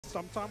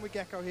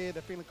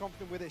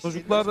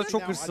Çocuklar da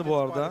çok hırslı bu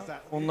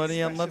arada. Onların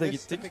yanına da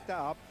gittik.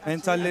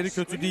 Mentalleri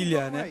kötü değil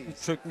yani. Hiç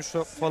çökmüş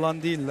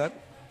falan değiller.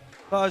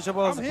 Sadece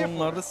bazı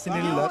konularda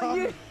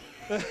sinirliler.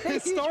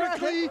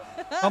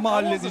 Ama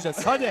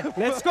halledeceğiz. Hadi,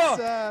 let's go.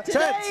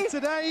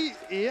 Today,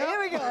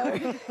 here we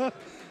go.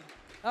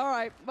 All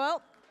right, well,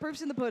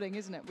 proof's in the pudding,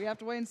 isn't it? We have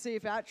to wait and see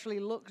if it actually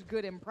looks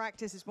good in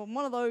practice. It's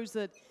one of those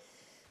that,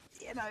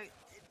 you know,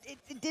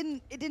 it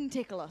didn't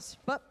tickle us,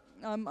 but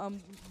I'm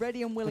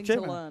ready and willing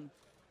to learn.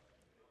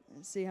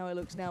 Let's see how it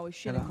looks now with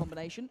Shin in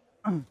combination.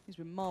 He's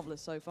been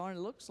marvelous so far, and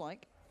it looks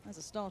like, as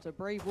a starter,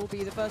 Brave will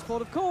be the first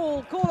port of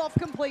call. Called off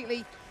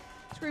completely.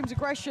 Screams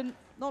aggression,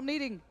 not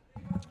needing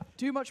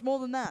too much more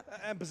than that.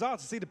 And bizarre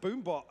to see the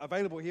boom bot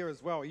available here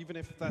as well, even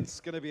if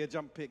that's going to be a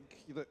jump pick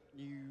that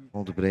you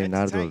oldu Brave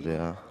nerede öldü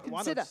ya?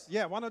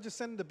 Yeah, why not just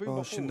send the boom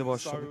bot forward?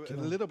 So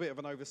a little bit of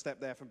an overstep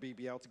there from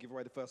BBL to give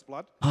away the first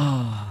blood.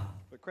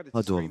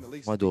 Hadi oğlum,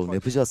 hadi oğlum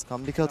yapacağız.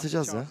 Comeback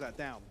atacağız ya.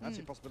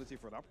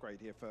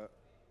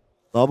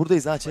 Daha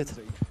buradayız ha chat.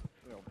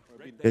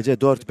 Gece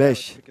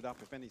 4-5.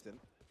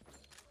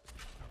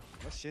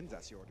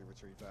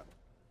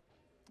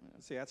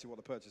 See actually what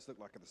the purchase looked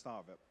like at the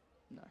start of it.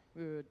 No,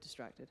 we were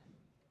distracted.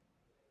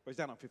 But he's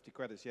down on 50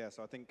 credits, yeah,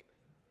 so I think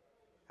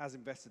has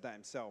invested that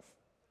himself.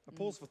 A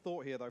pause for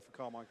thought here, though, for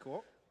Carmine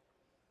Court.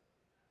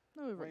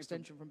 No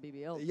overextension from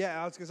BBL. Yeah,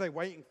 I was going to say,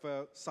 waiting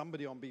for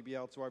somebody on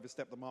BBL to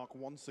overstep the mark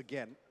once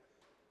again.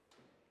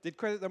 Did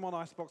credit them on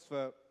Icebox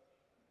for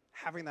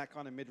having that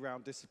kind of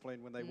mid-round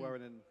discipline when they were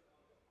in an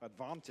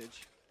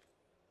advantage.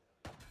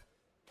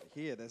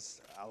 Here,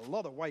 there's a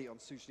lot of weight on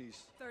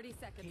Sushni's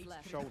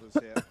shoulders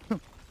here.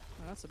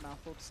 Oh, that's a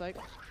mouthful to say.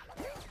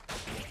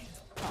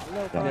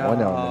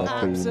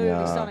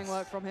 Absolutely stunning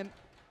work from him.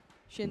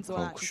 Shin's the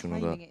one actually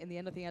claiming it in the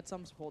end. I think he had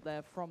some support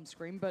there from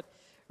Scream, but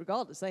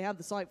regardless, they have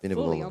the site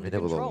fully under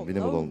control.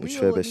 No real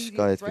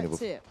immediate threats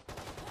here.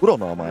 Vur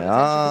onu ama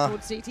ya.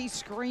 CT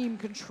Scream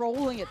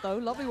controlling it though.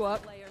 Lovely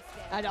work.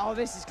 And oh,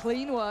 this is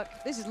clean work.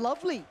 This is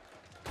lovely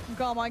from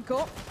Carmine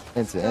Court.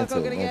 Just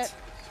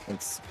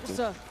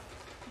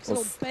a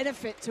little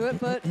benefit to it,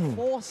 but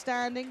four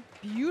standing,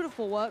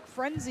 beautiful work,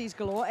 frenzies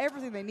galore,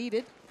 everything they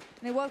needed,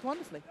 and it worked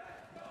wonderfully.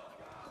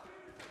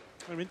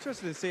 I'm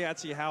interested to see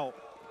actually how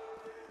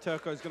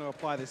Turco's going to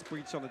apply this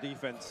breach on the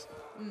defense.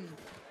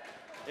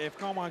 If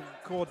Carmine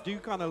Core do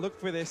kind of look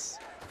for this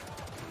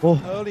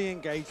early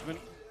engagement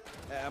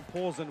and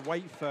pause and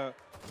wait for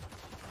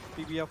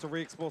BBL to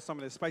re-explore some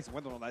of this space, and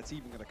whether or not that's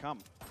even going to come.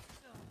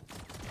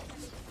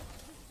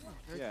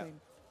 Yeah,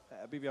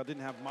 BBL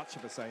didn't have much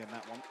of a say in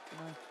that one.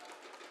 No.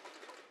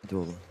 Hadi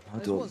oğlum,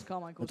 hadi oğlum,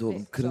 hadi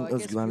oğlum, kırın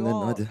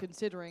özgüvenlerini hadi.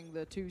 Considering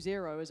the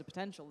 2-0 as a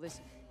potential,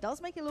 this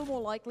does make it a little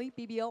more likely.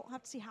 BBL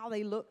have to see how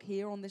they look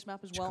here on this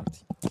map as well.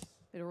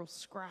 It'll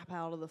scrap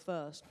out of the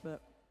first,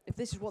 but if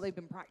this is what they've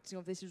been practicing,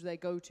 if this is their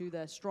go-to,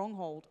 their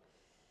stronghold,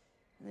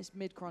 and this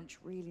mid-crunch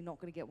really not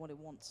going to get what it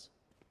wants.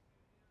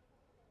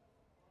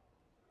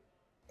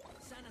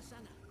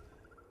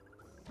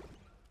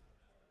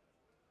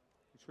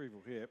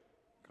 Retrieval here,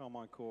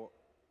 Carmine Court,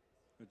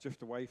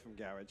 drift away from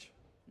Garage.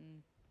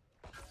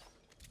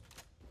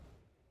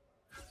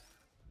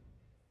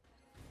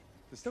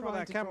 They've still got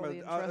that camera.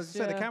 As I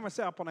said, the camera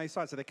set up on A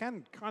side, so they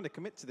can kind of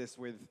commit to this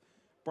with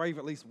Brave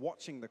at least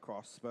watching the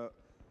cross. But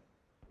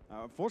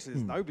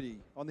unfortunately, there's nobody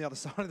on the other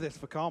side of this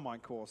for Carmine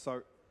Core.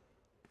 So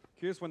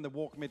curious when the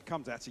walk mid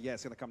comes. Actually, yeah,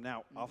 it's going to come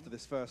now after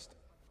this first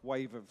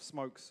wave of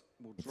smokes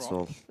will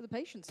drop. But the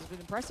patience has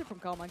been impressive from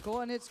Carmine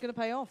Core, and it's going to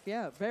pay off.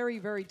 Yeah, very,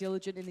 very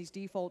diligent in these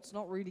defaults,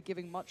 not really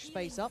giving much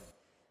space up.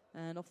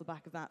 And off the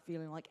back of that,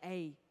 feeling like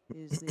A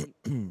is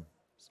the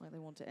site they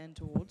want to end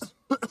towards.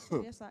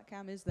 Yes, that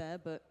cam is there,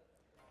 but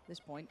at this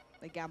point,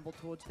 they gambled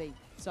towards B.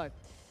 So,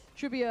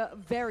 should be a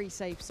very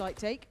safe site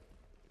take.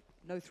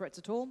 No threats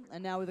at all.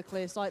 And now with a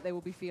clear sight, they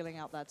will be feeling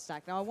out that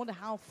stack. Now, I wonder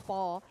how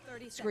far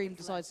Scream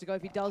decides to go.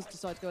 If he does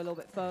decide to go a little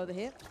bit further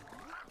here.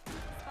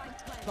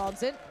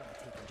 Plants in.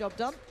 Job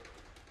done.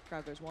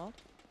 Crowd goes wild.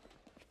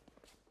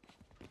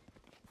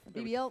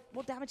 BBL,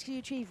 what damage can you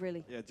achieve,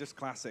 really? Yeah, just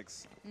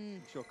classics.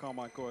 I'm sure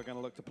Carmine Core are going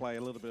to look to play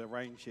a little bit of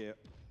range here.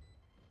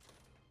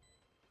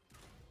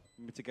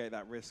 Mitigate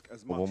that risk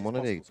as much as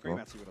possible. Scream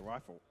at you with a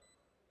rifle.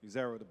 You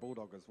zero the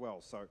Bulldog as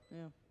well, so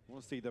I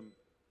want to see them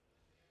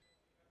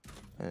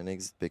an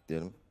exit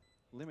bekleyelim.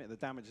 Limit the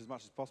damage as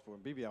much as possible,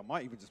 and BBL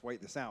might even just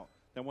wait this out.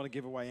 Don't want to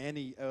give away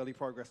any early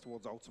progress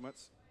towards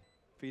ultimates,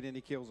 feed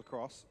any kills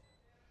across.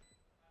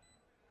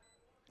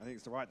 I think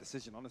it's the right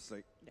decision,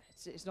 honestly.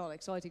 Yeah, it's not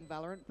exciting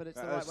Valorant, but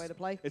it's the right way to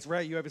play. It's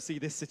rare you ever see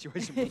this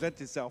situation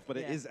present itself, but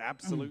it is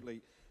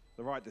absolutely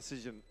the right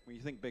decision when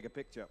you think bigger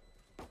picture.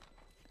 Yes.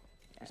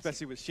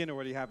 Especially with Shin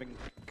already having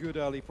good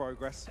early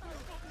progress.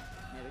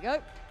 There we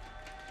go.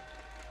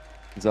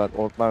 Güzel,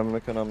 ork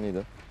vermemek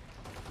önemliydi.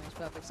 Makes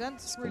perfect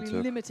sense.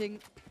 Really limiting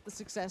the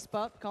success,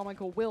 but Carmine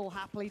Core will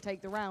happily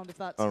take the round if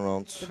that's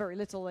the very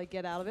little they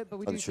get out of it. But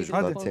we do see the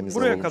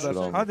buraya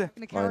kadar. Hadi.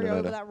 Going to carry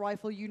over that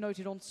rifle you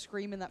noted on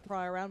Scream in that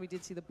prior round. We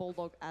did see the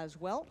Bulldog as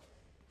well.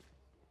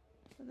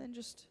 And then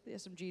just the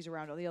SMGs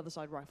around on the other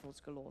side,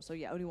 rifles galore. So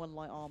yeah, only one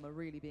light armor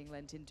really being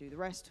lent into. The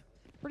rest,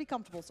 pretty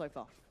comfortable so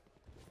far.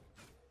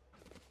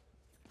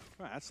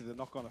 Well, actually, the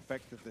knock-on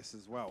effect of this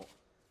as well.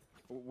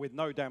 With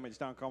no damage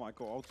down, Carmine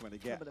Core ultimately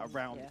get a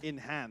round in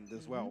hand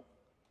as well.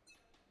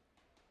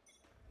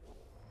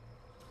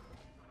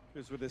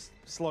 Because with this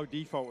slow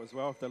default as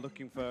well, if they're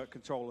looking for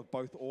control of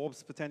both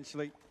orbs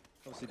potentially.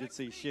 Obviously did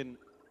see Shin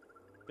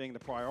being the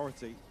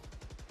priority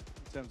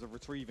in terms of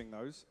retrieving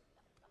those.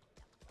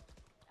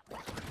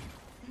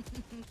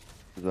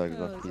 Güzel güzel. Those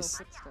little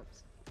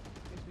footsteps.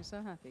 Makes me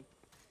so happy.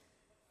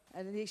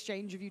 And then the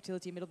exchange of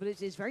utility in middle, but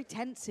it is very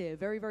tense here,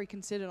 very, very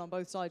considered on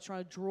both sides,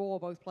 trying to draw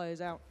both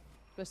players out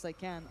as best they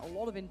can. A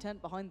lot of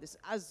intent behind this,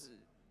 as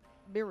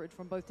mirrored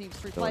from both teams.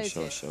 Three players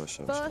here.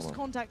 First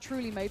contact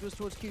truly made was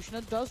towards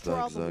Wtcn. Does draw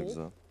out the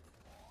wall,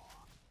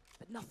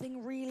 but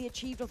nothing really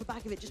achieved off the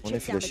back of it. Just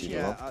chip damage here.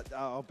 Yeah,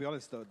 I'll be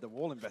honest, the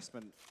wall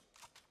investment,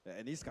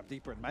 it needs to come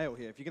deeper in male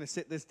here. If you're going to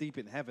sit this deep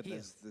in heaven,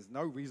 there's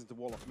no reason to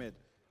wall off mid.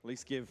 At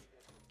least give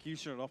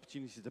Wtcn an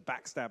opportunity to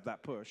backstab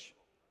that push.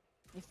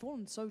 They've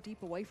fallen so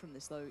deep away from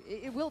this, though.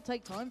 It will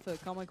take time for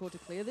Carmine Core to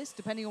clear this,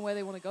 depending on where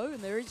they want to go. And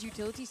there is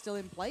utility still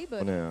in play,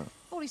 but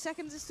 40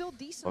 seconds is still a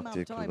decent amount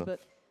of time. But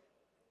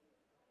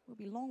will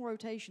be long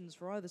rotations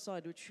for either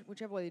side,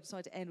 whichever way they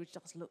decide to end, which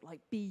does look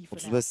like B for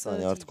now. 35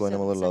 saniye artık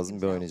oynamaları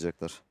lazım. Bir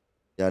oynayacaklar.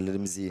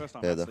 Yerlerimiz iyi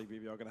B'de.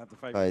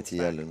 Gayet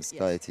iyi yerlerimiz.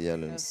 Gayet iyi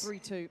yerlerimiz.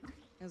 3-2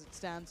 as it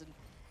stands. And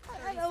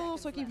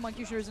also keep in mind,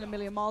 Wtcn isn't a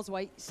million miles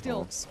away.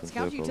 Still,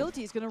 Scout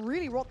utility is going to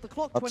really rot the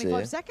clock.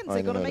 25 seconds.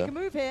 They've got to make a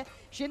move here.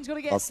 Shin's got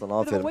to get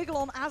a bit of a wiggle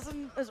on.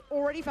 Azan has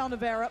already found a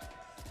Vera.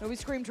 It'll be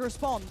Scream to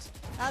respond.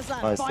 As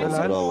that finds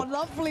him on.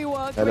 Lovely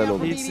work from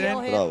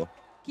BBL here.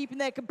 Keeping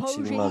their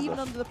composure even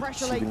under the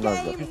pressure late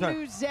game.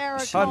 Zera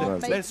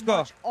can't make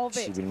much of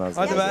it.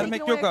 Hadi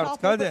vermek yok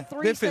artık. Hadi.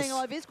 Staying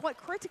alive is quite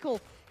critical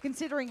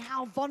considering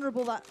how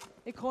vulnerable that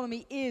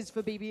economy is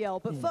for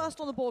BBL. But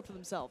first on the board for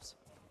themselves.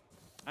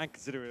 And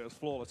considering it was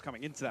flawless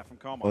coming into that from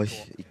Carmine Ay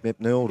Core. ilk map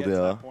ne yordu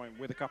ya.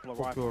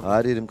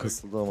 Her yerim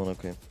kasıldı amına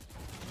koyayım.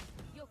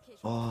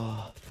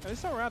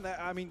 It's not around that.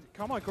 I mean,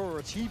 Carmine Core are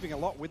achieving a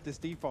lot with this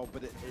default,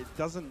 but it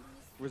doesn't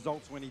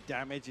result to any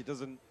damage. It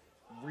doesn't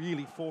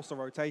really force a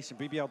rotation.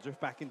 BBL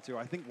drift back into,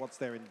 I think, what's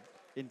their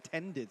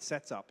intended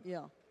setup.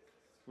 Yeah.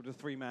 With a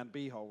three-man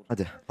B hold.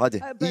 Hadi, hadi.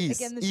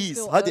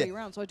 Ease, hadi.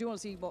 Round, so I do want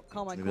to see what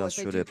Carmine Core, if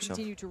they do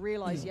continue to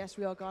realize, yes,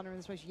 we are garnering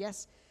this space.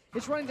 Yes,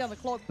 it's running down the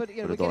clock, but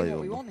you know, we're getting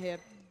what we want here.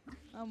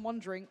 I'm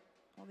wondering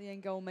what the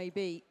end goal may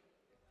be.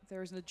 If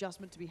there is an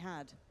adjustment to be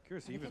had.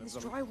 Curious even this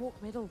dry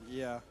walk middle.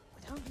 Yeah.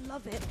 I don't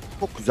love it.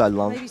 Çok güzel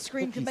lan. Maybe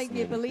Scream can make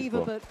me a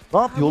believer, but ne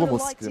yapıyor oğlum o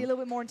I'd like to see a little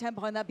bit more intent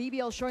behind that.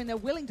 BBL showing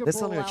they're willing to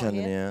brawl out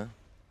kendini here. ya?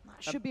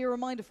 That should be a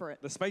reminder for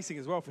it. The spacing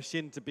as well for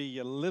Shin to be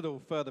a little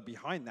further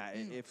behind that.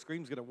 If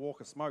Scream's going to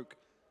walk a smoke,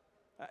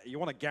 you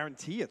want to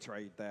guarantee a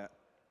trade there.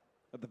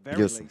 At the very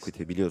Biliyorsun least.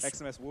 Kuti, biliyorsun.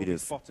 XMS will be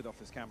spotted off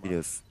his camera.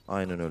 Biliyorsun.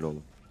 Aynen öyle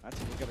oğlum.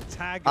 Actually, we're going to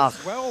tag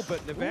as well,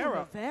 but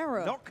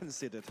Nivera not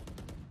considered.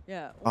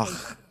 Yeah,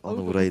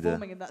 onu vuraydı.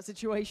 Overperforming in that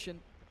situation.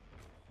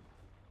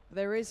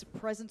 There is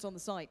presence on the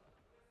site.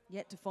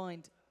 Yet to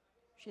find.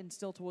 Shin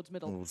still towards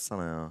middle.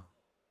 Vursana ya.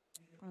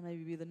 Or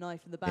maybe be the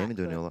knife in the back. Ne mi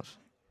dönüyorlar?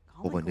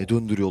 Baba ne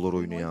döndürüyorlar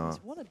oyunu ya.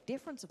 What a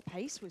difference of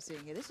pace we're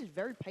seeing here. This is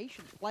very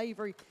patient play,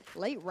 very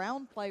late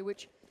round play,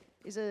 which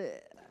is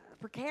a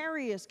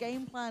precarious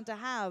game plan to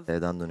have.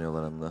 B'den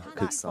dönüyorlar hem de.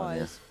 40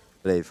 saniye.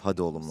 Brave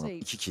hadi oğlum lan.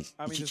 2 kill.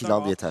 2 kill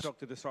al yeter.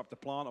 To disrupt the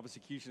plant.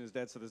 Obviously, Wtcn is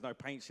dead, so there's no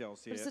paint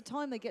shells here. But it's the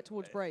time they get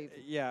towards Brave.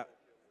 Yeah.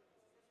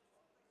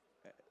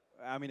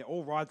 I mean, it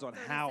all rides on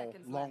how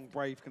long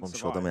Brave can Oğlum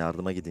şu adama survive.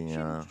 yardıma gidin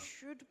ya.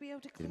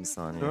 20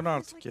 saniye. Dön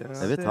artık ya.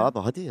 Evet abi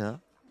hadi ya.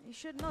 You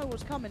should know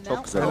what's coming now.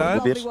 Çok güzel.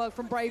 Lovely work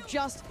from Brave.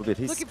 Just Bu bir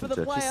hiç looking for the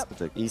sıkıntı yok. Hiç play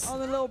sıkıntı yok. up İyisin. on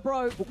the little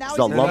bro. Now güzel he's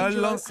lan. in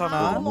Helal lan danger.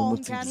 sana. How long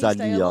Umut'un can he güzelliği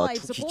stay ya. alive?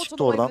 Çok iyi Support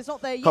çıktı on the way, oradan. but it's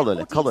not there yet. Kal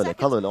öyle, 14 kal öyle,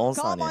 seconds. kal öyle. 10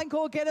 saniye. Carmine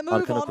Core get a move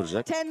Arkana on.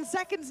 kuracak. 10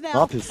 seconds now. Ne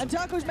yapıyorsun? And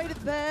Turco's made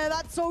it there.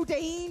 That's so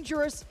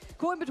dangerous.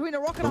 Caught in between a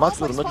rock and a Durmak hard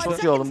place. zorunda. 5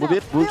 Çok iyi oğlum. Bu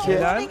bir, bu iki.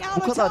 seconds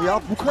now. Bu kadar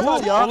ya, bu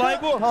kadar ya.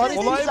 Olay bu.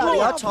 Çaresizler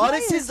ya,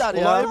 çaresizler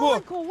ya. Olay bu.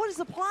 Carmine Core, what is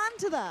the plan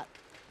to that?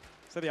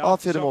 So the Aferin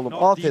aftershock oğlum,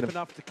 not aferin. deep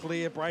enough to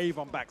clear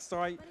Brave on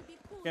backside.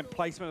 Again,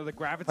 placement of the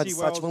gravity Hadi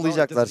well.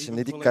 saçmalayacaklar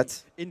şimdi,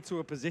 dikkat. Into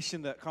a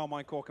position that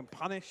Carmine Core can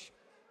punish.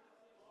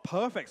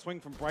 Perfect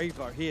swing from Brave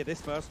though here,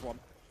 this first one.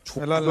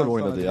 Çok güzel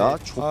oynadı ya.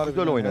 Çok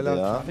güzel oynadı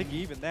ya. I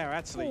think even there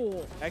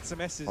actually,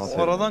 XMS is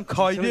Aradan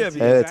kaydı ya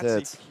bir. Evet,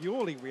 evet.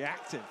 purely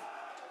reactive.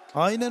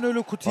 Aynen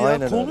öyle Kuti ya.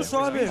 Aynen Konuş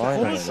öyle. abi.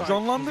 Aynen Konuş. öyle.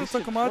 Canlandır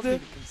takımı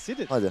hadi.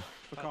 Hadi.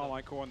 For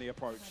Carmine Core on the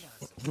approach.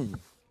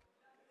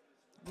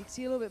 We'd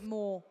see a little bit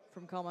more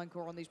from Carmine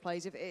Core on these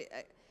plays.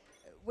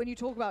 When you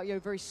talk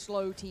about very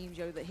slow teams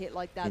that hit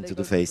like that, Into they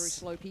the go through very face.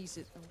 slow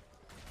pieces.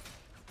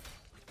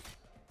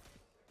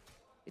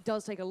 It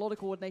does take a lot of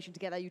coordination to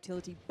get that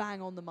utility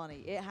bang on the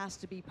money. It has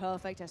to be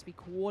perfect, it has to be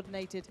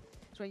coordinated.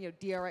 So when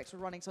DRX are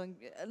running something,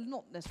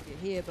 not necessarily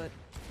here, but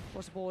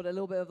across the board. A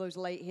little bit of those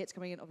late hits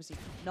coming in. Obviously,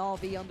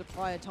 Na'Vi under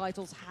prior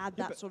titles had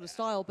that sort of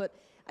style, but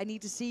I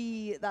need to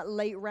see that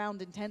late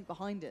round intent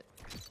behind it.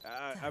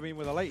 I mean,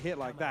 with a late hit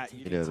like that,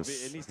 you need to be,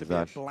 it needs to be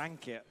a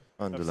blanket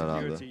of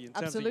security in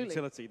terms of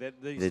utility. There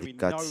needs to be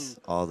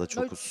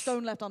no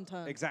stone left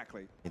unturned.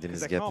 Exactly.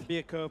 There can't be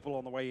a curveball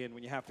on the way in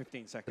when you have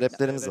 15 seconds.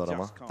 Replerimiz var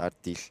ama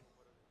dert değil.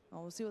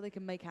 Oh, we'll see what they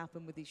can make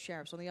happen with these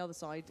sheriffs. On the other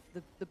side,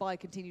 the buy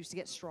continues to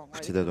get strong.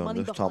 Right? İçi de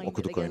döndü. Tam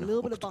okuduk oyunu.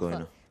 Okuduk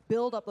oyunu.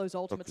 Build up those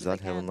Çok ultimates. güzel.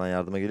 Heaven'dan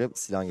yardıma geliyor.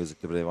 Silahın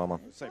gözüktü Brave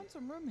aman.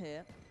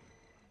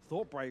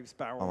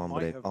 Aman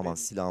Brave aman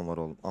silahın var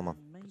oğlum aman.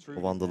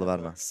 O vandalı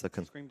verme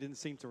sakın.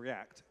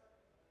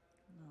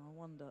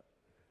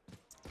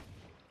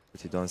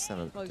 Kötü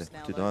dönsene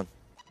kötü dön.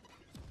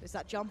 It's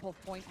that jump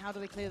off point. How do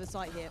they clear the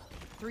site here?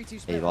 3-2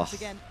 split once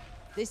again.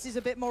 This is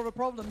a bit more of a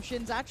problem.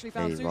 Shin's actually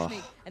found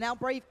Sushni, and now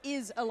Brave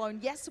is alone.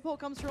 Yes, support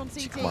comes through on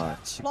CT.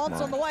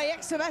 Plant's on the way.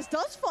 XMS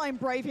does find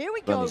Brave. Here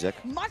we go.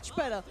 Much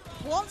better.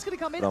 Plant's going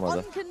to come in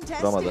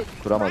uncontested.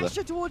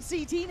 Pressure towards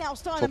CT now.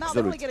 Starting them out.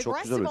 They want to get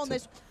aggressive on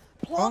this.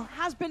 Plant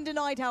has been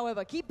denied,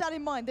 however. Keep that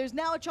in mind. There's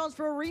now a chance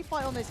for a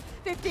refight on this.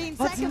 15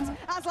 seconds.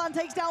 Aslan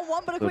takes down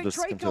one, but a quick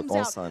trade comes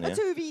out. A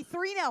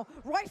 2v3 now.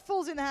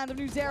 Rifles in the hand of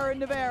Nuzera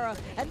and Navera.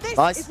 And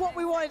this is what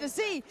we wanted to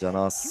see.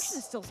 Canas.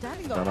 Is still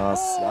standing though. Canas.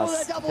 Oh,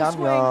 the double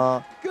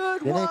swing.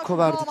 Good work,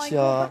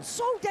 Carmine.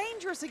 So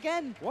dangerous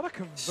again. What a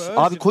conversion.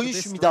 Abi koyun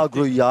şu mid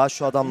agroyu ya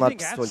şu adamlar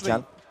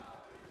pistolken.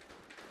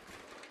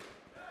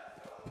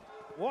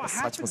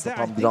 Saçma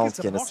sapan bir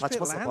round gene,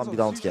 saçma sapan bir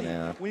round gene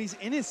ya.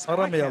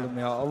 Aramayalım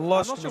ya, Allah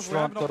aşkına şu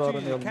roundları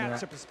aramayalım ya.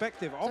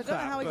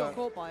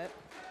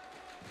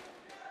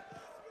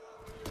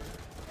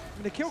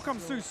 The kill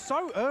comes through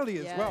so early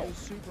as well.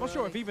 Not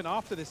sure if even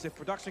after this, if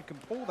production can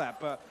pull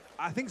that, but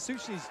I think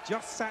Sushi's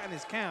just sat in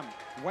his cam,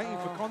 waiting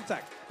for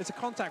contact. It's a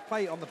contact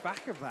play on the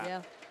back of that.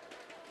 Yeah.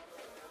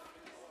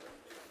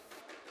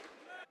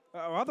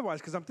 Or otherwise,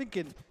 because I'm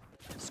thinking,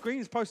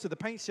 Scream's posted the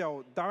paint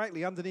shell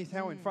directly underneath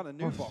Hell in front of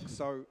Nubox,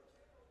 so...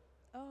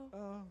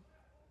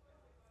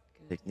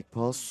 Teknik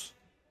pause.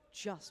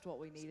 Just what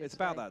we needed. It's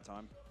about that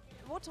time.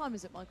 What time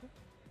is it, Michael?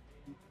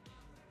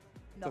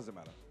 No. Doesn't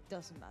matter.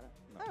 Doesn't matter.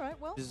 No. All right,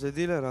 well. Bizde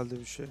değil herhalde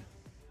bir şey.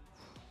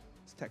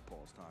 It's tech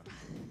pause time.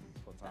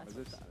 What time is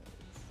it?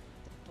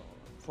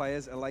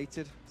 Players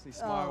elated. He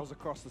smiles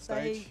across the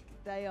stage.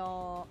 They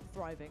are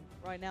thriving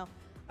right now.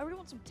 I really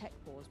want some tech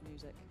pause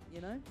music,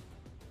 you know?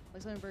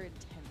 Like something very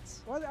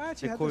intense. Well, I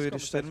actually had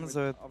this conversation with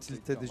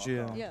tilt edici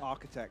ya.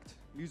 Architect,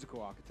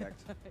 musical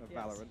architect of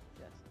Valorant.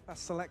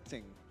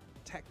 Selecting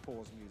tech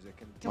pause music.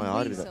 Ay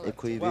harbiden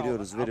ekoyu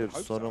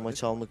veriyoruz sonra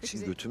maçı almak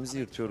için götümüzü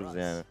yırtıyoruz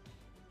yani.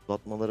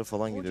 Uzatmaları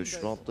falan gidiyor.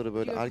 Şu roundları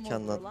böyle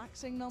erkenden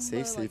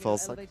safe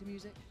alsak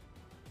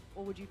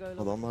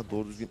adamlar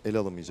doğru düzgün el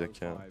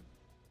alamayacak yani.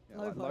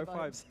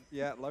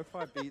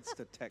 Lo-fi beats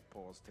to tech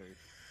pause too.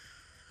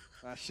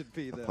 That should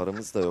be the...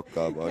 Paramız da yok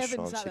galiba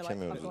şu an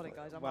çekemiyoruz. I'm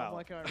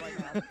working on it right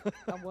now.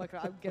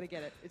 I'm gonna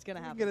get it. It's gonna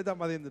happen. Get it done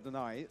by the end of the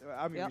night.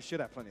 I mean, we should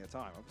have plenty of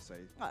time, obviously.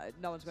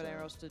 No one's got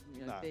anywhere else to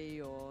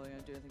be or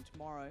do anything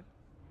tomorrow.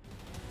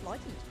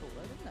 Lighting's cool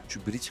though, isn't it?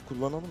 Şu bridge'i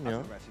kullanalım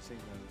ya.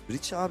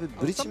 Bridge abi,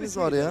 bridge'imiz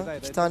var ya.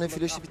 2 tane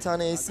flash'ı, bir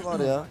tane ace'i var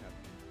ya.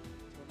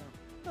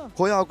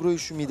 Koy agroyu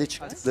şu mid'e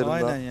çıktıklarında.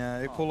 Aynen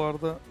ya,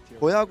 ekolarda.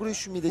 Koy agroyu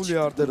şu mid'e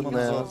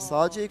çıktıklarında ya.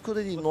 Sadece eko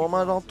da değil,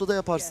 normal roundda da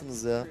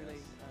yaparsınız ya.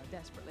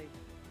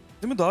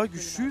 Değil mi? Daha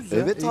güçlüyüz ya.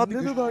 Evet abi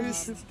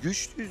güçlüyüz.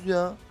 Güçlüyüz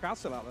ya.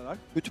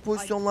 Kötü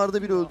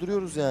pozisyonlarda bile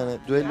öldürüyoruz yani.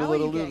 Düellolar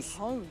alıyoruz.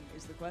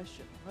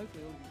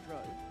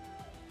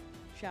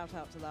 Shout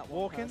out to that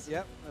one. Walking,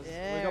 yep.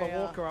 We got a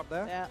walker up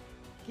there. Yeah.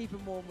 Keep him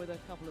warm with a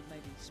couple of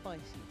maybe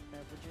spicy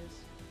beverages.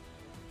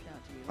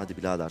 Shout to you. Hadi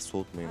birader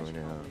soğutmayın oyunu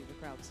ya.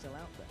 The crowd's still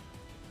out there.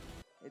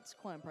 It's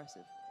quite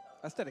impressive.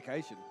 That's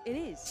dedication. It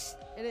is.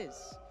 It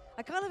is.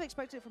 I kind of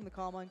expected it from the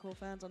Carmine Core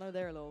fans. I know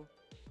they're a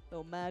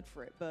little mad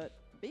for it, but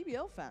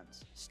BBL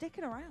fans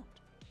sticking around.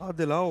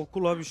 Hadi la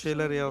okula bir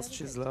şeyler yaz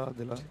çiz la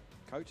hadi la.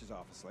 Coach is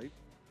half asleep.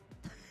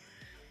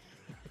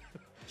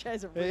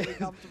 Chairs are really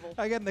comfortable.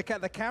 Again,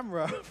 the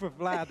camera for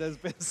Vlad has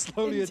been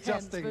slowly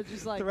adjusting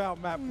throughout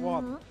map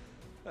 1.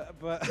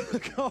 But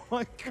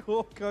Carmine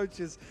Core coach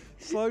is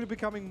slowly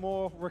becoming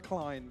more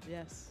reclined.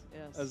 Yes.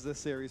 As the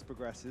series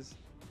progresses.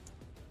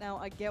 Now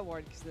I get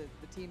worried because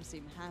the team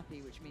seem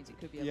happy, which means it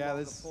could be a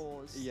longer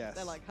pause. Yes.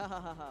 They're like,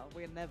 ha,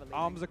 we're never leaving.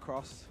 Arms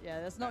across.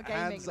 Yeah, that's not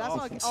gaming. Hands that's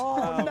off. not.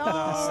 Oh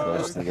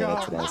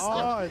no! Come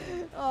on!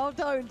 Oh,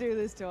 don't do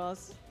this to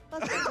us.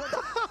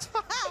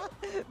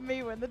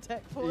 Me when the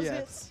tech pause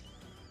hits.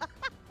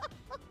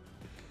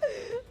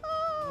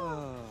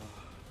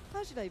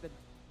 How's your day been?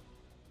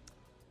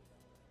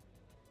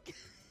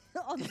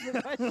 Answer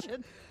the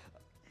question.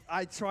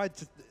 I tried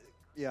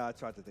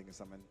to think of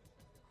something.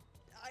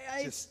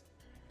 Just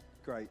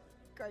great.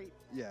 Great.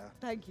 Yeah.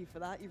 Thank you for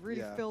that. You've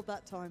really filled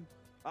that time.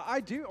 I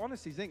do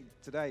honestly think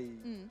today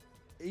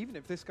even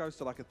if this goes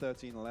to like a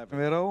 13-11,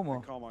 Vera o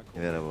mu? Carmine Corp,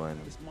 Vera bu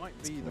aynen. this might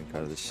be Sıkının the most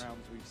kardeşi.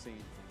 rounds we've seen.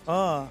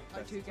 Aa.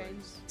 Like 2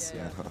 games. Ya.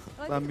 Yeah.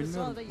 And I Ben think at the start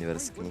bilmiyorum. of the day, you Vera probably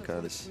Sıkının wouldn't have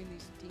thought kardeşi. between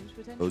these teams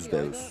potentially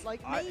Özbeöz. over.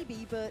 Like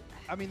maybe, but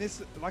I mean,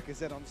 this, like I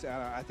said, honestly,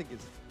 I think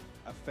it's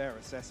a fair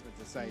assessment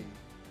to say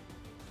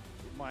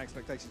my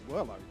expectations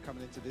were low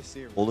coming into this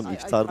series. Oğlum I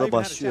iftarda even had a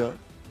başlıyor. chat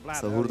with Vlad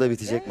Sahurda earlier,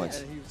 bitecek Yeah, maç.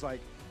 and he was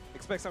like,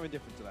 expect something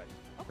different today.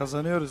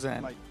 Kazanıyoruz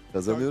yani. Like,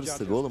 Kazanıyoruz don't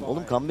judge tabii us oğlum. by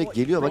Oğlum comeback what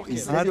geliyor bak you think.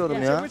 izle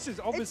diyorum ya. Which is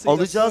obviously the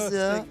Alacağız first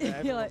ya. thing that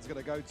everyone's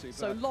gonna go to,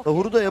 so but lock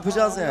Sahuru in. da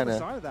yapacağız on the other yani.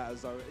 side of that,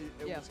 as though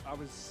Yeah.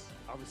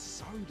 I was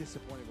so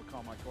disappointed with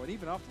Carmine Corp, and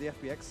even after the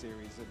FBX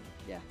series,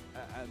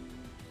 and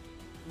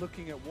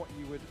looking at what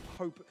you would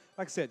hope.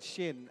 Like I said,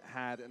 Shin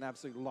had an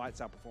absolute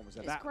lights out performance.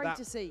 It's great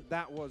to see.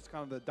 That was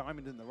kind of the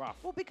diamond in the rough.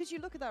 Well, because you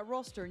look at that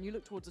roster and you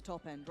look towards the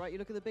top end, right? You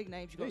look at the big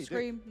names. You've got Yeah, you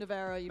Scream,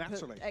 Navera, you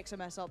Naturally. put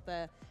XMS up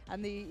there,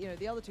 and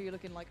the other two you're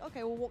looking like,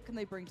 okay, well, what can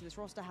they bring to this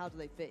roster? How do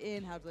they fit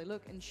in? How do they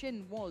look? And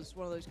Shin was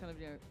one of those kind of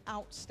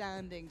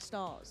outstanding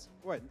stars.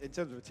 Well, in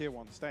terms of a tier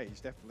 1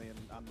 stage, definitely an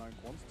unknown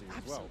quantity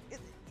as well.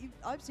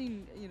 I've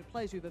seen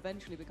players who've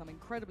eventually become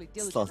incredibly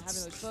diligent at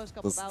having those first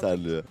couple of Nasıl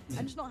outings terliyor?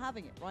 and just not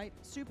having it, right?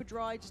 Super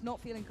dry, just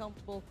not feeling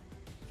comfortable,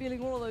 feeling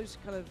all of those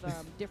kind of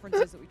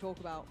differences that we talk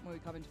about when we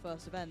come into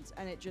first events,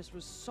 and it just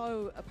was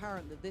so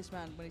apparent that this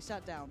man, when he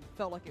sat down,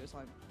 felt like it was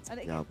home. And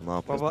it, Ya ne he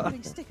was yapıyorsun?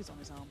 putting stickers on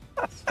his arm.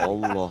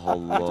 Allah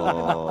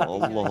Allah.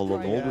 Allah Allah.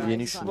 Ne olur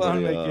yeni şunları Var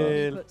ya. mı?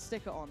 He put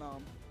sticker on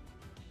arm.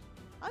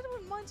 I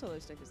wouldn't mind some of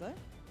those stickers though.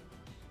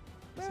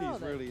 Where are He's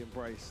they? really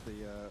embraced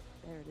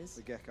There it is.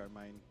 the Gecko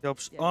main.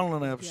 Yapış, Yeah,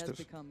 alnına he yapıştır. has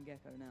become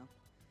Gecko now.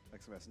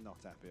 XMS not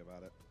happy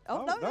about it.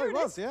 Oh, no, there he it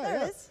was. is. Yeah, There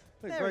yeah. it is.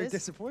 Looked There very it is.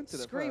 disappointed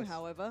Scream, at first.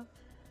 however,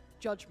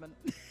 judgment.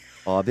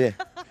 Abi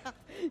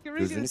You can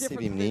really see the gözünü difference seveyim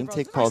between neyin the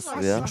tek rosters.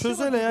 pası ya. Çöz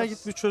hele ya,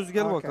 git bir çöz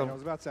gel Okay, I bakalım.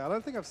 was about to say, I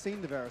don't think I've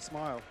seen Navera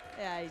smile.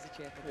 Yeah, he's a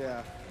cheerful.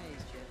 Yeah.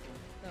 He's cheerful.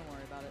 Don't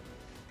worry about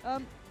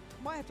it.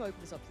 Might have to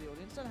open this up to the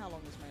audience. Don't know how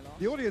long this may last.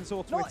 The audience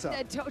or Twitter?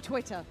 Not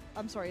Twitter.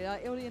 I'm sorry.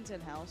 Audience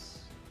in-house.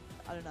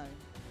 I don't know.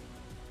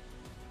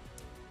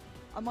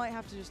 I might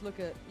have to just look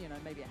at,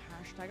 maybe a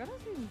hashtag. I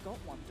don't think we've got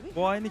one. Do we?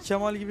 Bu aynı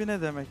Kemal gibi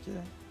ne demek ya?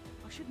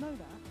 I should know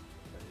that.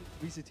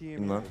 VCT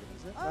Bilmem.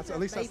 is it? Oh, That's, at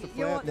least that's the maybe.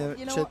 You know flair. what?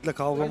 Ne, know chatle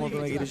kavga When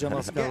moduna you get gireceğim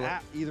az Get kaldı.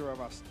 at either of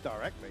us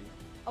directly.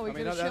 Oh, we're I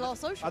mean, going to share our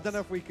socials. I don't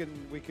know if we can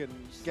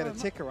get a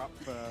So ticker up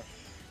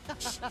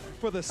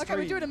for the stream. Okay,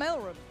 we're doing a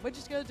mailroom. We're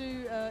just going to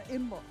do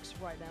inbox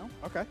right now.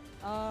 Okay.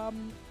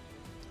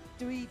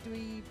 Do we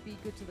be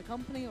good to the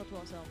company or to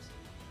ourselves?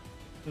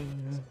 All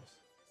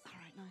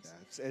right,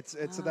 nice. Yeah,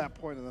 it's at that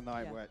point of the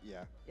night yeah. where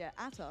Yeah,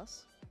 at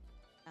us,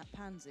 at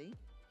Pansy.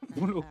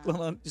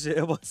 Bloklanan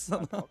şeye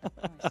bassana.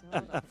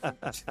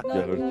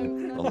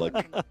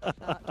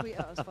 Tweet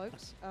at us,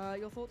 folks.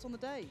 Your thoughts on the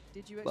day?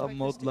 Did you expect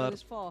this to go modlar.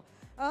 this far?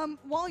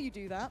 While you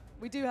do that,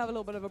 we do have a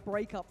little bit of a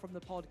break-up from the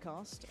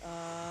podcast.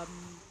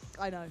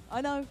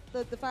 I know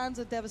that the fans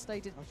are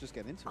devastated. I was just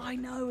getting into it. I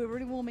know, we're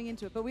really warming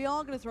into it, but we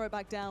are going to throw it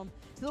back down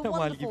to the Kemal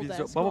wonderful gibi desk.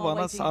 izliyor. Baba while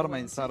bana waiting for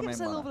sarmayın, them. So give us sarmayın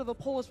a little bana. bit of a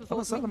pause before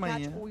Bana we can sarmayın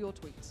catch ya. all your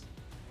tweets.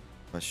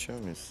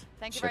 Başlıyor muyuz?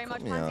 Thank you very Şaka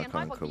much, mı Pansy ya and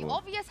Hyper. kanka The bu?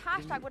 obvious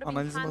hashtag would have been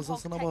Analiz Panpok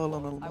masasına Tech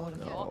bağlanalım Talk, I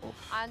would abi. have thought.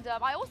 And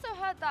I also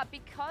heard that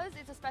because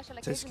it's a special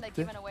occasion, they're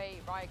gitti. giving away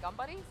Riot Gun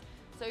Buddies.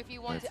 So if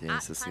you want Evet, to yayın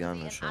at sesi Pansy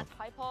gelmiyor and şu an. at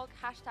Hypog,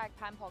 hashtag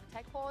Panpok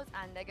Tech Pause,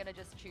 and they're going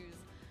to just choose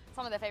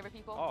some of their favorite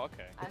people. Oh,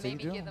 okay. And Öte maybe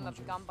gidiyor give them mu a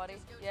acaba? gun buddy.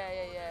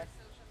 Yeah.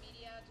 Social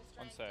media, just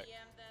try One and sec.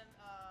 DM them.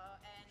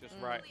 Just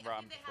And right, I right,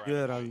 think they right. have Diyor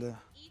herhalde.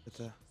 each,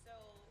 Öte. so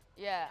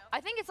Yeah,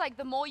 I think it's like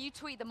the more you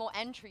tweet, the more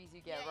entries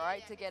you get, Yeah,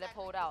 right? yeah, To get it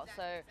exactly, pulled out.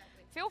 exactly.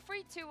 So feel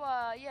free to,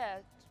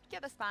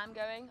 get the spam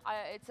going.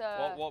 It's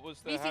What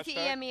was the VCT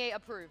hashtag? EMEA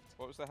approved.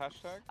 What was the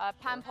hashtag?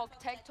 Panpok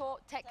Tech Talk,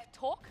 TED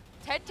Talk.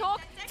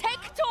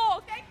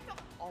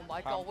 Oh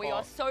my god, we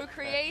are Panpok so Tech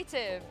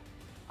creative.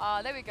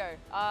 There we go.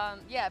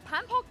 Yeah,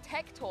 Panpok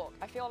Tech Talk.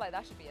 I feel like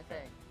that should be a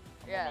thing.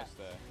 I'm Yeah. almost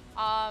there.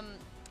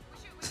 we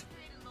should put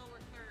it in lower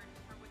third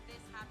for when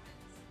this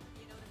happens.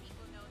 The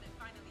people know that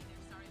finally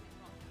they're starting to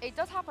call. It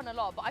does happen a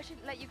lot, but I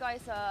should let you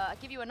guys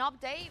give you an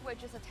update. We're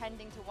just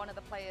attending to one of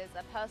the players'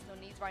 personal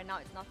needs right now.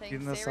 It's nothing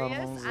Birine serious,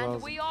 sarmamız and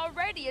lazım. we are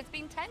ready. It's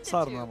being tended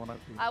Sarın to. amına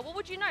koyayım. What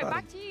would you know? Sarın.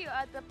 Back to you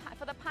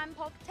for the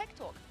Panpok Tech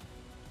Talk.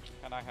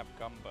 Can I have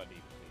Gun Buddy,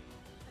 please?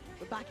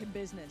 We're back in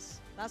business.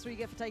 That's what you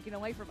get for taking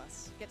away from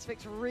us. Gets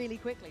fixed really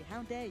quickly.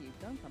 How dare you?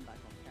 Don't come back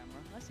off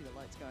camera. I see the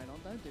lights going on.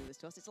 Don't do this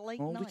to us. It's a late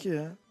Ne oldu night. ki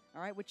ya?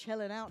 All right, we're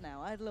chilling out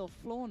now. I had a little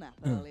floor nap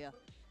earlier.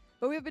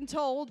 But we've been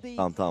told the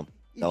Tamam.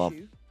 Devam.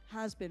 issue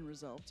has been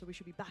resolved, so we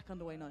should be back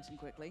underway nice and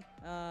quickly.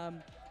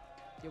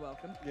 You're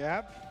welcome.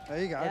 Yeah,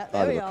 there you go. Yeah,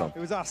 there Hadi we bakalım. are.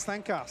 It was us,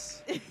 thank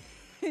us.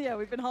 Yeah,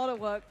 we've been hard at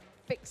work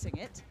fixing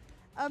it.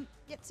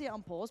 Yet to see it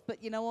on pause,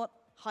 but you know what?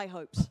 High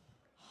hopes.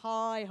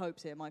 High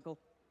hopes here, Michael.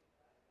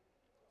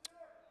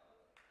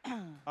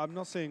 I'm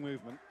not seeing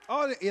movement.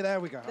 Oh, yeah, there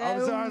we go. I There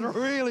was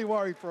really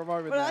worried for a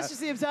moment Well, there. that's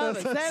just the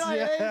observers. They're like,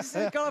 it's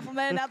gone up from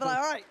there. Now they're like,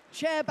 all right,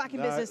 chair back in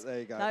No, business. there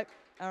you go. No,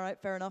 all right,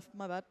 fair enough.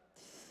 My bad.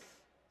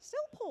 Still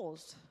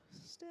paused.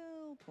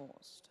 Still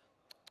paused.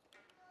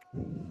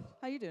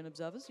 How you doing,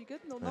 observers? You good?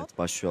 Not Evet,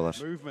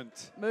 başlıyorlar.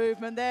 Movement.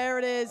 Movement, there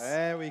it is.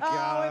 There we go.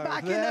 Oh, we're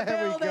back in the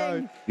There we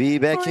building. go. We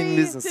back in 3-2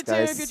 business, if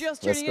guys. you're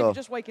just Let's tuning in, go. if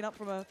you're just waking up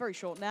from a very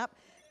short nap.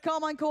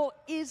 Carmine Core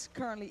is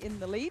currently in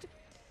the lead.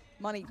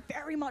 Money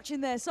very much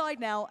in their side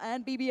now,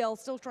 and BBL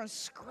still trying to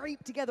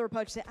scrape together a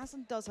purchase here.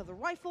 Aslan does have the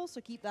rifle,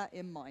 so keep that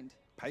in mind.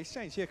 Pace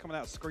change here coming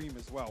out of Scream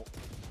as well.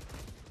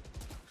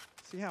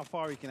 See how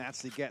far he can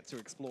actually get to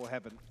explore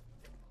heaven.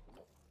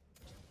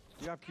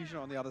 You have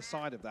Kushner on the other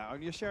side of that.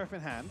 Only a sheriff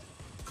in hand.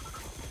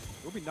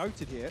 Will be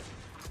noted here.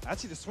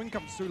 Actually, the swing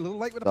comes through a little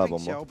late with a Daha pink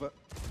bomba. shell, but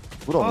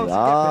Vur onu Bazı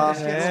ya.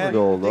 gibi- Hadi dig a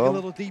oğlum.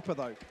 little deeper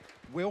though.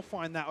 We'll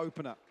find that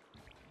opener.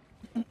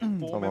 Four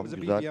Tamam, members of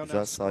güzel, BBL güzel,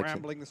 now sakin.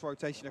 scrambling this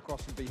rotation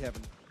across from B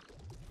heaven.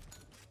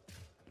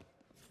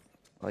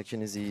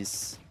 Sakiniz,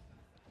 iyiyiz.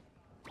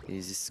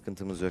 İyiyiz,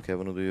 sıkıntımız yok ya,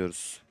 bunu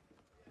duyuyoruz.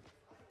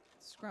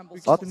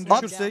 Scrambles At, down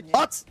at, here.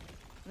 at!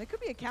 There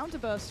could be a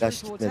counterburst Flash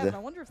through towards gitmedi. heaven.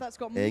 I wonder if that's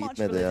got Neye much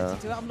gitmedi ya?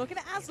 validity to it. I'm looking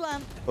at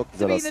Aslan Çok to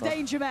güzel be the aslan.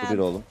 danger Bu bir man.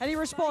 oğlum. And he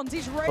responds.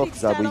 He's ready Çok to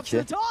güzel stand bu up to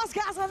the iki. task.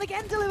 Aslan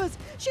again delivers.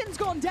 Shin's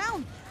gone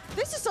down.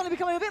 This is suddenly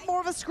becoming a bit more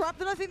of a scrap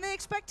than I think they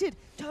expected.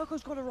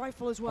 Turco's got a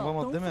rifle as well.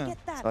 Alamadı, Don't değil mi?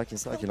 forget that. Sakin,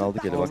 sakin, Don't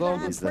aldık think eli, back bak, on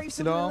aldı, that. izle. Brave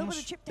Silah with a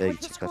almış. chip down B'ye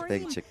with the gidecekler, B'ye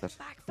screen. gidecekler.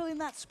 Backfilling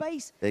that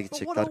space. B'ye But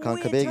what gidecekler a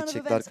kanka, weird B'ye turn of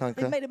gidecekler events.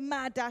 kanka. They made a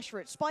mad dash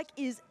for it. Spike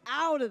is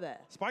out of there.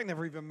 Spike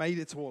never even made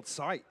it towards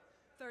sight.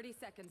 30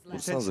 seconds left.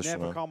 Vursanıza Intention there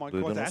for şunu. Carmine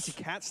Core to Duydunuz.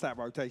 actually catch that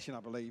rotation,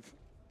 I believe.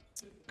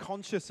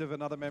 Conscious of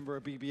another member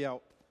of BBL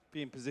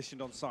being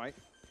positioned on site.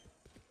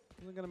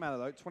 Isn't going to matter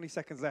though. 20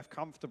 seconds left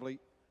comfortably,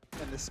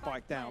 and this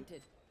spike down.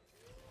 Planted.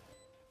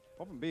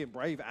 Problem being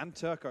Brave and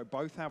Turco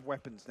both have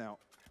weapons now.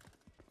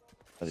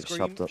 Hadi Scream,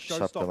 şapkadan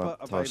Showstopper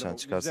tavşan available.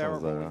 çıkarsanız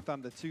Zero da ya. Rolling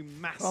Thunder, two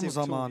Tam massive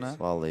zamanı.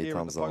 tools Vallahi here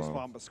tam in the zamanı.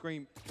 post-bomb, but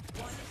Scream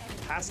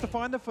has to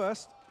find the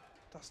first.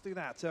 Does do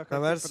that. Turco good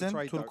for the Seversin,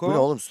 trade though. Turco. Bu ne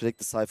oğlum,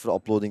 sürekli Cypher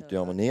uploading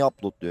diyor ama neyi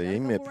upload diyor,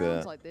 yayın mı yapıyor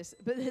ya? Like this,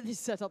 but this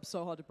setup's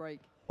so hard to break.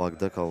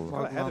 Bug'da kaldı.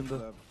 Well ahead of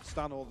Buglandı. the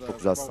stun or the Çok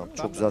güzel Rolling stun, çok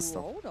Thunder. güzel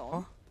stun. Hold on.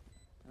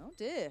 Oh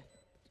dear.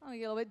 Trying to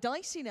get a little bit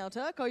dicey now,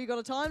 Turco. You got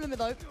a time limit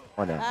though.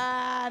 O ne?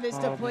 And it's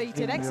Abi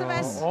depleted. ya.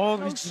 XMS,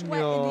 Abi no için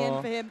sweat in the end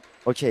ya. for him.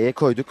 Okey'e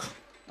koyduk.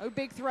 No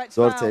big threats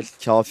 4 el found.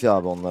 kafi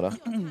abi onlara.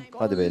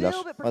 Got Hadi a beyler,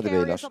 little bit hadi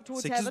precarious beyler. up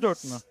towards heaven.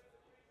 8-4 mü?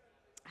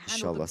 Handled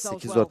İnşallah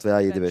themselves 8-4 veya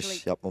well 7-5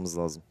 eventually. yapmamız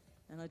lazım.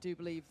 And I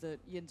do believe that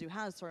Yindu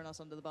has thrown us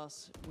under the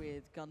bus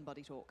with gun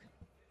buddy talk.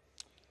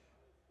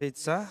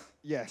 Pizza.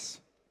 Yes.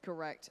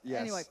 Correct.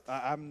 Yes. Anyway,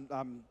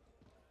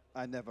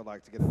 I never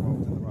like to get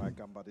involved in the riot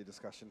gun buddy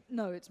discussion.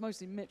 no, it's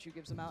mostly Mitch who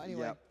gives them out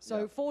anyway. Yep, So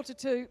yep.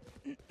 4-2.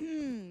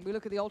 We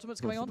look at the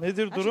ultimates going on.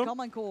 Nedir Actually, durum?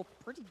 Carmine Core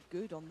pretty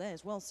good on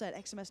theirs. Well said.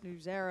 XMS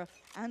Nuzera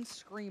and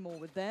Scream all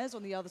with theirs.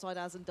 On the other side,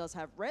 Aslan does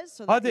have Res,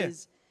 so that Hadi.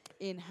 is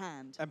in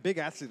hand. And big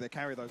actually, they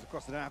carry those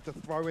across. They don't have to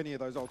throw any of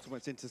those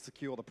ultimates in to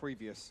secure the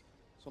previous.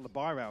 So on the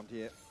buy round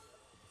here,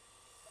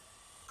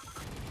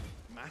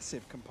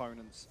 massive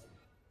components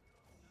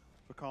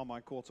for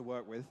Carmine Core to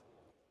work with.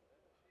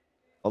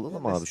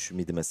 Alalım abi şu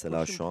midi mesela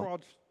Push and şu an.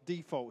 prod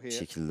default Bir here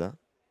şekilde.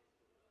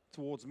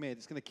 towards mid.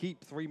 It's going to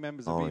keep three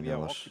members of A BBL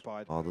oynuyorlar.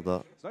 occupied. A'da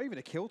da It's not even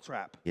a kill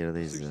trap.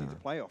 gerideyiz Sushi ya. to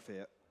play off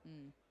here.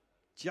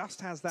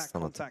 Just has that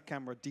Sanat. contact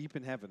camera deep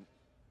in heaven.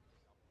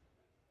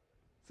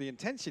 The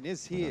intention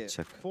is here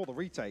Sanatçak. for the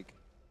retake.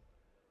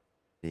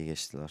 İyi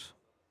geçtiler.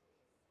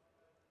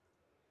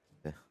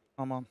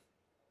 Aman.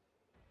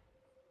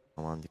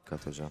 Aman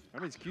dikkat hocam.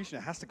 That means Kushner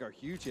has to go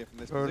huge here from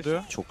this Gördü.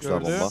 position. Çok güzel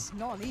Gördü. bomba. It's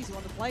not an easy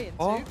one to play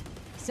into. Oh.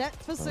 Set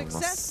for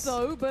success Olmaz.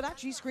 though, but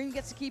actually Scream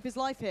gets to keep his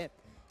life here.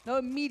 No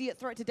immediate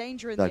threat to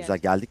danger in Güzel the güzel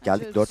end. geldik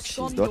geldik Actually 4 has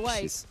kişiyiz scunned 4 away.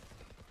 kişiyiz.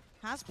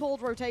 Has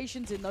pulled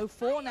rotations in though.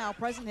 4 now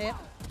present here.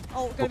 Oh,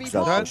 going to be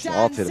güzel, popped çok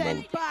and aferin sent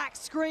oğlum. back.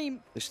 Scream.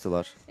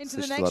 Sıçtılar. Into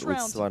the Sıçtılar. next round.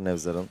 Ultisi var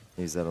Nevzar'ın.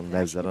 Nevzar'ın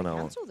Actually ne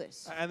ama. cancel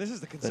this. And this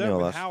is the concern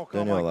Dönüyorlar, with how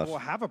Carmine dönüyorlar. Core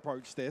have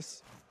approached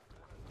this.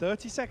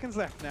 30 seconds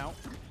left now.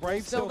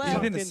 Brave Still still there.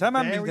 tucked Bildiniz, in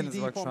hemen very bildiniz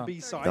deep bak şu on an.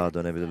 B side. Daha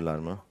dönebilirler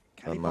mi? Can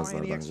he buy Dönmezler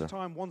any extra bence.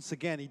 time once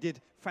again? He did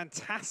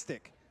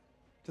fantastic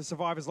to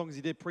survive as long as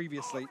he did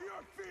previously.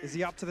 Is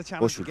he up to the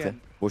challenge Boş ulti.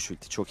 again? Boş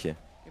ulti çok iyi.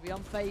 He'll be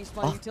unfazed by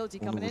Ah utility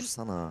onu coming in.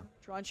 vursana.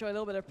 Try and show a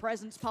little bit of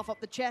presence, puff up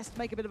the chest,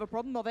 make a bit of a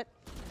problem of it.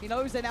 He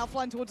knows they're now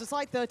flying towards the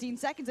site. 13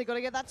 seconds. They've got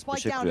to get that spike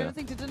Teşekkür down. ederim.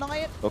 Anything to deny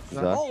it. Çok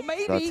güzel. Oh, Güzel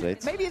maybe.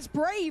 trade. Maybe it's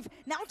Brave.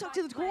 Now tucked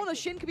to the corner.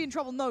 Shin could be in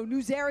trouble. No,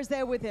 Nuzera's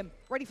there with him.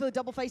 Ready for the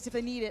double face if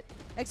they need it.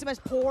 XMS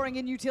pouring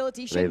in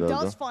utility. Shin Brave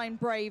does öldü. find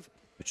Brave.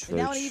 3 And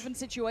ve now an 3. even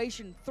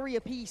situation. 3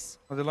 apiece.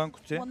 Hadi lan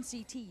kutuya. 1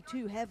 CT,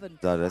 2 Heaven.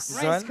 Güzel res.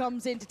 Güzel. Res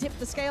comes in to tip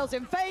the scales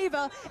in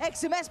favor.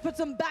 XMS puts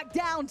them back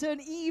down to an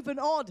even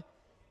odd.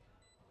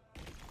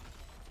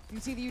 You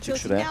can see the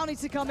utility şuraya. now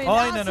needs to come in.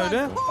 Aynen Aslan.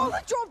 öyle. Oh,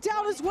 that dropped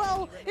down as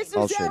well. It's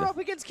Al Nuzera şöyle. up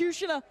against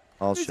Kushner.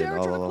 Al şöyle, Nuzera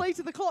al, trying al, to al. play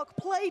to the clock,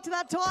 play to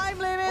that time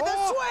limit. The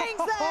Oh!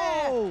 swing's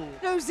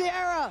there.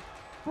 Nuzera,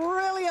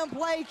 brilliant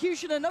play.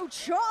 Kushner, no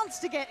chance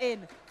to get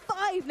in.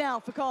 5 now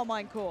for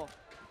Carmine Core.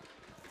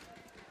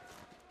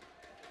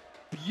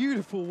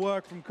 Beautiful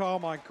work from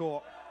Carmine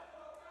Core.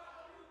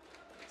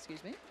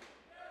 Excuse me.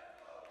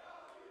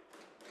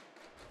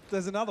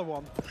 There's another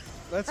one.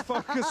 Let's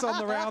focus on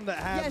the round at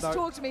hand, Yes, though.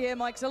 talk to me here,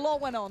 Mike, 'cause a lot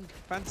went on.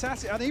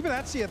 Fantastic. And even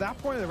actually at that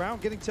point of the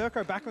round, getting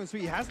Turco back on his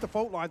feet, he has the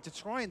fault line to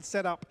try and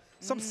set up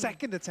some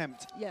second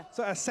attempt. Yeah.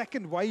 So a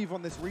second wave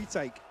on this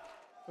retake.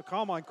 The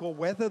Carmine Core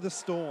weather the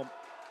storm.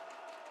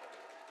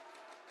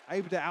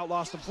 Able to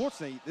outlast,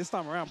 unfortunately, this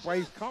time around,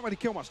 Brave can't really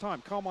kill much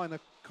time.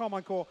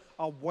 Carmine Core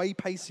are way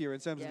pacier in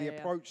terms of the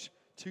approach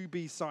to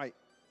B site.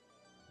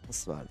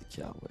 Nasıl verdik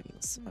ya bu eli,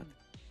 nasıl verdik?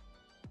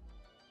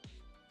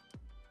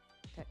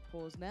 Tech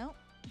pause now.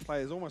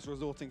 Players almost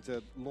resorting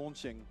to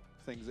launching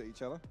things at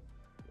each other.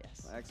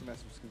 Yes.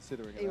 XMS was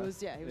considering He it.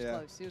 was, yeah, he was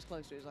close. He was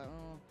close to it. He was like,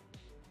 oh.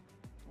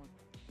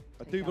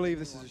 I do believe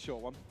this is a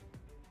short one.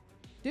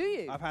 Do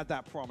you? I've had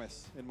that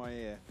promise in my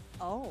ear.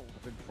 Oh,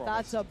 I've been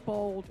promised. that's a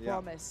bold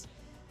promise.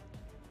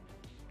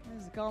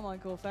 There's the Carmine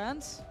Core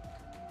fans.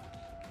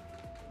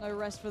 No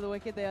rest for the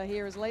wicked. They are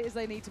here as late as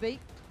they need to be.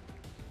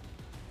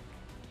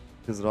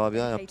 Kız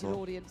Rabia yaptı Hated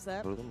o. audience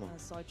there, Gördün mü?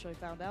 as Sideshow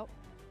found out.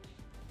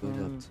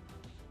 Böyle yaptı.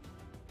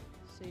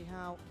 See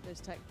how this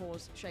tech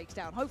pause shakes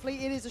down. Hopefully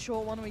it is a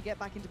short one and we get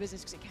back into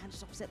business because it can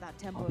just offset that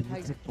tempo and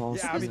pace.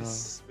 Yeah, I mean,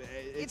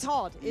 It's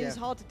hard. It is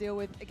hard to deal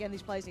with. Again,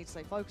 these players need to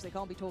stay focused. They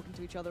can't be talking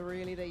to each other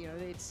really. They,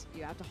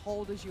 you have to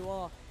hold as you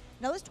are.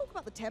 Now let's talk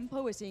about the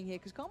tempo we're seeing here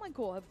because Carmine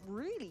Core have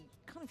really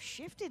kind of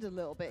shifted a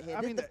little bit here.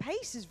 I mean, the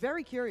pace is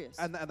very curious.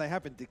 And they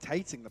have been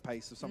dictating the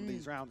pace of some of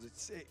these rounds.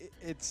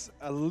 It's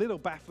a little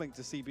baffling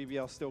to see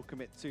BBL still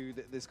commit to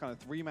this kind of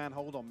three-man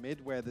hold on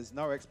mid where there's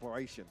no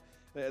exploration.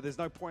 There's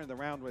no point in the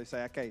round where they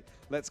say, okay,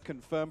 let's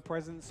confirm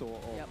presence or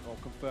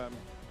confirm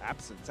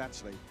absence,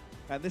 actually.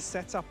 And this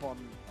setup on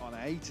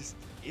A just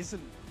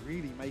isn't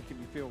really making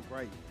me feel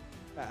great.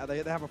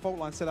 They have a fault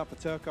line set up for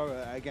Turco.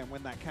 Again,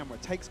 when that camera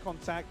takes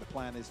contact, the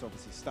plan is to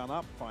obviously stun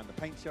up, find the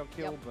paint shell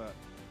kill, but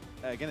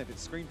again, if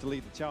it's screamed to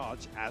lead the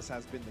charge, as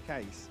has been the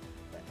case,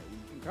 you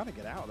can kind of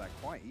get out of that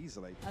quite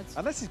easily.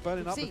 Unless he's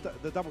burning up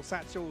the double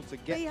satchel to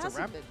get to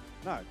ramp.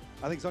 No,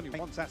 I think it's only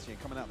one satchel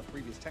coming out of the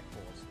previous tech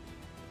force.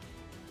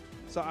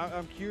 So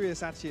I'm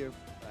curious, actually, if,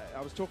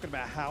 I was talking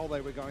about how they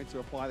were going to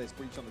apply this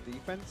breach on the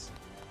defense.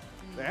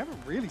 They haven't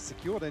really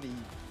secured any,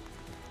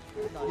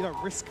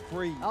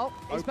 risk-free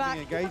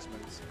opening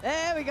engagements.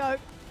 There we go.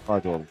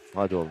 Hadi oğlum,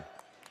 hadi oğlum.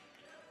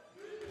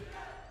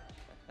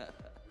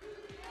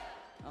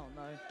 Oh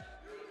no.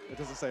 It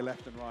doesn't say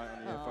left and right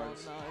on the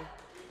earphones. Oh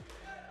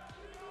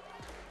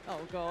no.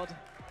 Oh god.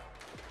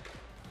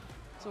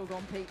 It's all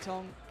gone Pete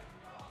Tong.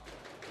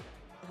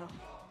 Oh.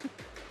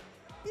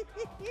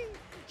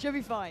 Should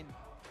be fine.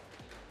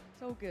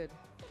 It's all good.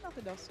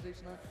 Nothing else to do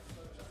tonight.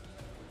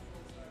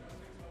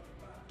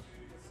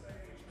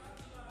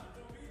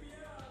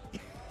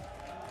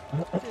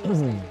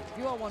 If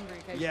you are wondering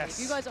occasionally, if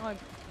you guys at home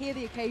hear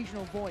the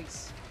occasional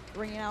voice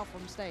ringing out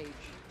from stage,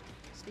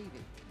 Stevie,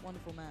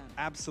 wonderful man.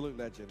 Absolute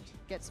legend.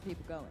 Gets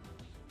people going.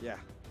 Yeah,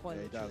 Quite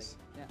he literally. does.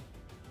 Yeah.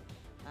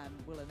 And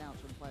will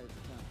announce when players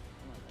return.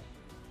 I like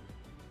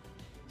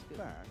that. It's good.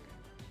 Back.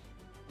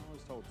 I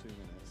was told 2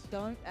 minutes.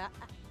 Don't.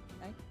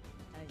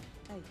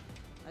 Hey.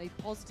 I need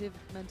positive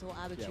mental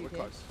attitude Yeah, we're here.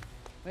 close.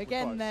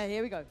 Again,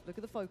 here we go. Look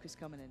at the focus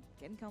coming in.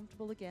 Getting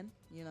comfortable again,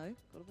 Got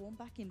to warm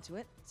back into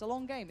it. It's a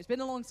long game. It's been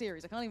a long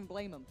series. I can't even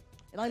blame them.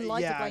 And I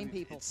like to blame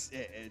people.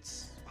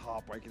 It's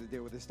heartbreaking to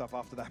deal with this stuff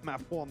after that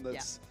map one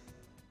that's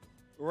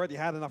already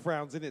had enough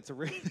rounds in it to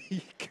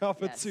really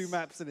cover 2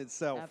 maps in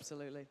itself.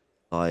 Absolutely.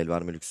 Daha el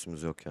verme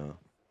lüksümüz yok ya.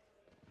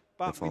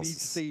 But we need to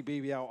see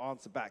BBL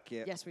answer back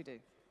here. Yes, we do.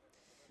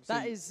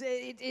 That is,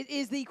 it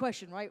is the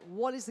question, right?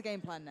 What is the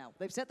game plan now?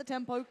 They've set the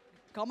tempo.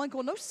 Carmine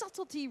Core, no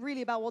subtlety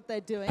really about what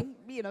they're doing.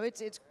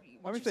 It's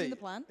once you've seen the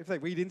plan. If they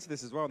read into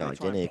this as well and they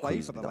try and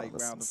play for the late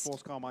round and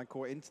force Carmine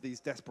Core into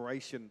these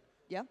desperation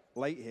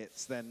late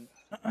hits, then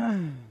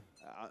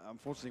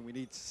unfortunately we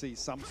need to see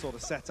some sort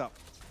of setup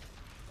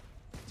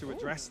to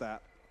address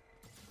that.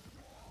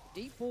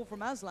 Deep ball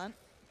from Aslan.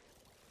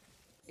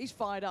 He's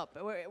fired up.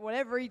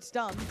 Whatever he's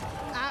done,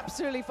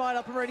 absolutely fired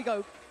up and ready to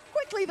go.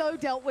 Quickly, though,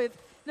 dealt with.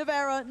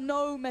 Nevera,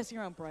 no messing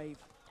around. Brave.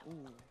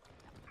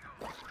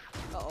 Ooh.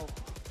 Uh-oh.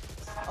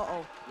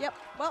 Uh-oh. Yep.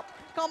 Well,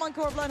 Carmine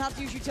Core have learned how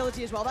to use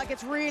utility as well. That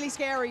gets really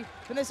scary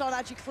when they start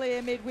actually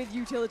clear mid with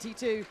utility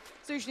too.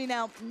 Sushni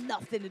now,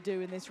 nothing to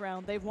do in this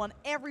round. They've won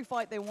every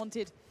fight they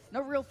wanted.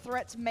 No real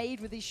threats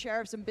made with these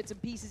sheriffs and bits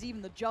and pieces.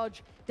 Even the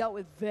judge dealt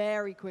with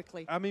very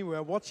quickly. I mean,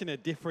 we're watching a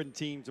different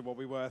team to what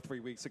we were 3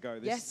 weeks ago.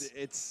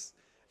 It's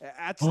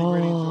actually Oh,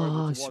 really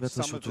enjoyable to watch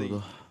some of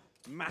the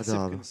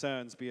massive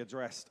concerns be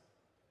addressed.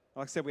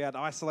 Like I said, we had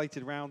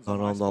isolated rounds on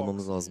Round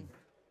almamız Icebox. lazım.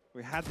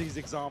 We had these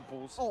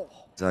examples. Oh,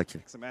 Güzel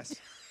kill. XMS.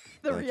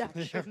 the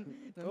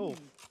reaction. Oh.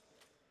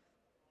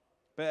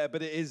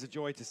 But it is a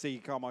joy to see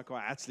Carmine Core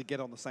actually get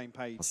on the same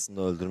page.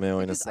 Aslında öldürmeye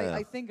oynasa ya.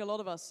 I think a lot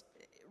of us,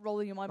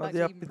 rolling your mind back Hadi to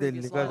yap even bir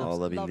previous delilik, hadi. lineups,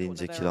 loved what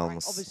Alabildiğince Nevera kill brought.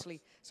 alması Obviously,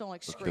 someone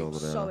like çok iyi Scream, olur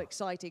so ya.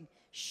 exciting.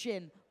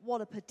 Shin,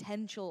 what a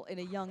potential in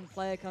a young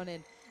player coming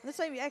in. And the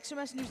same with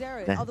XMS News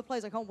Area, Yeah. other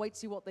players, I can't wait to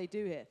see what they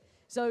do here.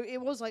 So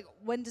it was like,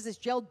 when does this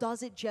gel?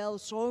 Does it gel?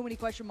 So many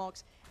question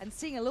marks. And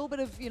seeing a little bit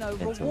of,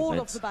 reward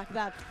off the back of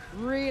that,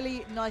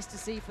 really nice to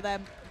see for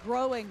them.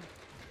 Growing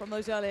from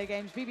those earlier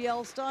games.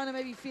 BBL starting to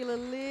maybe feel a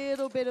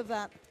little bit of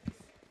that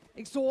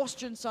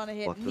exhaustion starting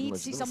to hit. Kulakların Need to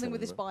see acıdı mı something with senin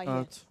this de? buy here.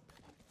 Evet.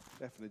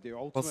 Definitely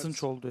do.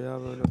 Basınç oldu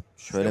ya böyle.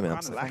 Şöyle mi Still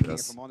yapsak lacking,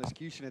 biraz? if I'm honest.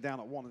 Wtcn down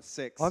at 1 and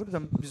 6.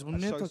 Harbiden biz bunu A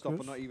niye showstopper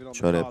takıyoruz? not even on the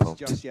Şöyle cards yapalım.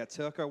 just yet.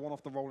 Turco one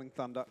off the rolling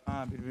thunder.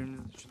 Ha birbirimiz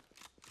için.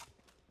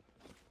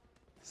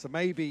 So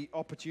maybe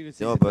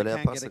opportunities Yo if they böyle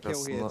can get a yaparsak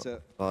kill here aslında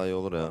to daha iyi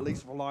olur ya. at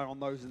least rely on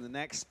those in the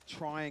next.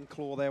 Try and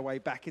claw their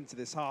way back into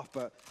this half,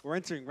 but we're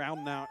entering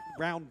round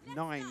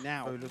 9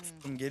 now. Öyle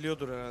tuttum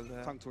geliyordur herhalde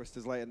ya. Tongue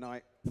twisters late at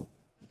night.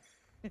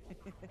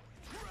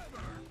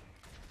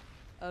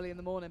 Early in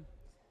the morning.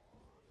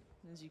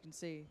 As you can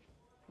see,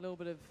 a little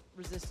bit of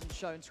resistance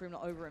shown. Scream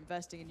not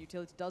over-investing, and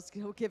utility does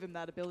still give him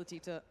that ability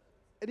to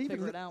And even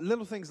figure it out.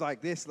 little things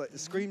like this, like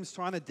Scream's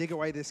trying to dig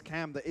away this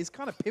cam that is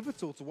kind of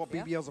pivotal to what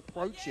Yeah. BBL's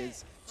approach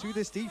is to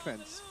this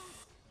defense.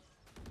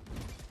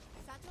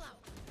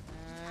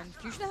 And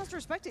Wtcn has to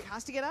respect it,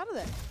 has to get out of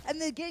there.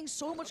 And they're getting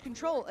so much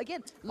control.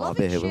 Again, Abi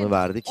loving Heaven'ı shit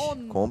verdik.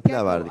 on Komple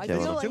Gecko. verdik I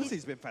Heaven'ı. feel like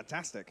Utility's been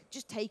fantastic.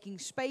 just taking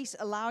space,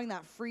 allowing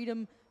that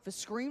freedom for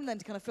Scream then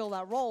to kind of fill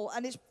that role.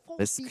 And it's Ve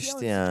forced sıkıştı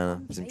BBL yani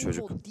into bizim unstable,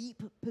 çocuk.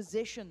 deep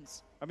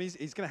positions. I mean,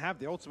 he's going to have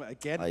the ultimate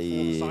again for Ay.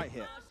 the site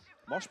hit.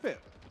 Mosh pit.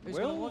 Who's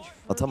gonna Will? watch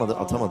for- Atamadı,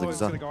 atamadı, Oh, he's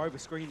güzel. going to go over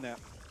screen there.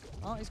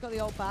 Oh, he's got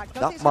the old back.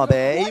 Don't think it's Yapma gonna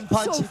be. go Aim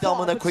quite so punch'ıydı far,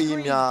 amına but koyayım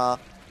Scream, ya.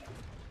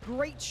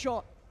 great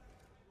shot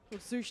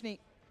with Sushni.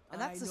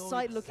 And that's the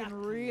site looking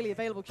really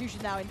available.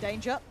 Wtcn now in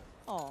danger.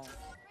 Oh,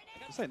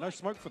 I say no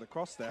smoke for the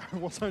cross there.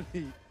 It was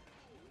only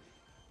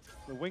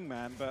the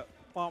wingman, but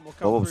Plant will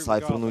come Baba bu through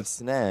Cypher'ın regardless.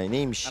 ultisi ne?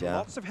 Neymiş And ya?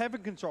 lots of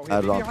heaven control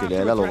Her here. round BBL geliyor.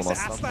 have to Helal address oğlum it.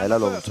 aslan. Aslan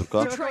Helal oğlum first.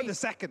 Turko. Turco in the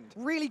second.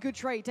 really good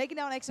trade. Taking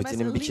down XMS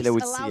Wtcn'in at bir least kile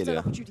ultisi allows that geliyor.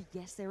 opportunity.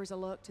 Yes, there is a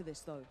lurk to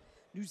this though.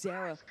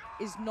 Nuzera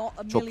is not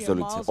a Çok million güzel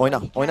ulti. miles Oyna,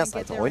 away. He oyna can Cypher,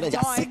 get there oyna. in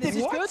Ya time. siktir This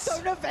is git. good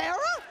though.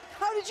 Nuvera?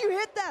 How did you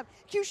hit that?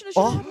 Wtcn should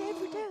Oh. have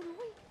every day of the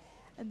week.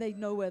 And they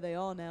know where they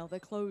are now.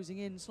 They're closing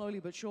in slowly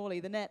but surely.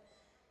 The net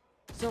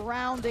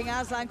surrounding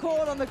Aslan,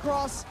 caught on the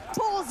cross,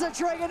 pulls the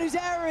trigger,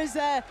 Nuzera is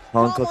there.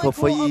 Kanka Carmichael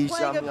kafayı are yiyeceğim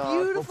playing a ya.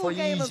 beautiful Kafayı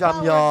game of yiyeceğim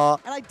Valorant. ya.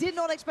 And I did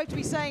not expect to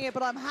be saying it,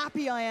 but I'm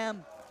happy I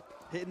am.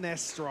 Hitting their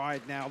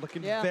stride now,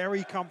 looking Yeah.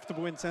 very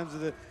comfortable in terms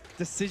of the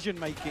decision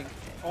making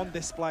on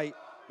display.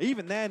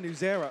 Even there,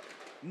 Nuzera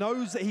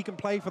knows that he can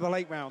play for the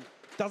late round.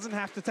 Doesn't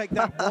have to take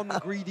that one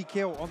greedy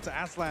kill onto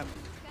Aslan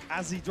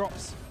as he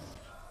drops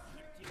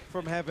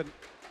from heaven.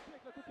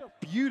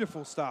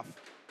 Beautiful stuff.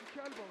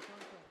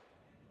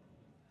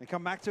 And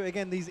come back to it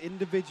again, these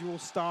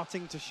individuals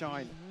starting to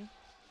shine.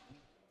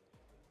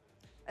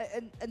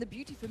 And the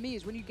beauty for me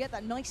is when you get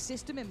that nice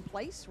system in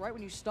place, right?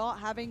 When you start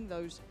having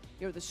those,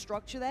 the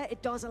structure there,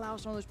 it does allow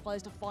some of those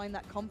players to find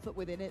that comfort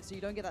within it, so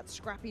you don't get that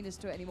scrappiness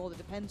to it anymore that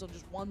depends on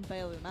just one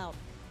bailing them out.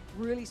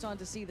 Really starting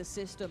to see the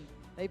system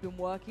they've been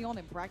working on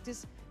in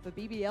practice. For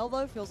BBL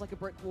though, feels like a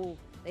brick wall.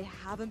 They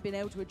haven't been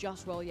able to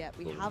adjust well yet.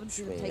 We haven't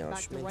seen them take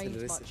back the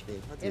range much.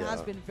 It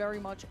has been very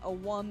much a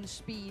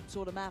one-speed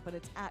sort of map, and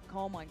it's at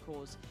Carmine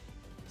cores.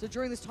 So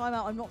during this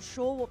timeout, I'm not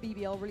sure what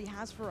BBL really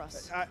has for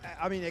us.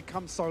 I mean, it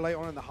comes so late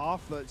on in the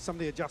half that some of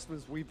the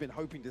adjustments we've been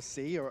hoping to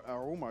see are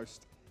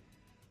almost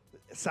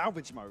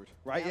salvage mode,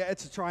 right? Yeah. Yeah,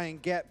 to try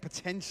and get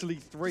potentially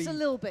 3, Just a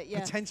little bit, yeah.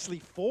 potentially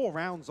 4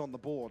 rounds on the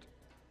board.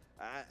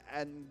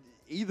 And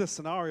either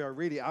scenario,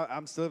 really,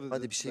 I'm still of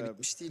Hadi bir şey the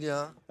bitmiş değil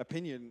ya.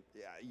 opinion,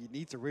 you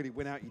need to really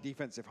win out your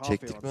defensive half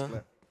Çektik here on mi?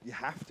 split. You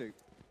have to.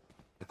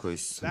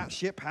 Eko'yuz. That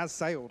ship has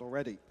sailed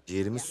already.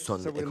 Ciğerimiz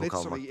söndü So we're Eko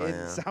literally kalmaktan in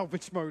ya.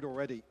 salvage mode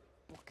already.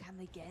 What can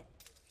they get?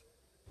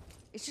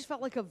 It's just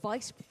felt like a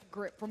vice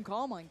grip from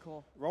Carmine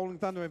core. Rolling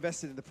Thunder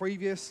invested in the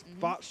previous,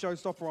 but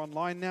Showstopper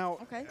online now.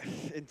 Okay.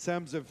 In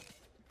terms of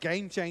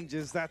game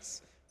changers,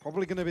 that's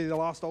probably going to be the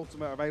last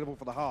ultimate available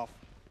for the half.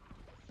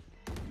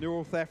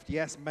 Neural Theft,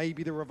 yes,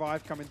 maybe the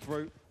revive coming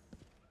through.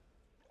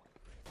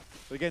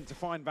 But again, to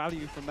find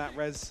value from that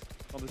res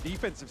on the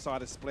defensive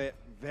side of Split,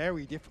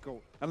 very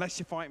difficult. Unless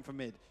you're fighting for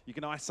mid. You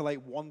can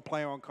isolate one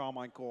player on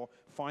Carmine core,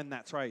 find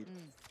that trade.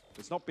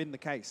 It's not been the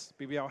case.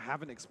 BBL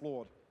haven't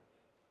explored.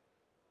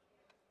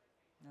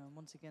 No, and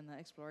once again, that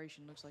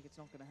exploration looks like it's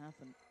not going to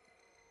happen.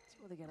 Let's see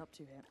what they get up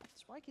to here.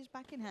 Spike is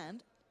back in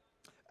hand.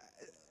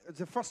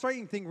 The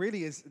frustrating thing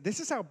really is this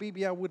is how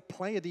BBL would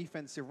play a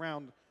defensive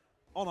round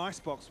on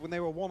Icebox when they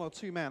were 1 or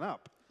 2 man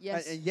up.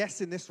 Yes. And yes,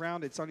 in this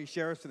round, it's only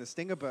Sheriffs and the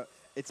Stinger, but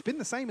it's been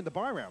the same in the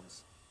buy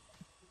rounds.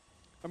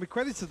 And we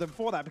credited them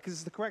for that because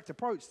it's the correct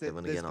approach.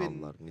 Heaven'ı There's gene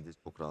been aldılar. Mid'i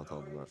çok rahat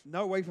aldılar.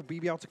 no way for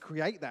BBL to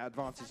create that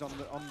advantage on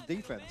the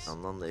defense.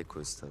 Yandan da Eko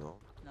istedi o.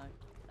 No.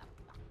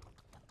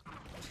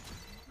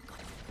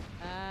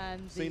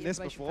 And the Seen this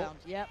information before. found.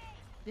 Yep.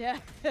 Yeah.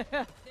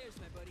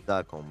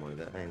 Güzel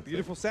komboyla. En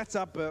Beautiful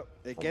setup, but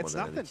it gets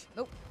Combo nothing. denedik.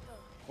 Nope.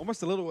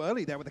 Almost a little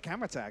early there with the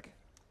camera tag.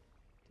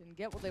 Didn't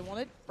get what they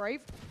wanted.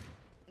 Brave.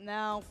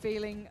 Now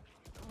feeling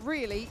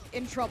really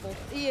in trouble.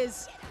 He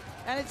is.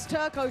 And it's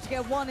Turco to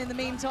get 1 in the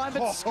meantime,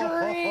 but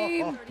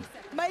Scream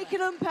making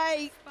them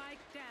pay.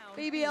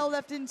 BBL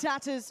left in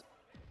tatters.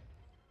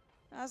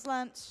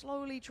 Aslan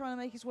slowly trying to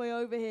make his way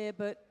over here,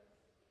 but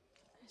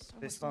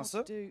there's so much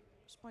more to do.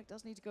 Spike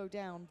does need to go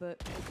down,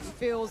 but he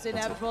feels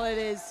inevitable. It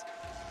is.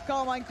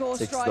 Carmine Core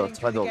 8-4, striding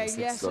through hadi the oğlum, game.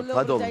 Yes, a 8-4, little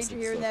hadi bit of oğlum, danger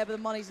here and 8-4. there, but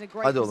the money's in a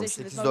great Hadi oğlum,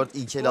 position. There's 8-4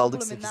 no ilk ele aldık,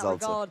 problem in that 8-6.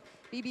 regard.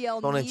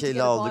 BBL Sonraki need to ele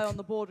get a buy aldık. on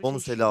the board, which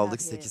Bonus they ele should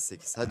aldık have here.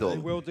 8-8. Hadi They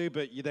oğlum. will do,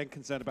 but you're then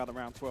concerned about the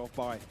round 12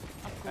 buy.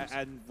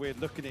 And we're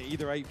looking at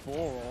either 8-4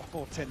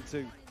 or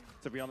 10-2,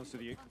 to be honest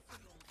with you.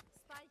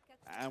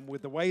 And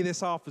with the way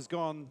this half has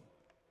gone,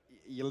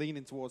 you're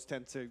leaning towards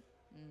 10-2.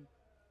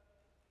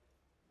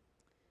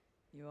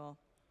 You are.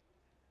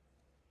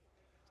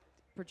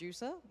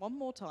 Producer, one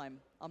more time.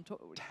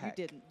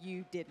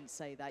 You didn't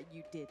say that.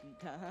 You didn't.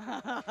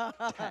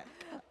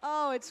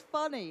 Oh, it's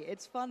funny.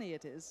 It's funny,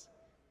 it is.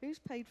 Who's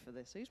paid for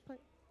this? Who's paid?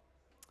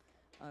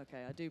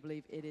 Okay, I do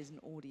believe it is an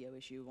audio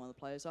issue with one of the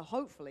players. So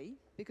hopefully,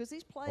 because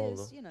these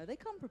players, you know, they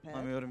come prepared.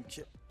 Anlamıyorum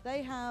ki.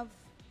 They have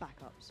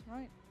backups,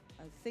 right?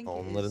 I think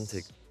Onların it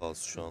tek is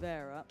bazı şu an.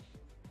 Vera.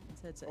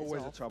 His headset is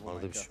Always a off. troublemaker.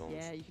 Arada bir şey olmuş.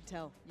 Yeah, you can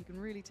tell. You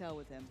can really tell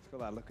with him. He's got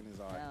that look in his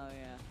eye. Oh,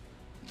 yeah.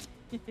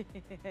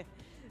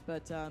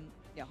 But,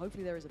 yeah,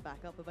 hopefully there is a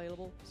backup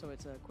available, so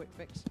it's a quick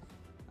fix.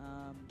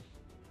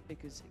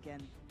 Because, again,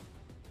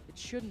 it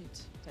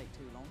shouldn't take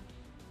too long.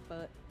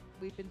 But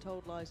we've been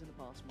told lies in the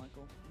past,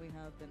 Michael. We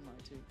have been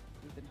lied to.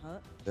 We've been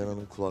hurt.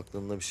 Bena'nın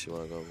kulaklığında bir şey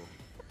var galiba.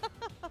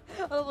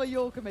 I love how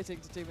you're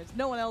committing to 2 minutes.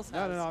 No one else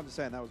has. No, I'm just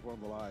saying that was one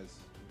of the lies.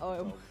 Oh,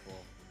 told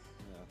before.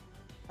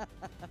 Yeah.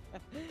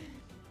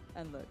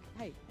 And look,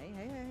 hey,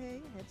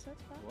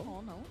 headsets back Whoa.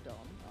 on, hold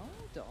on.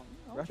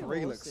 Hold Referee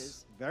your looks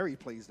horses. very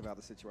pleased about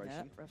the Yeah,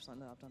 situation. ref's like,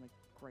 look, I've done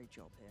a great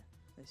job here.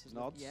 This is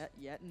Nods.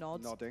 Yeah,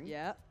 nods. Nodding.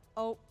 Yeah.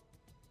 Oh.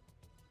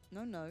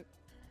 No.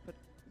 But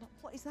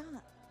what is that?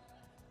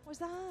 What is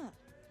that?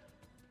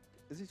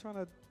 Is he trying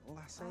to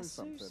lasso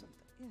something?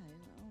 Yeah,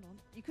 hold on.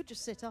 You could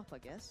just sit up, I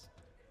guess.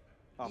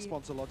 Our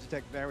sponsor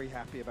Logitech very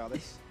happy about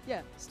this.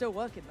 Yeah, still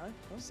working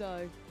though.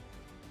 So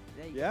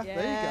there you Yeah, go. there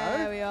you go.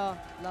 There we are.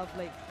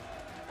 Lovely.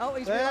 Oh,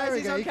 he's There realised we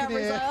he's go. on You can camera.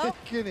 He's hear. like, You oh,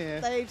 can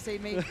hear. they've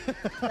seen me.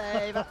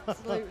 They've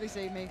absolutely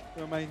seen me.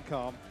 Remain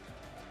calm.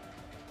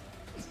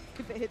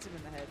 If it hits him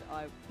in the head,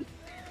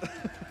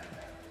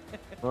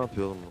 Ne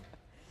yapıyor oğlum bu?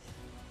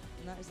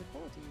 And that is the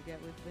quality you get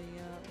with the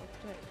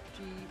Logitech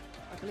G,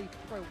 I believe,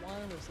 Pro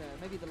Wireless there.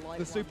 Maybe the light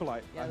The one.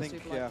 Superlight, Yeah, I the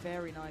think, Superlight. yeah.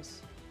 Very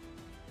nice.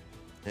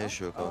 Ne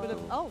yaşıyor Oh, a bit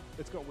kanka of, bu? oh,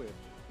 It's got weird.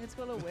 it's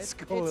got a little weird. It's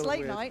It's, got a little late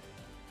weird. night.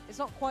 It's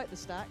not quite the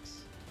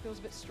stacks. Feels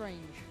a bit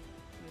strange.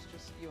 It's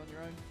just you on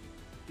your own.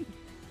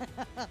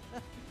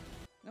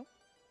 Nope.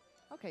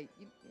 Okay.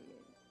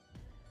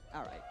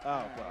 All right. Oh, all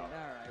right, well, All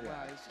right. yeah.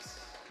 Well, it's just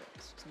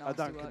I nasty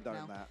don't work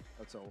condone now. that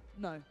at all.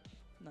 No.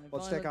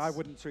 Logitech, I violence.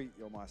 wouldn't treat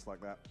your mice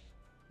like that.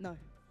 No.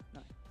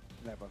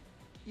 Never.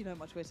 You know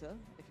my Twitter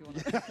if you want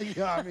to.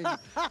 Yeah, I mean,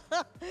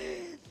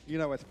 you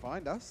know where to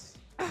find us.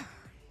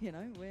 You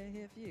know, we're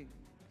here for you.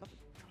 Love to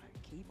try a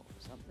keyboard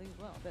or something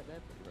as well. I bet they're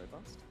pretty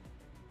robust.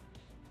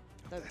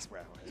 That's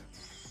where I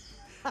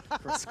am.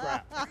 For a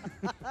scrap.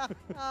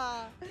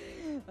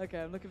 Okay,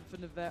 I'm looking for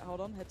Nivette.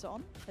 Hold on, headset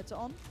on. Headset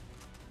on.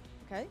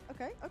 Okay.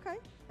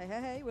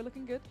 Hey, we're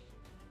looking good.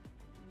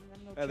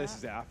 This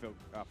is it. I feel.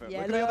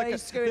 Yeah, Look at no,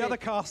 he's screwed the it. other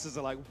casters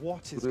are like,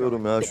 what is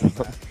Duruyorum going ya şu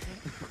an.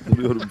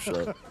 Duruyorum şu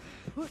an.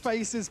 on?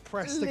 Faces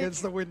pressed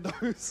against the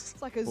windows.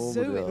 It's like a Ne olur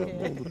zoo ya, in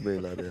ne here. olur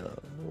beyler ya.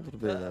 Ne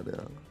olur beyler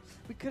ya.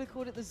 We could have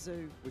called it the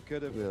zoo. We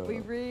could have. Ya. We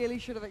really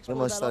should have Ne explored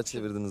that maçlar option.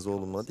 çevirdiniz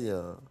oğlum hadi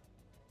ya.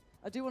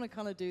 I do want to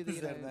kind of do the,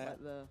 you know, Üzerine.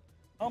 like the...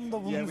 Tam da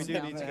bunun Yeah, we do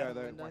üzerine. need to go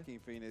though. Window. Joaquin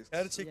Phoenix.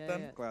 Gerçekten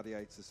Yeah.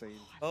 Gladiator scene.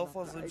 daha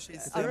fazla bir şey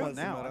They're istemezdim on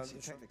now, herhalde.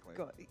 actually, technically.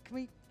 God, can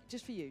we,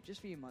 just for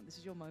you, Mike, this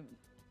is your moment.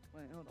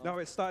 Wait, hold on. No,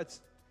 it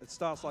starts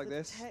like The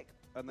this tech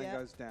and then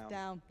goes down.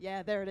 Down.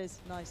 Yeah, there it is.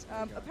 Nice. There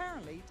you go.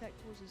 Apparently, Tech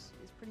Wars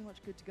is pretty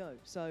much good to go.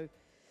 So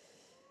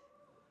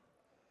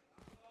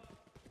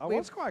I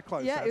was quite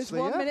close. yeah, it was actually,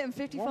 1 yeah. minute and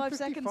 55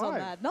 seconds on 1:55.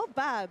 that. Not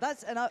bad.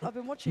 That's I've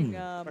been watching.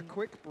 A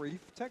quick, brief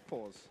tech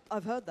pause.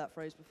 I've heard that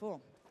phrase before.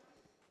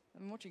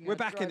 I've been watching. We're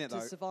back in Drive it, to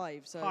though.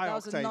 Survive. So High that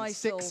was a octane, nice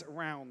 6 little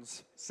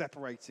rounds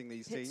separating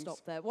these pit teams. stop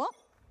there. What?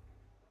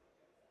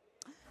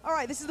 All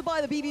right, this is the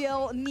buy the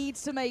BBL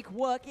needs to make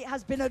work. It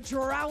has been a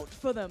drought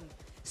for them.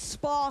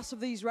 Sparse have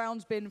these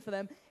rounds been for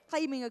them.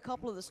 Claiming a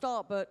couple at the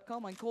start, but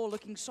Carmine Core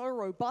looking so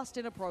robust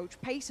in approach.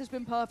 Pace has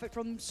been perfect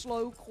from them,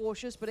 slow,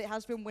 cautious, but it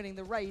has been winning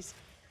the race.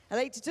 At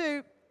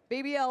 8-2,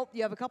 BBL,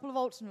 you have a couple of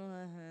ults,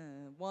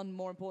 one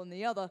more important than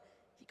the other.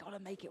 You got to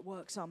make it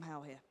work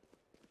somehow here.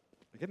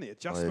 Again, the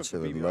adjustment for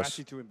BBL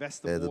actually to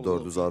invest the B'de ball a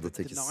 4'üz, little A'da bit,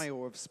 the 8'iz.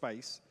 denial of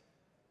space.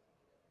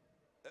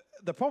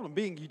 The problem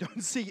being you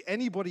don't see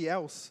anybody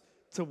else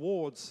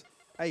towards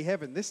A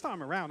Heaven. This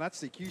time around,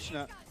 actually,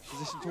 Kushner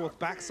positioned towards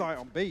backside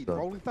on B. The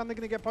Rolling Thunder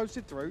going to get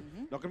posted through.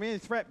 Not going to be any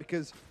threat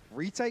because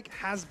retake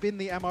has been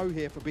the MO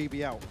here for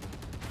BBL.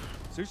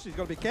 Sushi's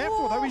got to be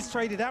careful, though he's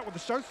traded out with the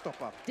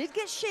showstopper. Did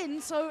get Shin,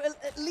 so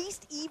at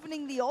least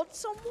evening the odds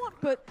somewhat,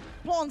 but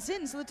plants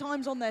in, so the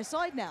time's on their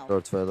side now.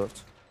 4v4.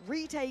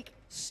 Retake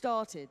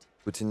started.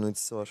 Wtcn'in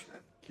ultisi var.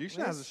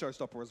 Kushner has a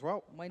showstopper as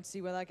well. I'm waiting to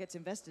see where that gets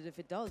invested if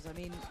it does. I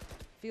mean,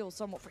 feels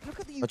somewhat free. Look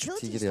at the Açık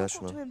utility tigir ya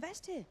stock şuna. to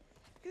invest here.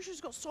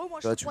 Kyushu's got so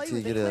much Güzel to play çok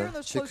iyi with. They're giriyor. clearing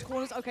those close Çık.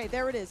 corners. Okay,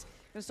 there it is.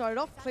 Gonna start it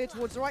off. Clear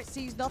towards the right.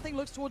 Sees nothing.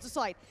 Looks towards the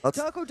side. At,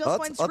 Turco does at,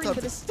 find at Scream, but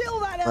artık. there's still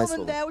that Nice element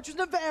oğlum. there, which was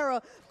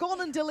Navera.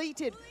 Gone and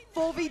deleted.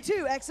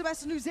 4v2.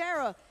 XMS and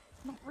Nuzera.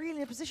 Not really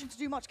in a position to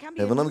do much. Can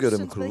be a Heaven'a mı göre mi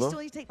nuisance, but they kurulu? still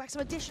need to take back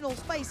some additional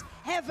space.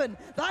 Heaven,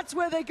 that's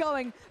where they're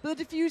going. But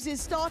the defuse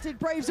is started.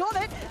 Braves on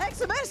it.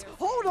 XMS,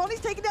 hold on, he's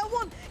taking down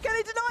one. Can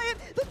he deny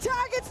it? The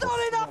tag, it's not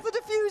enough. The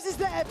defuse is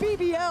there.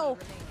 BBL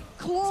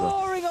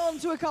clawing on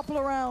to a couple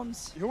of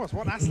rounds. You almost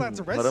want Aslan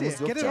to res here.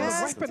 Paramız yok Get it ya. on the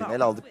anasını weapon satayım. up.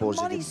 El aldık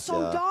borca Money's girdik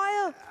so ya.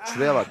 dire.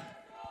 Şuraya bak.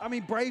 I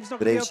mean, Brave's not going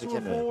to be Brave able to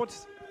çekemiyor. afford.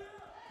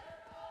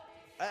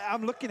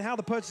 I'm looking how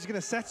the purchase is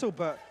going to settle,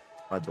 but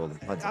Hadi oğlum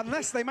hadi.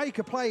 unless they make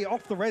a play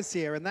off the res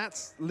here, and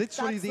that's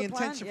literally That's the the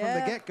plan, intention from yeah.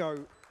 the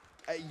get-go,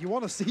 you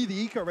want to see the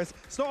eco res.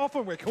 It's not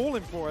often we're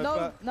calling for it, No,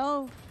 but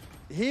no.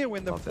 here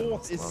when the Aferin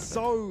fourth olsun, is aferin.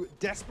 so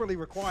desperately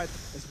required,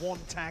 there's one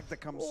tag that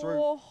comes through.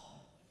 Oh.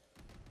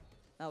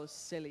 That was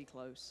silly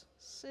close.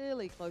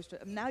 Silly close to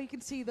it. And now you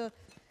can see the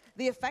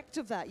effect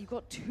of that. You've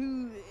got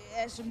two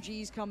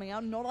SMGs coming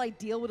out. Not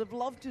ideal. Would have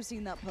loved to have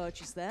seen that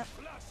purchase there.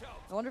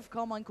 I wonder if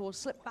Carmine Core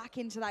slipped back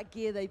into that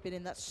gear they've been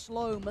in, that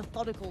slow,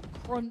 methodical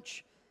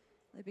crunch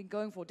they've been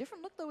going for.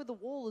 Different look though with the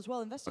wall as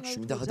well. Investing Bak over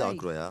şimdi towards hadi A.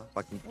 agro ya.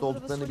 Bak mutlu Little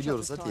bit of a olduklarını switch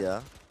biliyoruz up this hadi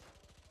ya.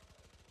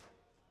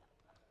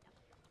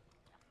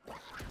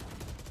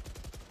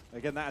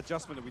 Again, that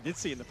adjustment that we did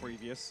see in the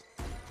previous,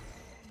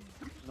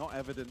 not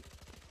evident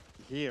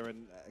here,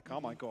 and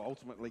Carmine Core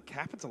ultimately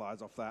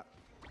capitalize off that.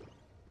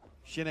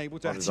 Shin able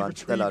to Abi actually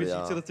retrieve zannettiler his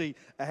ya. utility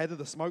ahead of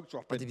the smoke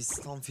drop. Hadi bir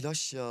stun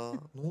flash ya.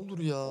 Ne olur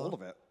ya. All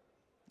of it.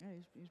 Yeah,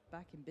 he's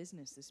back in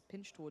business. This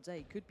pinch towards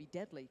A could be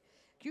deadly.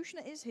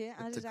 Kushner is here,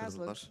 as Hep is de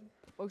Aslan. kırdılar.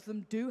 Both of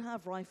them do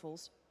have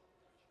rifles.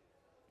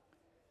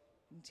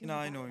 And team Yine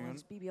of aynı oyun.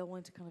 backgrounds, BBL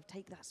wanting to kind of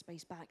take that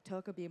space back.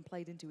 Turco being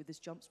played into with this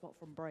jump spot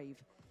from Brave.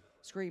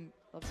 Scream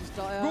loves his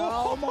dire.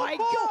 Oh my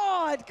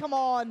god, come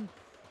on.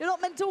 You're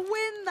not meant to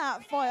win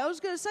that fight. I was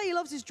going to say he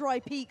loves his dry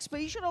peaks, but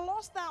he should have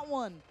lost that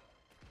one.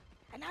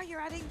 And now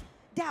you're adding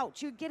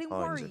doubts. You're getting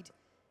Bence. worried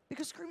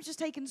because Scream's just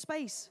taking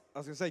space. I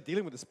was going to say,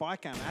 dealing with the spy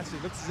cam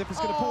actually looks as if it's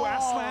going to pull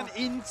Aslan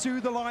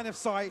into the line of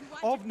sight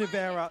of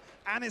Nivera,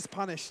 and it's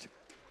punished.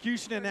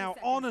 Kushner now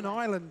on an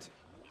island.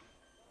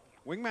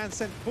 Wingman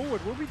sent forward,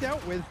 will be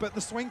dealt with, but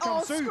the swing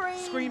comes through.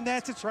 Scream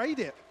there to trade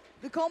it.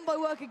 The combo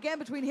work again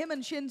between him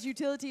and Shin's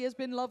utility has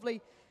been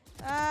lovely.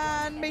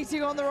 And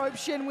meeting on the rope,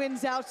 Shin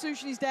wins out.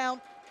 Sushi's down.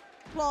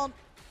 Plant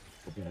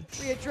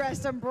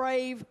readdressed and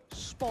Brave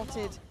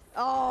spotted.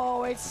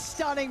 Oh, it's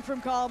stunning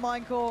from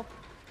Carmine Core.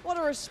 What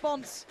a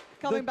response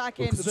coming back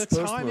in. The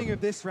timing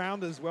of this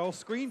round as well.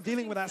 Scream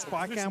dealing with that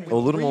spy cam with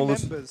Olur mu three olur.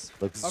 members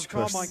Bakız of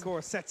çıkarsın. Carmine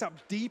Core set up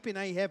deep in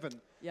A heaven.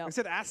 Yep. I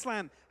said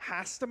Aslan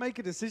has to make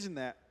a decision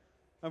there.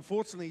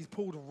 Unfortunately, he's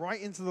pulled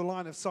right into the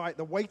line of sight,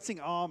 the waiting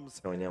arms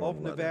of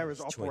Oynayamadılar. Nivera's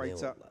Hiç operator.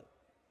 oynayamadılar.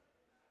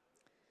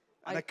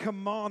 And a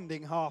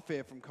commanding half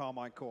here from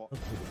Carmine Core.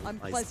 I'm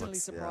Nice pleasantly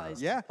looks, yeah.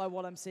 surprised Yeah. by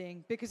what I'm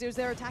seeing because it was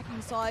their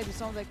attacking side with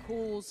some of their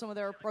calls, some of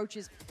their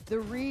approaches that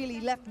really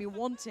left me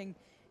wanting.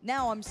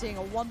 Now I'm seeing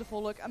a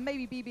wonderful look, and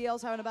maybe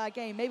BBL's having a bad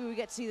game. Maybe we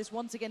get to see this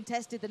once again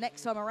tested the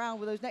next time around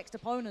with those next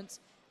opponents.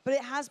 But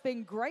it has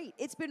been great.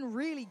 It's been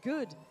really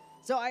good.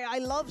 So I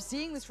love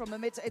seeing this from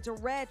them. It's a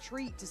rare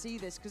treat to see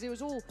this because it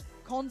was all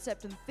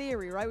concept and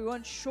theory, right? We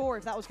weren't sure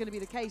if that was going to be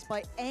the case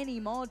by any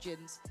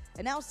margins.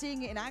 And now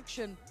seeing it in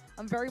action,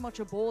 I'm very much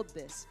aboard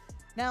this.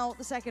 Now,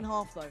 the second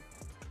half, though.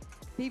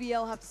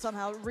 BBL have to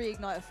somehow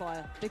reignite a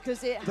fire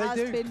because it has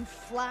been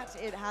flat,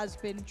 it has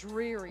been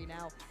dreary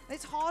now. And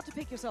it's hard to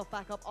pick yourself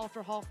back up after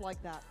a half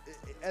like that.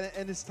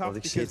 And it's tough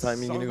Oradaki şey because so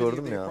timingini many of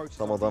gördün mü the ya? approaches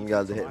Tam on adam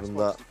defense geldi on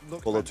Heaven'da Icebox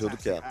look kol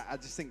atıyorduk ya. fantastic.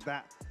 I just think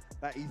that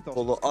ethos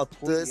Kolu was attı,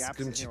 completely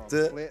scrim absent here on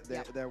çıktı.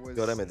 Split. There was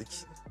Göremedik.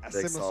 a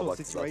Direkt similar sağa sort of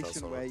baktı zaten situation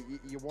sonra. where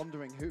you're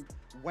wondering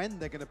when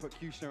they're going to put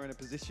Kushner in a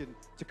position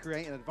to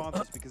create an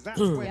advantage because that's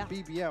when Yeah.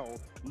 BBL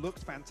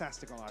looked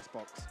fantastic on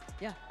Icebox.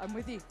 Yeah, I'm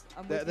with you.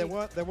 I'm with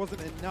There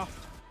wasn't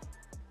enough,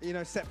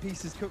 set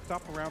pieces cooked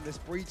up around this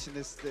breach and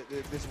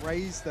this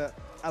raise that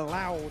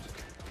allowed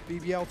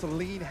BBL to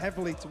lean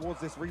heavily towards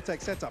this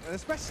retake setup, and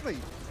especially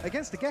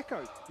against the Gecko.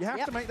 You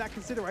have to make that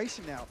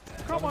consideration now.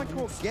 Carmine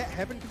Core get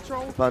heaven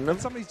control,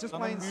 and somebody's just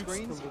playing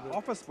screens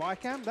off a spy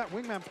cam, that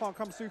wingman plant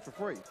comes through for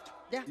free.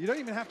 Yeah. You don't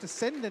even have to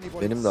send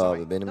anybody Benim to de abi,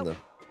 site. benim de.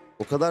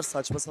 O kadar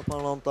saçma sapan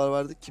roundlar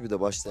verdik ki bir de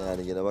başta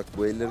yani gene bak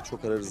bu elleri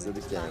çok ararız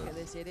dedik yani.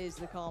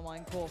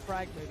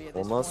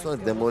 Ondan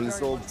sonra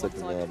demolize oldu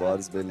takım ya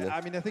bariz belli. I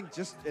mean, I think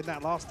just in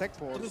that last tech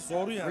pause,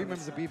 Zor yani. 3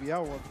 members of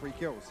BBL won 3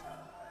 kills.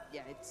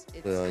 Yeah, it's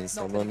Ya not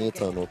insanlar gonna be niye a game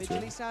tane atıyor?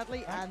 individually,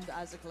 sadly, and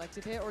as a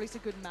collective here, or at least a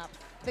good map.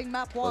 I think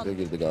map Bug'a one,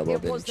 girdi galiba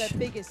it was benimki. their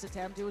biggest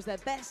attempt, it was their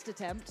best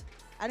attempt,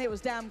 and it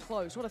was damn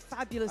close. What a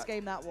fabulous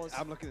game that was.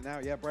 I'm looking at it now,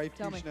 yeah, Brave,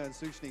 Tell me. Kushner and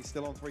Sushni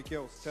still on 3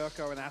 kills.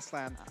 Turco and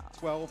Aslan,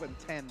 12 and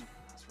 10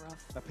 That's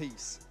rough.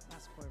 apiece.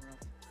 That's quite rough.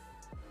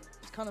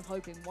 I was kind of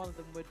hoping one of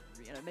them would,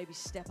 maybe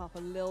step up a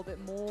little bit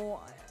more.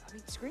 I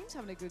mean, Scream's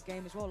having a good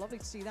game as well. Lovely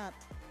to see that.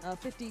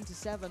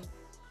 15-7.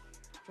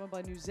 joined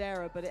by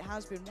Nuzera, but it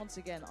has been once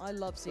again. I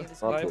love seeing this.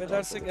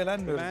 Kaybedersek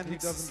elenmiyoruz. Man who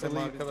Lig doesn't sistemi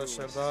believe in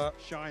arkadaşlar. rules. Daha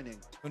Shining.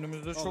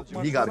 önümüzde çok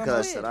maç Lig var ama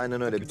arkadaşlar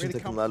aynen öyle. Bütün Really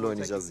takımlarla comfortable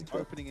oynayacağız taking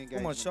ligde. opening bu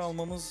engagements. maçı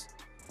almamız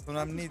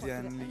önemliydi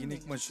yani ligin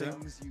ilk maçı.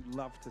 Things you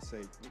love to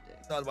see.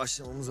 Güzel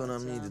başlamamız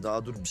önemliydi.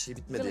 Daha dur bir şey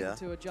bitmedi ya.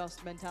 To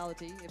adjust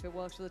mentality if it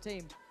works for the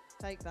team.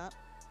 Take that.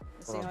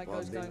 Let's see Tamam, how it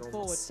goes belli going olmaz.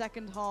 forward.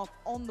 Second half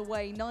on the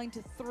way,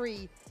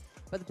 9-3.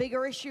 But the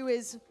bigger issue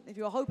is, if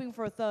you're hoping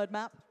for a third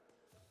map,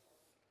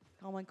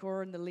 Carmine Core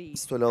are in the lead.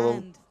 Pistol alalım.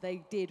 And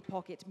they did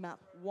pocket map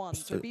 1.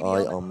 So Ay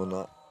BBL,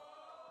 amına.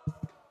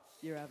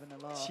 you're having a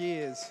laugh.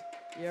 Cheers.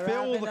 You're Fill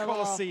having the a laugh.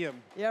 Colosseum.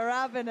 You're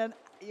having an...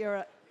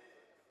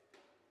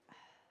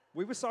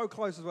 We were so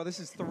close as well. This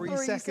is 3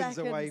 3 seconds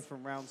away seconds.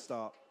 from round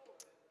start.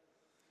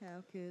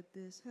 How could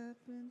this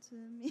happen to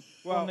me?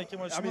 Well, Sonraki I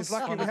mean, maçımız it's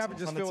lucky we haven't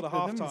just filled a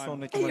fanatik dedim mi halftime.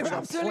 sonraki You're maçımız?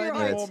 absolutely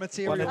Plenty right. more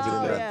material Evet. to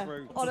Oh, go yeah.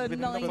 through. On a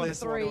 31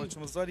 kafadesi var 9-3.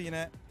 maçımız var.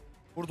 Yine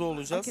burada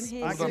olacağız. I can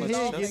hear I Buradan can you.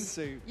 hear açacağız.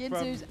 Yinsu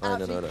Yinsu's from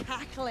Aynen absolutely öyle.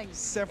 cackling in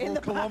several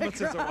the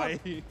kilometers background.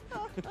 away.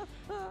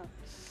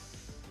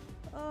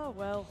 Oh,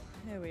 well,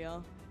 here we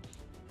are.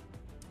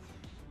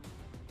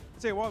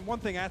 So one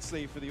thing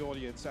actually for the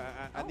audience,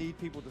 I need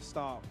people to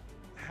start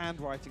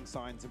handwriting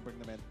signs and bring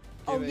them in.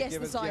 Oh, yes,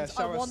 the signs.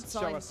 I Show want us,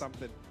 Show signs. us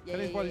something. Yeah,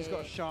 Anybody's yeah,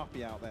 got a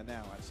Sharpie out there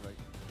now, actually.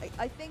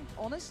 I think,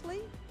 honestly,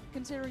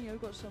 considering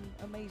you've got some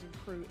amazing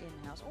crew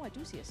in-house. Oh, I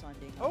do see a sign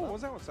being Oh, held what up.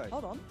 was that one say?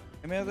 Hold on.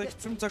 EMEA'daki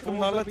tüm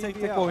takımlarla tek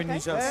tek BBL.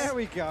 oynayacağız.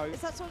 There we go.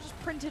 Is that someone just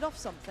printed off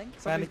something?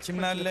 Yani Somebody printed a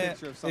kimlerle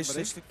picture of somebody.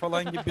 eşleştik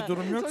falan gibi bir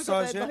durum yok. Someone's got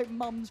their, Sadece like,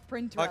 mum's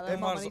printer out there. takvim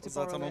Mum, var I need to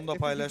zaten borrow onu it. da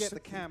If you get the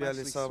paylaştık cam BBL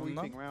actually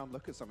hesabından. sweeping around,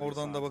 look at some of these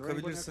Oradan da signs. Are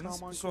anyone bakabilirsiniz. at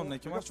Carmine Bir Court?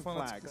 sonraki We've maç got some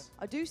fanatik. flags.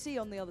 I do see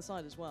on the other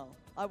side as well.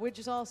 We're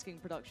just asking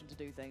production to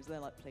do things.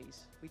 They're like, please,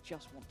 we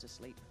just want to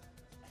sleep.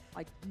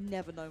 I've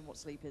never known what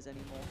sleep is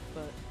anymore,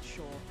 but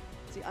sure.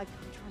 See, I'm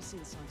trying to see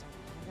the signs.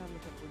 I gotta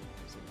look at the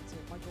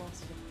room. My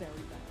glasses are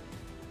very bad.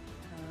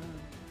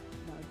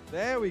 No.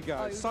 There we go.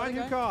 Oh, you Sign gotta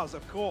your go? cars,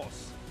 of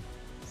course.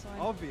 Sign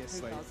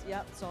Obviously. who does.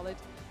 Yep, solid.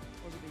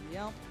 Was a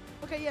BBL.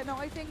 Okay, yeah, no,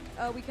 I think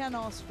we can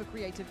ask for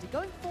creativity.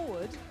 Going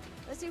forward,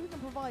 let's see if we can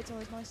provide some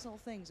of those nice little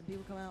things and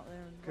people come out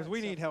there and... Because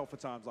write we need stuff. help for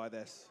times like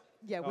this.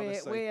 Yeah,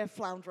 honestly. we're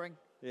floundering.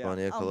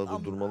 Hani yakaladı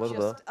I'm durmaları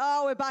da. just-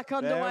 Oh, we're back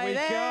underway.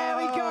 There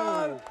we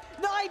go.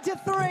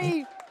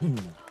 9-3.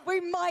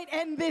 We might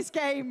end this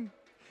game.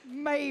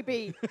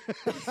 Maybe.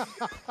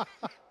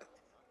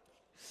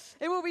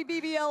 It will be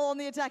BBL on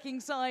the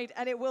attacking side,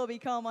 and it will be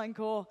Carmine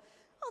Core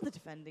on the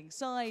defending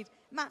side.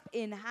 Map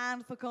in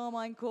hand for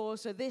Carmine Core,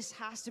 so this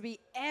has to be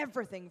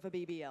everything for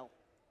BBL.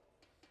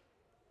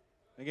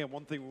 Again,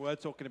 one thing we were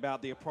talking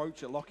about, the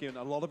approach at Lock-in,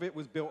 a lot of it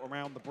was built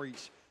around the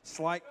breach.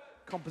 Slight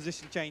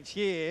composition change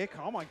here.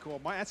 Carmine Core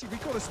might actually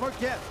recall the smoke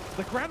yet.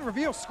 The grand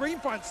reveal, Screen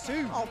finds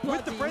two Oh,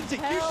 with the bloody frenzy.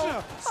 hell.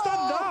 Kushner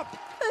stunned Oh, up.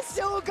 They're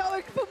still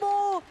going for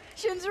more.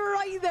 Shin's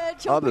right there, Abi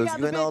chopping out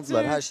the özgüveni bit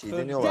aldılar. too. Her şeyi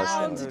deniyorlar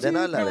Down to şimdi. two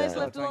Denerler players yani.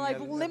 left alive,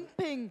 Zaten geldiler.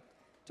 limping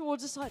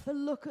towards the side. But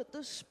look at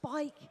the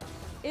spike.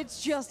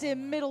 It's just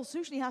in middle.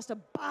 Sushni has to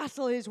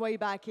battle his way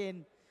back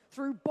in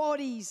through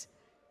bodies.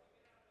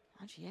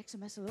 And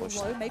GXMS a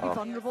little low, maybe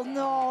vulnerable.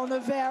 No,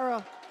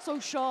 Navera, so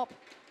sharp.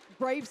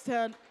 Brave's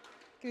turn.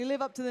 Can he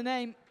live up to the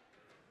name?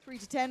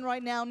 3-10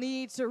 right now.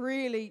 Needs to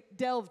really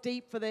delve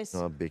deep for this.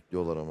 Ha,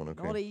 bekliyorlar amına Not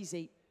koyayım.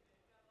 easy.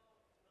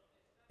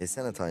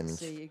 Yesene timing.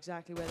 See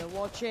exactly where they're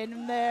watching.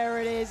 And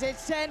there it is.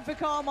 It's 10 for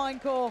Carmine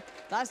Core.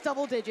 That's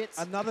double digits.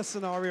 Another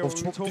scenario Of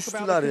where we çok talk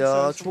düştüler about the ya,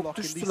 concerns from çok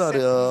Lock-in, these düştüler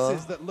set ya.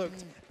 pieces that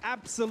looked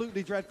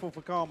absolutely dreadful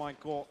for Carmine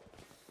Court.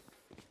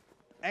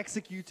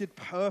 Executed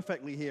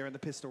perfectly here in the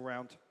pistol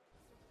round.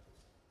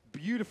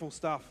 Beautiful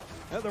stuff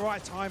at the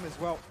right time as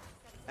well.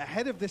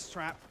 Ahead of this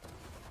trap.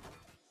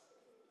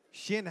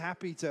 Shin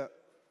happy to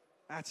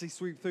actually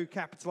sweep through,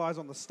 capitalize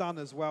on the stun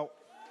as well.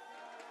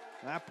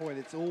 At that point,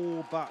 it's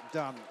all but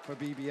done for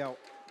BBL.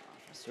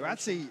 So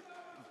actually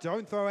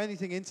don't throw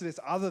anything into this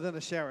other than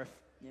a sheriff.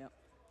 Yeah.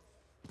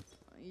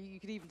 You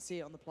can even see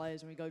it on the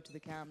players when we go to the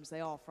cams.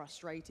 They are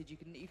frustrated. You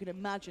can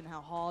imagine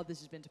how hard this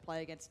has been to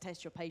play against,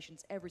 test your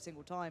patience every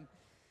single time.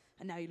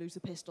 And now you lose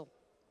the pistol.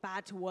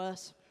 Bad to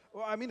worse.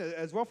 Well, I mean,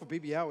 as well for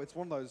BBL, it's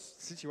one of those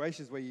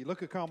situations where you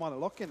look at Carmine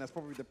and Lock-in, that's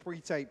probably the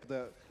pre-tape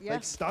that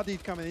they've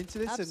studied coming into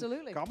this.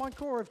 Absolutely. And Carmine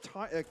Core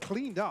have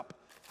cleaned up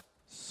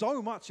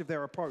so much of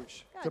their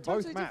approach Yeah, to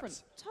totally both maps.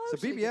 different. So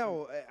Totally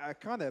BBL are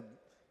kind of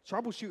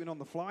troubleshooting on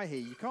the fly here.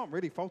 You can't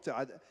really fault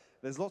it.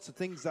 There's lots of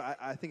things that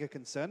I think are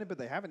concerning, but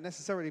they haven't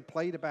necessarily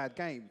played a bad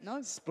game.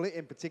 No. Split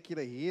in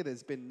particular here,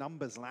 there's been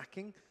numbers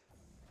lacking.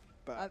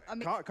 But I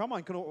mean,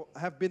 Carmine could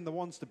have been the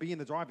ones to be in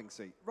the driving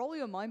seat. roll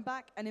your mind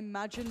back and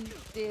imagine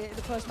the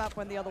first map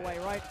went the other way,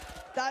 right?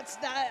 That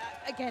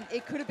again,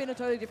 it could have been a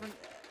totally different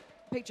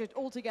picture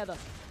altogether.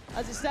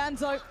 As it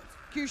stands though,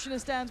 Kushner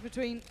stands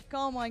between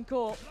Carmine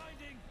Core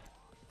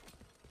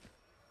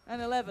and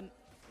 11.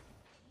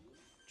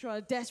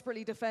 Trying to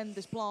desperately defend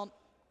this plant.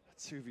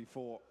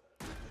 2v4,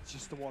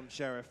 just the one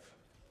sheriff.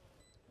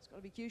 It's got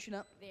to be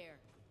Kushner. There.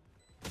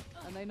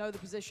 And they know the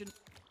position.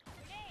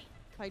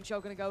 Paint shell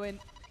going to go in.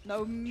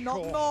 No,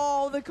 not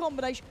no. The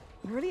combination.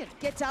 Brilliant.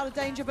 Gets out of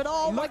danger, but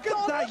oh my god, Look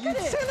at that look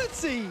at it.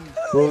 utility!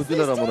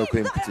 Dövdüler amına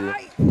koyayım pitiyi.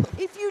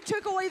 If you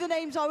took away the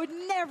names, I would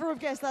never have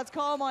guessed that's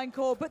Carmine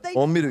Corp. But they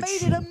 11-3.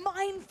 made it a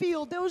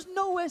minefield. There was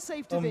nowhere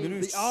safe to be.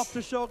 11-3. The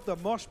aftershock, the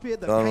mosh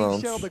pit, the Valorant.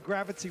 paint shell, the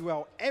gravity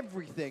well,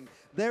 everything.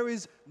 There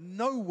is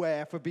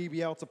nowhere for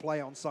BBL to play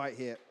on site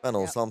here. Ben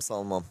olsam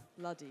salmam.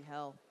 Bloody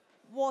hell.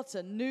 What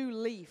a new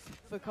leaf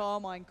for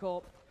Carmine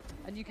Corp.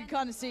 And you can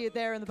kind of see it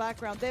there in the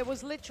background. There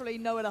was literally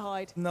nowhere to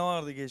hide. Ne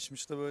vardı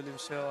geçmişte böyle bir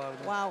şey vardı.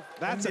 Wow.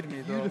 That's a 11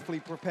 miydi o? beautifully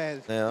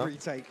prepared Yeah.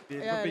 retake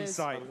Yeah, for it B is.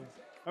 side.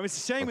 I mean, it's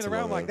a shame in a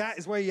round like that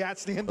is where you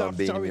actually end Lan up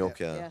beynim showing yok it.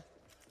 ya. Yeah.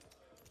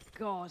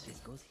 God.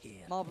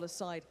 Marvelous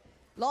side.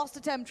 Last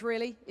attempt,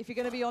 really. If you're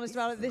going to be honest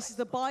about it, this is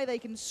the buy they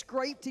can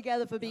scrape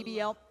together for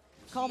BBL.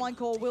 Carmine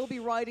Corp will be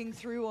riding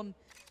through on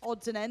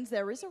odds and ends.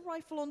 There is a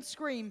rifle on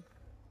Scream.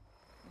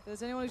 If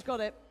there's anyone who's got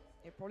it,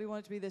 it probably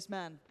wanted to be this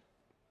man.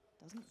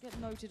 Doesn't get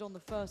noted on the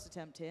first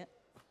attempt here.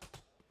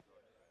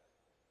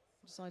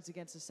 Decides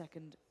against a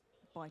second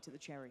bite at the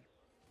cherry.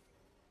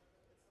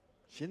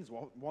 Shin's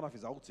one off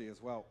his ulti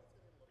as well.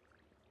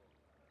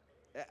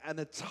 And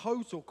the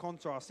total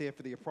contrast here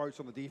for the approach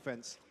on the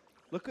defense.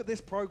 Look at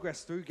this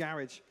progress through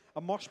Garage.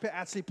 A mosh pit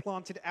actually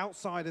planted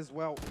outside as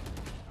well.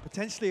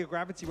 Potentially a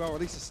gravity well, or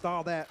at least a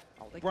star there.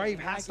 Brave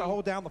has to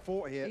hold down the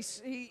fort here.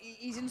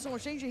 He's in so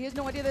much danger. He has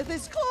no idea that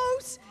this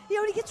close. He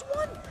only gets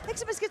one.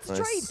 XMS gets the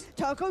trade.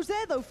 Turco's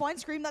there though. Fine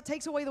Scream, that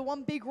takes away the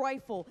one big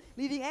rifle,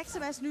 leaving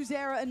XMS,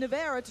 Nuzera, and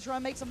Navera to try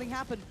and make something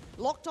happen.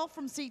 Locked off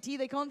from CT.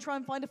 They can't try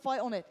and find a fight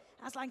on it.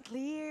 Aslan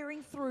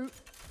clearing through.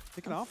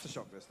 He can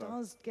aftershock this though.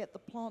 Does get the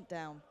plant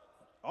down.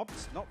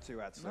 Ops not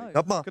to actually.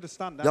 No. Yapma. Could have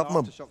stunned that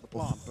Yapma. aftershock the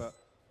plant, but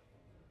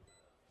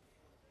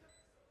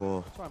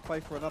Oh, try and play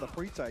for another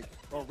pre-take.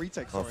 Or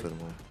retake, sorry. aferin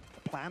oğlum.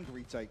 A planned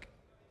retake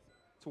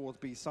towards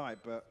B side,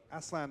 but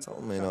Aslan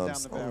Salmayın shut abi, down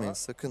salmayın. Navera.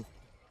 Sakın.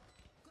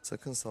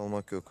 Sakın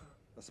salmak yok.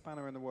 A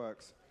spanner in the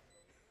works.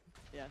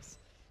 Yes.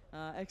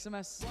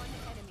 XMS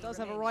does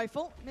have a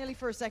rifle, nearly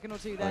for a second or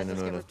two there. Aynen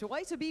Does get öyle. ripped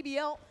away. So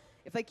BBL,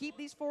 if they keep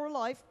these four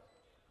alive,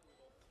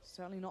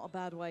 certainly not a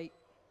bad way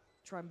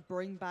to try and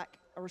bring back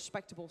a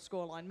respectable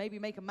scoreline. Maybe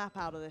make a map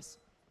out of this.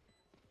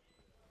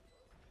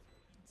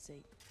 Let's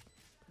see.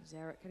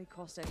 Zera, can he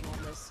cost anyone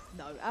this?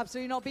 No,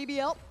 absolutely not.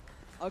 BBL.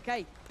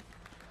 Okay.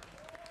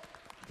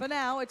 For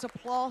now, it's a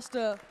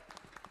plaster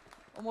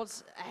on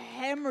what's a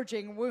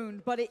hemorrhaging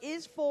wound, but it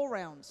is 4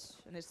 rounds,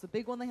 and it's the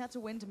big one they had to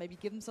win to maybe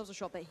give themselves a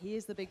shot, but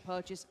here's the big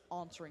purchase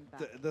answering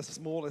back. The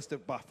smallest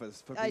of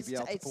buffers for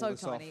BBL It's to pull so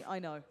this tiny, off. I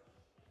know.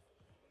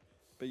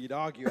 But you'd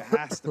argue it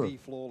has to be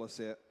flawless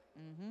here.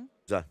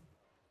 Güzel.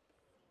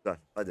 Güzel.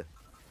 Hadi.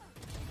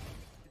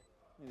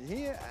 And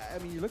here, I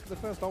mean, you look at the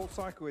first ult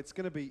cycle, it's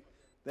going to be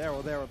there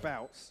or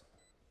thereabouts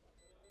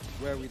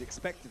where we'd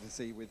expected to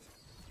see with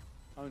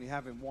only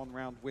having 1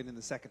 round win in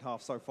the second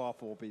half so far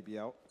for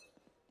BBL.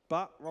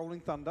 But Rolling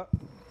Thunder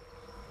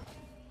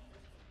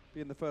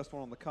being the first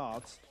one on the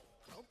cards,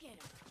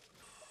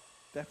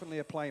 definitely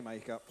a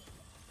playmaker.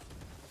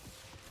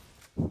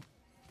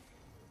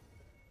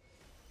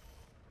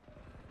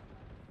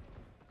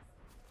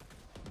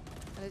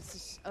 And it's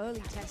this early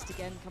test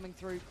again coming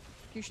through.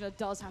 Kushner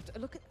does have to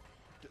look at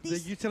The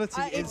these,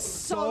 utility is it's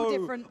so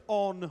different.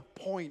 on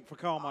point for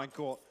Carmine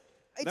Court.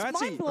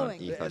 It's mind-blowing.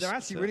 They're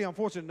actually really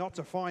unfortunate not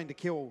to find a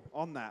kill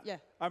on that. Yeah.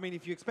 I mean,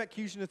 if you expect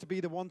Kushner to be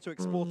the one to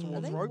explore Are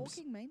towards they ropes,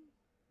 walking main?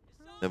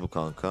 Ne bu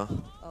kanka?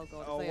 Oh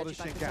god, Oh, if what they a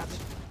actually shit back catch. this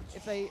up.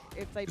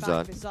 If they Güzel.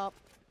 back this up,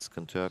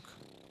 Sıkıntı yok.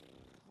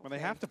 when they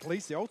have to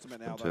police the ultimate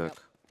now, Sıkıntı though. yok.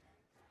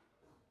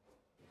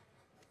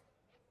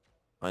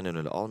 Aynen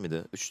öyle. Al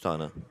mıydı? 3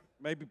 tane.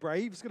 Maybe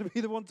Brave's going to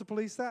be the one to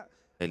police that.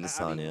 50 I mean,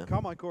 saniye.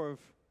 Carmine Court have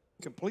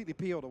completely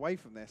peeled away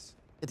from this.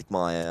 Yedik mi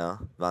A'ya ya?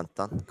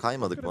 Vent'ten. It's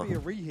Kaymadık going to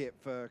mı? be a re-hit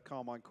for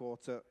Carmine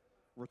Court to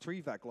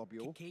retrieve that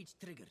globule. Cage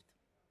triggered.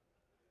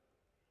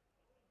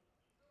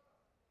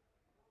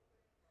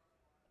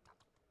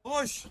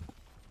 Boş.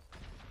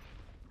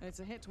 and it's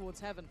a hit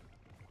towards heaven.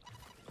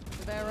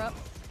 Rivera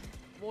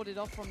warded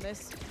off from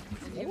this.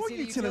 And you More can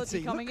see the utility,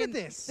 utility coming look at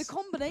in. this. The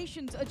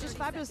combinations are just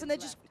fabulous, and they're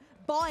just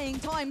buying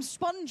time,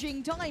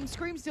 sponging time.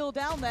 Scream still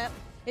down there.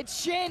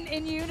 It's Shin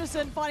in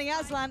unison fighting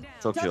Aslan.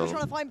 Çok iyi Turkish oğlum.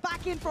 trying to find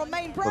back in from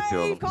main. iyi Brave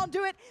oğlum. can't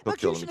do it, but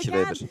Çok iyi oğlum. Kushner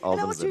 2v1. can. And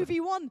now a Aldınız beni.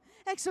 2v1.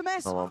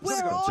 XMS, Tamam, where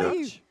sıkıntı are yok.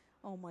 you?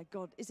 Oh my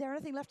god, is there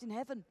anything left in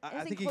heaven? I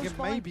Anything think he close can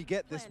by? maybe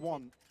get this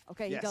one.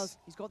 Okay, he Yes. does.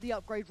 He's got the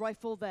upgrade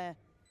rifle there.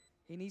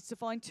 He needs to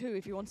find 2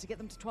 if he wants to get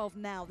them to 12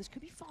 now. This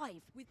could be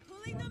 5. With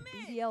pulling them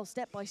in. BBL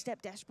step by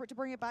step, desperate to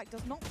bring it back.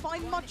 Does not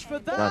find much for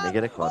that. Ya ne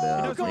gerek var ya?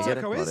 Oh, knows what Ne God.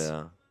 gerek Turco var is.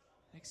 ya?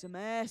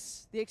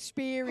 XMS, the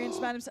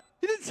experienced man himself.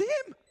 You didn't see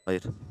him?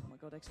 Hayır. Oh my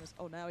god, XMS.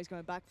 Oh, now he's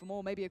going back for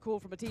more. Maybe a call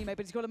from a teammate,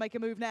 but he's got to make a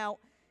move now.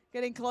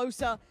 Getting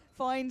closer,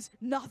 finds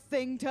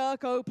nothing.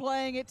 Turco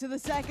playing it to the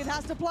second,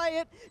 has to play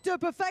it to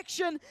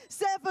perfection.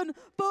 7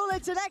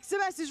 bullets, and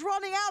XMS is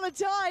running out of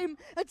time.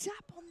 A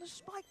tap on the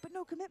spike, but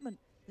no commitment.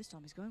 This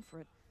time he's going for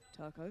it.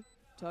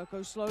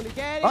 Turco slowly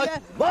getting What? there.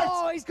 What?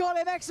 Oh, he's got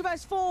him.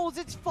 XMS falls.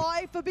 It's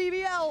 5 for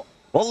BBL.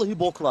 Vallahi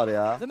boklar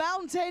ya. The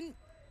mountain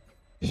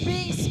is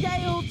being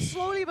scaled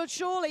slowly but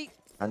surely.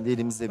 Kendi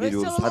elimizle But it's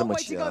still veriyoruz a her long way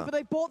maçı to go, ya. but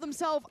they bought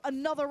themselves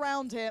another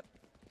round here.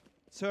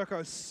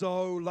 Turco's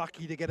so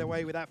lucky to get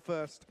away with that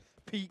first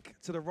peek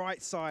to the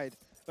right side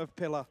of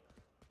Pillar.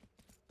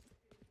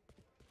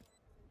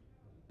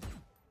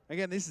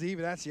 Again, this is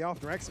even actually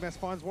after XMS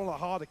finds one of the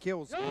harder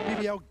kills.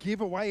 BBL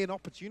give away an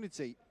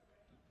opportunity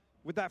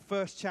with that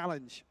first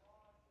challenge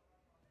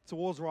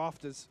towards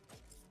Rafters.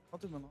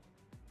 Hadi lan.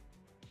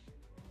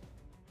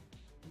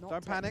 Not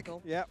Don't panic.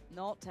 technical. Yep,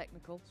 Not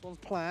technical. this one's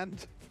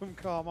planned from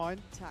Carmine.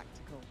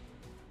 Tactical.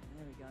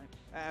 There we go.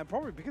 And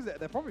probably because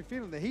they're probably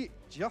feeling the heat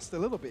just a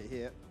little bit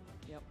here.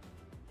 Yep.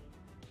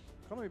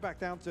 Coming back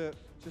down to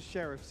just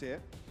Sheriffs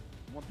here.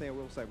 One thing I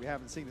will say, we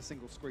haven't seen a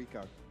single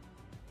Screeko.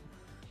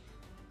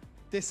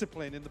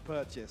 Discipline in the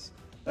purchase.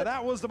 Now,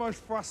 that was the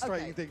most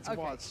frustrating thing to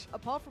watch.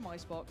 Apart from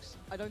Icebox,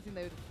 I don't think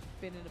they would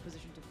have been in a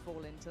position to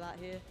fall into that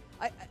here.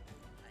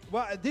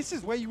 Well, this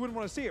is where you wouldn't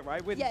want to see it,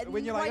 right? When, Yeah,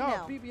 when you're right like,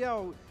 now. oh,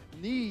 BBL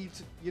need,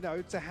 you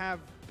know, to have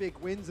big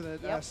wins and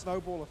a Yep.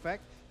 snowball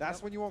effect.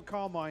 That's when you want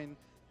Carmine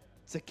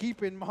to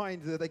keep in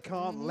mind that they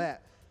can't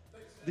let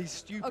these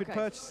stupid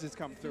purchases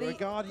come through. A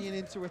Guardian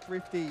into a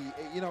Thrifty,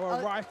 you know,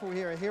 a rifle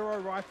here, a hero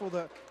rifle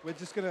that we're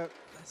just going to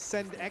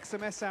send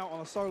XMS out on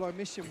a solo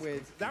mission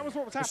with. That was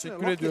what was happening at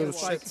Teşekkür Lockheed. ediyoruz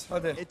It's like, chat.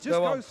 Hadi it just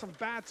devam. goes from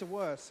bad to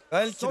worse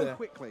Belki so de.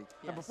 quickly. And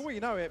Yes. before you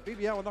know it,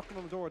 BBL are knocking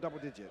on the door of double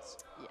digits.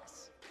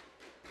 Yes.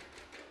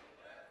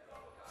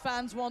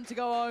 Fans want to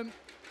go home.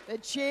 They're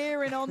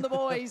cheering on the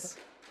boys.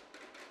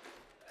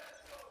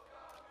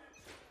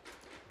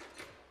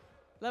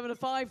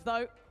 11-5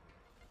 though.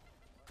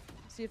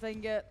 See if they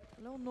can get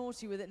a little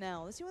naughty with it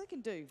now. Let's see what they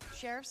can do.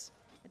 Sheriffs,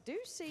 I do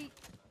see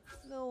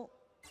a little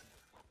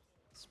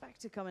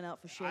Spectre coming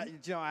out for Shin.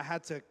 You know, I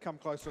had to come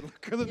closer and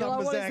look at the You're like,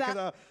 numbers what there. is 'cause,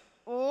 that?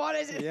 What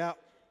is it? yeah.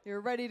 You're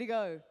ready to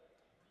go.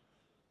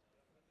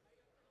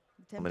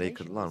 Kamerayı Temptation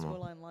kırdılar with a mı?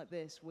 scoreline like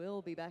this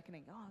will be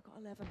beckoning. Oh, I've got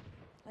 11.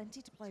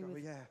 Plenty to play So,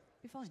 with. yeah.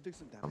 Be fine. Just do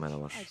some damage.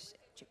 Kamera var. I just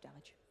chip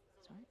damage.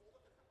 Sorry.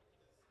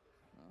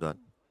 Güzel.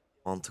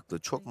 Mantıklı,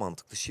 çok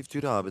mantıklı. Shift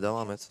yürü abi,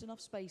 devam et. Just enough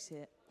space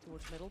here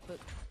towards middle, but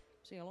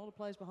seeing a lot of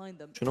players behind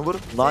them. Şunu vur.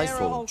 Nice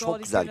oğlum.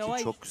 Çok güzel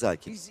kill, çok güzel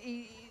kill.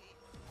 He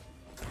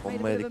Bombaya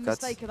made a bit of a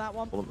dikkat. mistake of that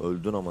one. Oğlum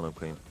öldün amına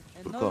koyayım.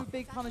 And Turko. no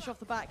big punish off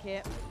the back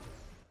here.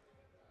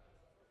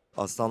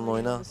 Aslan'la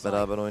oyna,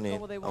 beraber oynayın. Got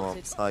what they Tamam,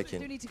 wanted. Do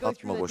sakin. need to go Atma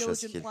through their boşa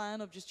diligent skill. plan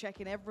of just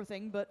checking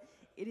everything, but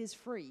it is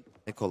free.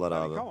 Ekolar I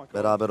mean, come abi. on,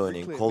 Beraber quickly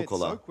oynayın, admit kol so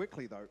kola.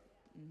 quickly, though.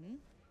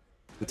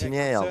 Kuti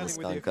niye yalnız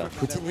kanka?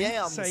 Kuti niye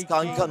yalnız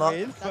kanka?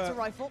 That's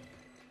a rifle.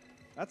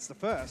 That's the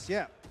first,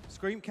 yeah.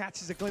 Scream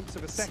catches a glimpse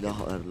of a second.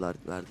 Silah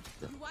verdik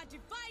de. You are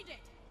divided.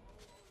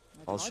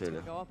 Al I'd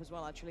şöyle. go up as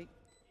well, actually.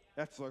 You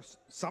have to throw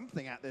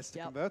something at this to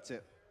Yep. convert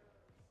it.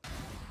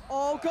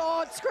 Oh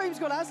God, Scream's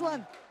got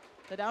Aslan.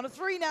 They're down to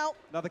 3 now.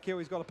 Another kill,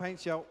 he's got a paint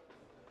shell.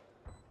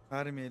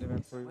 Vermeyelim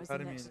Enfo'yu. Where's the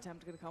next Vermeyelim.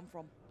 attempt going to come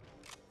from?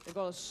 They've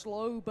got a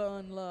slow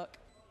burn lurk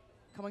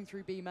coming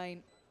through B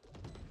main.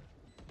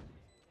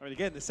 I mean,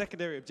 again, the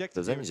secondary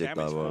objective here is Çözemeyecekler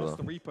damage bu force arada.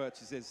 the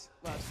repurchases.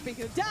 Well,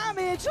 speaking of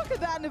damage, look at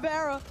that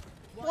Navera.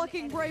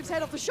 Blocking Brave's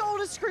head off the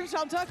shoulders, screams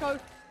down Turco.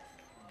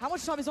 How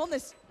much time is on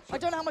this? I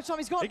don't know how much time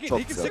he's got. He can, Çok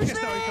he can güzel. stick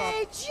this now, he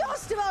can't. He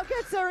just about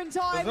gets there in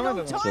time. No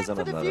Çözemedim. time for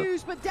Çözemediler.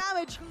 defuse, but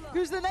damage.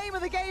 Who's the name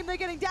of the game? They're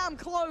getting damn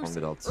close.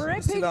 11-6.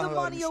 Ripping Silah the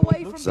money vermiş away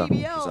oldu. from Güzel,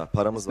 BBL. güzel.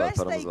 Paramız var, Best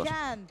they paramız var.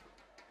 can.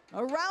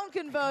 A round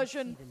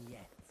conversion.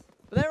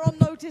 But they're on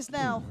notice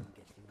now.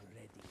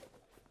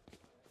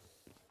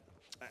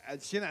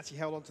 And Shin actually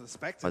held on to the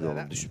Spectre Hadi there. oğlum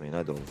That's düşmeyin,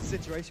 hadi oğlum. a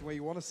situation where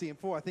you want to see him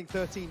fall. I think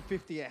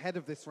 1350 ahead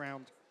of this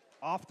round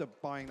after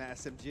buying that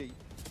SMG.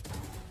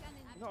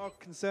 Not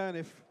a concern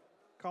if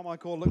Carmine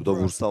Core looked Burada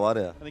for vursa var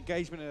ya, an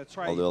engagement in a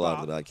trade,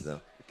 alıyorlardı but belki de.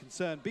 the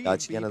concern being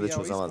Gerçi gene de BBL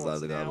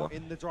çözemezlerdi esports now galiba.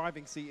 in the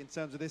driving seat in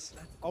terms of this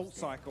ult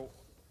cycle.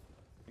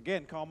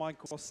 Again, Carmine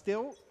Core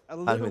still a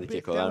little Vermedik bit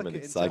Eko, delicate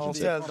vermedik. in Sakin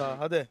terms of Altı the el economy. daha.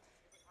 Hadi.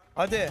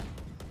 Hadi.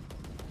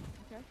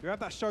 You have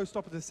that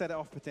showstopper to set it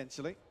off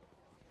potentially.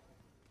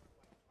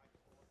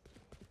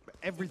 But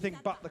everything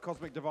but the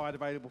Cosmic Divide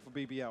available for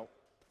BBL.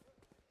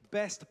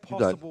 Best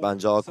possible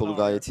Bence A kolu scenario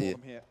gayet for iyi.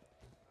 them here.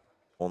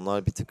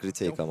 Onlar bir tık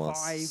retake ama.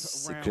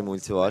 Scream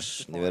ulti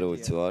var, Nivera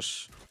ulti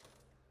var.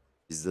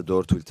 Bizde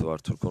 4 ulti var,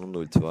 Turko'nun da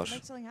ulti var.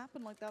 Make something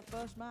happen like that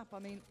first map. I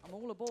mean, I'm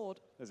all aboard.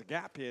 There's a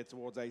gap here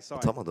towards A side.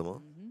 Atamadı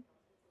mı?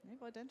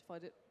 They've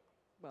identified it.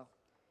 Well,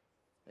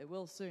 they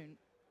will soon.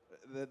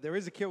 There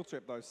is a kill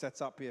trip though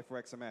set up here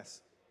for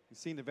XMS. You've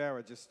seen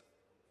Nivera just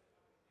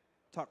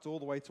tucked all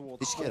the way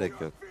towards Hiç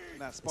gerek yok.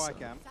 that spy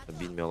cam.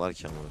 Bilmiyorlar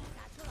ki ama.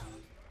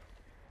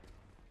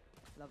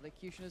 Lovely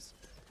Cutioners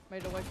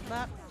made it away from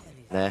that.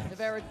 Ne?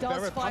 Nivera does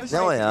Nivera find punished Ne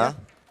o ya?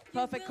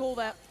 perfect call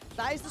there.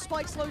 That is the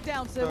spike slowed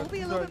down, so there will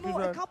be a little bit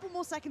more, a couple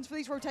more seconds for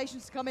these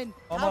rotations to come in.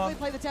 How do they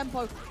play the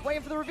tempo?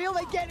 Waiting for the reveal,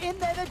 they get in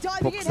there, they're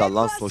diving Çok in. güzel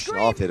lan Head first, Soşun,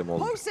 Scream. aferin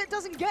oğlum. Post it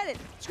doesn't get it.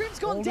 Scream's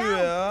gone Oluyor down.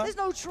 ya. There's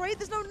no trade,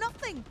 there's no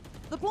nothing.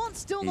 The plant's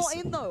still not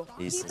İyisin, in though.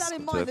 iyisin, Keep that in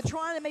sıkıntı mind. yok. They're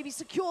trying to maybe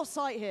secure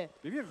sight here.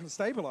 BBL can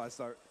stabilize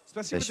though,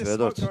 especially with 5 this ve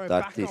 4, smoke going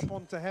dert back değil. up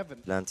onto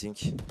heaven. Planting.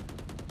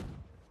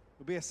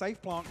 Will be a safe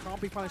plant,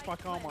 can't be punished by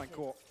Carmine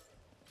Court.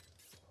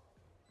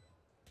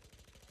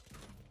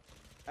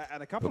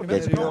 And a couple Çok of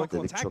geç minutes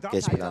plantladık, tagged çok up.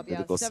 geç Tagged up,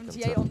 plantladık, o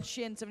 78 sıkıntı. on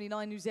Shin,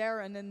 79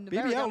 Nuzera, and then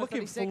Vera BBL down to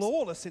looking 36.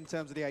 flawless in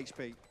terms of the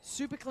HP.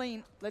 Super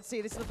clean. Let's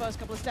see, this is the first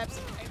couple of steps.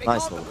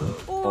 Nice oldu.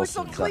 Oh, it's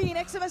Olsun, not güzel. clean.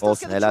 XMS does Olsun,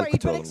 get the helal trade,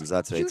 kutu but oğlum,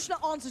 güzel trade.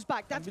 Executioner answers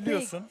back. That's big.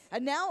 Biliyorsun.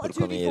 And now a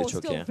Furkan'ın yeri 2v4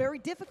 çok still iyi. very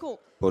difficult.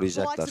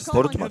 Koruyacaklar. The likes of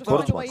Carmine Korutma, got to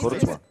find a korutma, way into korutma.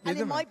 this. And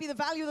it might be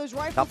the value of those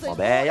rifles. Yapma that's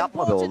be, more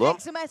yapma be important. oğlum.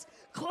 XMS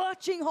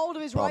clutching hold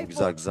of his Tamam, rifle.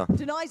 güzel, güzel.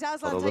 Denies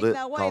Aslan taking Paraları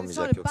that way. It's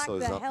trying kalmayacak to yoksa back o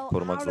the yüzden hell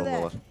korumak out of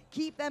there. zorundalar.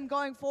 Keep them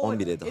going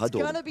forward. 11'ydi, It's hadi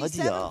gonna oğlum, be hadi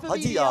 7 ya, for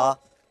hadi BBL. ya.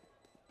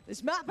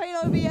 This map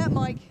ain't over yet,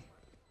 Mike.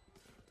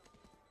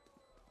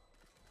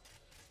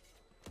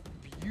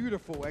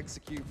 Beautiful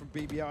execute from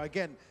BBL.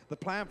 Again, the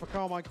plan for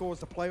Carmine Core is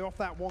to play off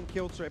that one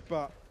kill trip,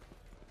 but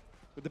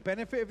with the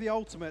benefit of the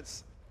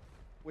ultimates,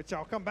 which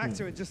I'll come back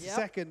to in just a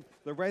second,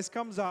 the res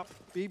comes up,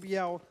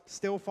 BBL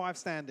still 5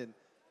 standing.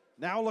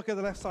 Now look at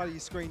the left side of your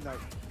screen though.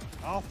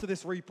 After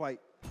this replay,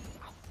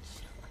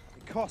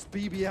 it cost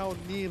BBL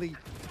nearly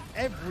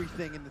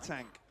everything in the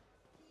tank.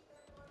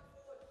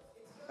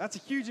 That's a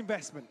huge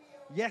investment.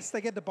 Yes,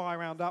 they get the buy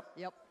round up.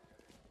 Yep.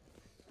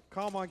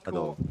 Carmine Hadi Core.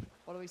 oğlum.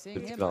 What are we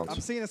seeing here? round. I'm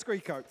seeing a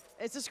Screeco.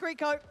 It's a screen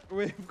coat.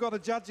 We've got a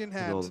judge in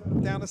hand,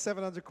 oğlum. down to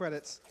 700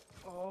 credits.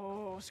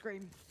 Oh,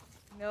 scream.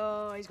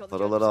 No, he's got the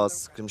Paraları judges.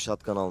 az. Scrim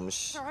shotgun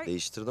almış. Alright.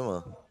 Değiştirdi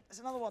mi? There's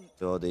another one.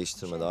 Yo,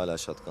 değiştirmedi, hala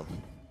shotgun.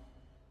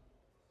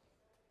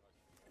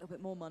 A little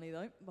bit more money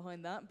though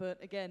behind that,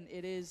 but again,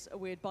 it is a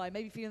weird buy.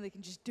 Maybe feeling they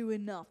can just do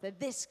enough. They're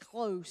this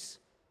close.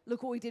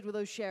 Look what we did with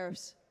those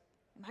sheriffs.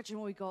 Imagine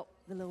what we got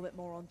with a little bit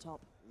more on top.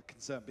 The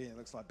concern being, it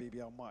looks like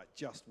BBL might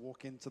just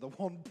walk into the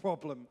one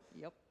problem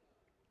Yep.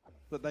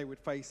 that they would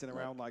face in a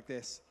round like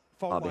this.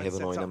 Fault Abi line Heaven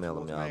set up oynamayalım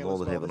towards ya, Mail ne as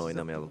olur well. Heaven This is a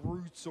oynamayalım.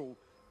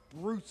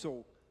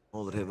 Brutal Ne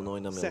olur Heaven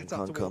oynamayalım set up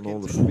to kanka, walk ne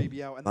into olur. for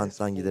BBL. And this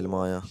Benden gidelim full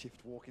A'ya.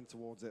 shift walking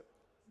towards it.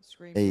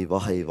 Scream.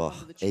 Eyvah eyvah,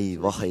 Under the tutelage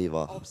eyvah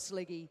eyvah. Of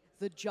Sliggy,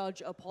 the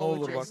judge olur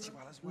apologist.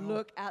 bak.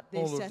 Look at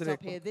Ne this olur, setup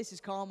direkt here. bak. This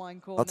is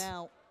Carmine Core At.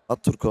 now.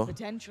 At Turko.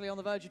 Potentially on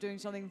the verge of doing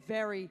something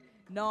very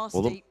nasty.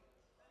 Oğlum.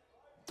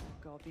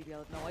 God, BBL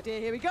have no idea.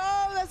 Here we go.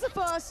 There's the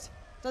first.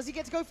 Does he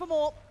get to go for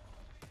more?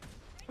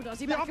 Or does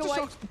he The back away?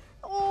 aftershocks.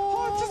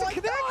 Oh, it doesn't my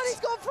connect. God, he's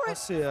gone for it.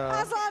 Nasıl ya?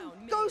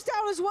 Aslan goes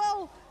down as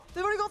well.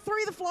 They've only got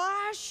 3 the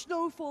flash.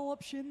 No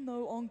follow-up. Shin,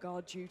 though, on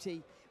guard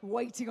duty.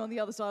 Waiting on the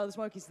other side of the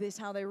smoke. Is this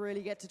how they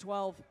really get to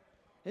 12?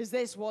 Is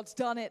this what's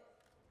done it?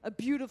 A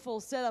beautiful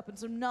setup and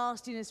some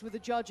nastiness with the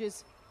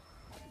judges.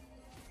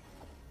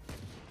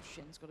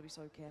 Shin's got to be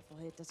so careful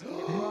here. Does he get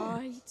it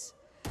right?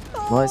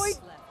 Oh, Nice.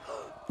 he-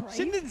 Brave?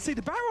 Shin didn't see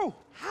the barrel.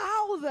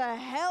 How the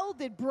hell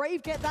did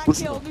Brave get that Push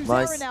kill? him. Nuzera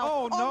Nice. now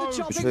Oh, on no. the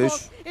chopping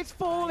Push. block. It's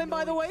falling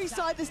by the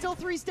wayside. There's still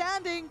 3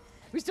 standing.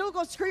 We still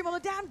got Scream on the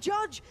damn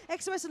judge.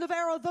 XMS and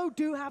Navarro, though,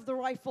 do have the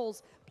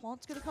rifles.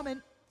 Plant's going to come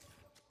in.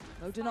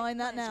 No denying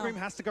that now. Scream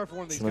has to go for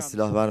one of these Şuna guns.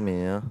 silah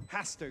vermeyin ya.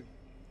 Has to.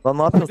 Lan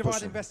ne yapıyorsun Divide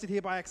Toşun? invested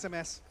here by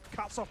XMS.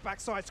 Cuts off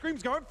backside.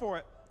 Scream's going for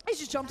it. He's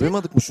just jumped in.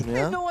 Duymadık mı şunu He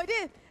has ya? no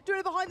idea. Doing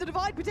it behind the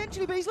divide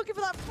potentially, but he's looking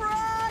for that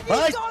frag.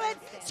 Nice. He's got it.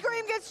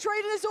 Scream gets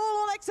traded. It's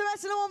all on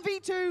XMS and on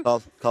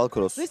V2. Kal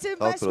cross. This Kal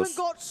investment cross.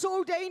 got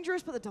so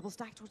dangerous, but the double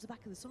stack towards the back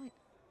of the site.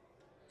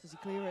 Does he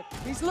clear it?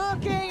 He's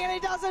looking, and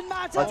it doesn't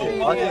matter. Hadi,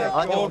 BBL. hadi,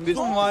 hadi. 11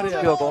 Korktum var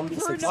ya. Yok,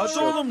 11-8. Hadi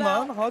oğlum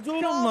lan, hadi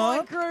oğlum Carmine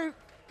lan. Crew.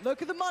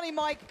 Look at the money,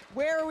 Mike.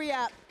 Where are we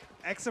at?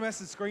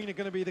 XMS and Scream are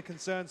going to be the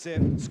concerns here.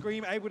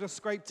 Scream able to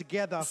scrape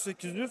together.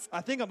 800.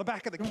 I think on the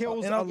back of the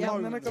kills En alt alone,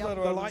 yanına ne kadar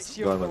the var? light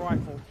shield of the Görmedim.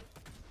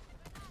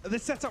 rifle.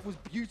 This setup was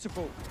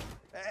beautiful.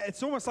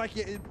 It's almost like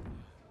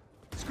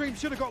Scream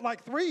should have got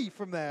like 3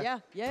 from there.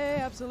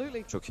 Yeah,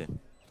 absolutely. Çok iyi.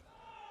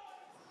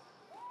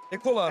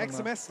 Ekolar mı?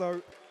 XMS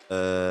though,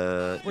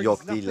 brings Yok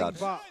nothing değiller.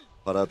 but-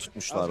 Para I was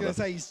going to tutmuşlardı.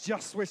 say he's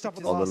just switched up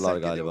at the last Alırlar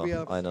second. It'll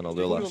galiba. be a Aynen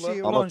alıyorlar. Shield.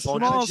 Ama Ulan son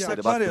şunu alsak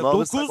çıkışları var bak ya bunu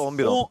alırsak 9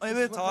 11 10 10.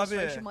 evet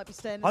abi.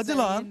 Hadi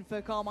lan.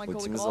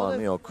 Ultimiz var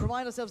mı? Yok.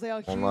 Remind ourselves they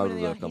are Onlar human and da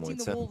they are yok ama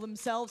hitting the ulti. wall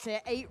themselves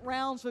here. 8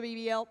 rounds for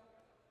BBL.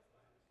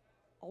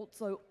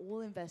 Also,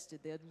 all invested.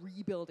 They're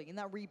rebuilding. In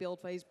that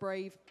rebuild phase,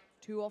 Brave,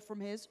 2 off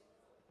from his.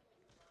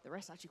 The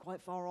rest actually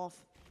quite far off.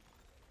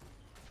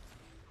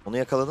 Onu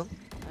yakaladın.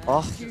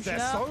 Ah. They're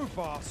so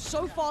fast.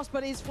 So fast,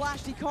 but his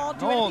flashed. He can't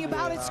do Ne anything oldu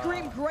about ya? it.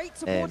 Scream, great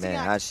supporting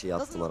her act. şeyi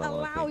Doesn't attılar amına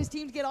allow koyayım. his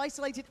team to get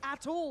isolated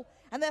at all.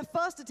 And their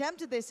first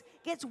attempt at this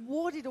gets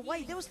warded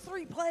away. There was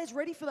 3 players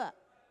ready for that.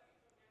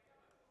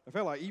 I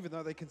feel like even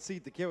though they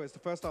concede the kill, it's the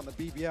first time the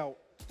BBL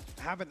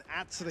haven't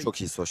actually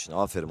Çok iyi Soşin.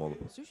 Aferin oğlum.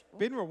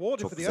 been rewarded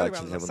Çok for the güzel early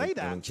kill. rounds. I say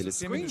Heaven that. kill'i,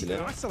 Scream's kill'i.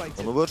 been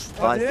isolated. Onu vur.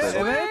 Hadi, Nice.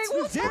 evet.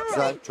 What's Çok happening?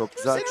 güzel, çok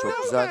güzel, It's in çok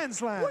no güzel.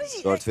 man's land.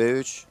 4 ve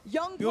 3.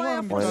 Young player Diyorlar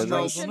mı? frustration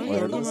Oynadınız, here. The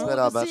oynadınız world is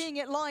beraber. seeing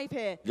it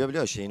live here.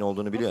 Biliyor şeyin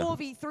olduğunu biliyor.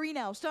 4v3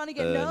 now, starting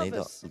to get Neydi?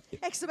 nervous.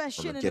 XMS,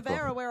 Shin and Gekko.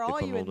 Navarro, where are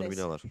Gekko'nun you in olduğunu this?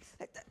 biliyorlar.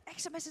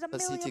 XMS is a Ha,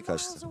 million CT miles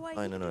kaçtı. away.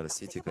 Aynen öyle,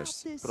 Think CT about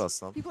kaçtı. this. Dur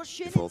aslan. You've got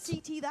Shin and Default.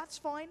 CT, that's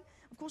fine.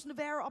 Of course,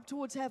 Navarro up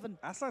towards Heaven.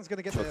 Aslan's going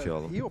to get Çok iyi the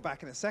oğlum. heal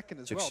back in a second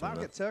as Çık well. That'll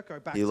şimdi. get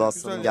Turco back. Heal to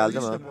Aslan'ın his geldi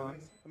mi?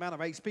 amount of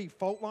HP.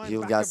 Fault line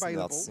Heal back gelsin de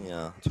available. atsın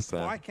ya. Tüh be.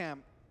 Spy cam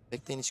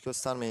Bekleyin, hiç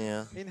göstermeyin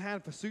ya. in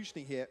hand for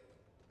Sushni here.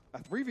 A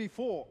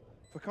 3v4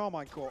 for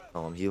Carmine Court.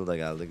 Tamam, heal da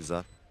geldi, güzel.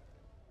 A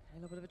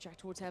little bit of a check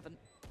towards Heaven.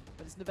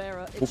 But it's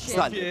Nevera, Çok it's Shin.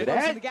 güzel. Close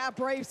Brave. to the gap,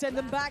 Brave send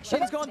them back.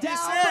 Shin's gone down.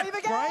 İyisin. Brave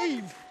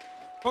again. Brave!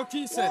 Çok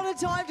iyisin. What a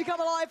time to come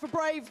alive for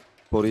Brave.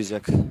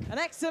 Koruyacak. And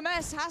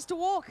XMS has to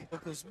walk.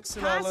 Çok hızlı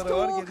silahları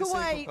var. walk Gerisi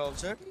away. Eko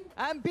kalacak.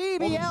 And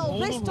BBL,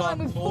 Oğlum, ne this olur time lan,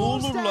 with ne full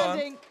olur lan.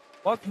 standing.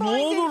 Bak ne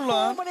Finding olur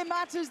lan. form when it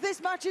matters.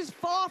 This match is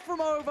far from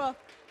over.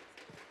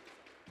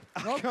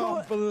 I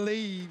can't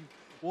believe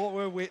what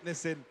we're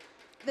witnessing.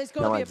 There's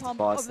got to be a Kemal, pump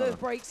bağırsana. of those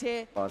breaks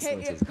here.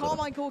 Bağırsana çocuklara.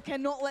 Carmine Core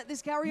cannot let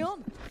this carry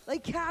on. They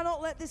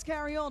cannot let this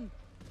carry on.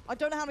 I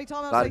don't know how many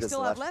timeouts Ver they still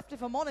gazı, have ver. left,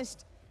 if I'm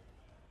honest.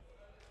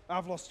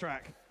 I've lost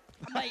track.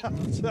 Mate,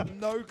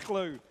 No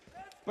clue.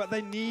 But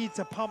they need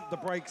to pump the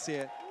brakes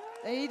here.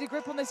 they need a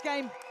grip on this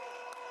game.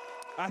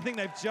 I think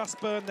they've just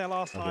burned their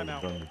last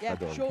timeout. Yeah,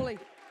 surely.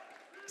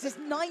 'Cause it's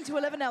 9 to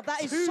 11 now.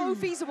 That is so Two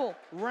feasible.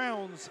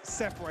 rounds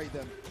separate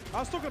them. I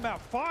was talking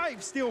about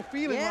 5 still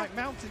feeling Yeah. like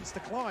mountains to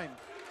climb.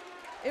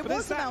 It But was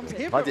it's a that mountain.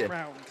 pivot Hadi.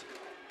 round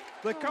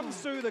that comes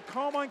through that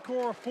Carmine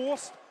Core are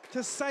forced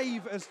to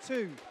save as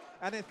 2.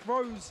 And it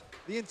throws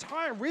the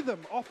entire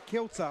rhythm off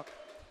kilter.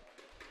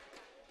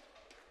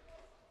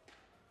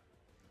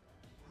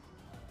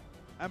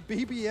 And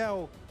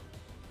BBL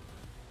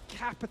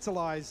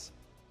capitalize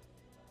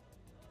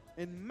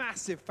in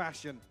massive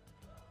fashion.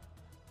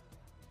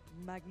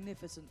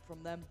 Magnificent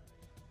from them.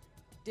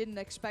 Didn't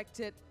expect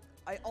it.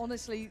 I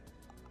honestly,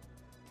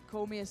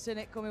 call me a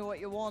cynic, call me what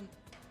you want.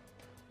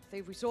 I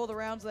think if we saw the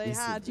rounds they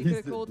had, you could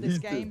have called this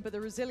game, but the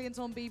resilience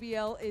on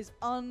BBL is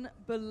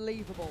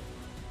unbelievable.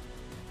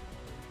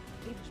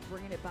 Even just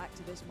bringing it back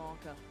to this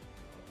marker.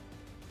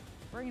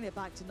 Bringing it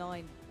back to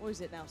 9. What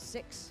is it now,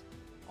 6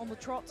 on the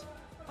trot?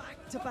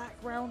 Back-to-back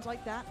rounds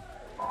like that.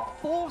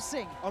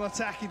 Forcing. On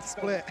attacking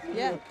split.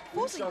 Yeah,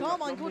 forcing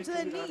Carmine Core to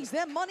their knees.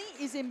 Their money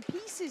is in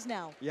pieces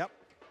now. Yep.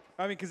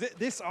 I mean, because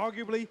this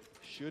arguably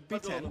should be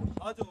Hadi 10. oğlum.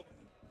 Hadi oğlum.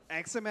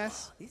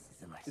 XMS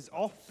is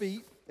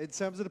offbeat in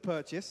terms of the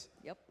purchase.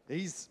 Yep.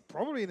 He's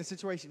probably in a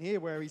situation here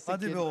where he's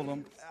Hadi thinking, be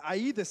oğlum. I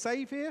either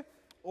save here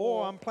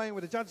or I'm playing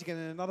with a judge again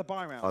in another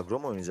buy round. Agro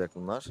mu oynayacak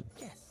bunlar?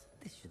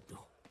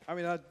 I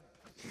mean,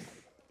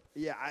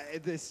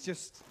 it's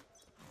just,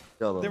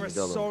 Bir alalım, there are bir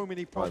alalım. so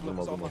many problems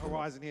Aldım, on the aldım.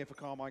 horizon here for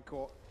Carmine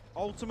Court.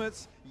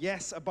 Ultimates,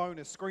 yes, a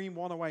bonus. Scream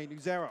 1 away.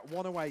 Nuzera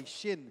 1 away.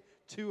 Shin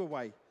 2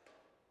 away.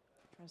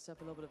 Trying to set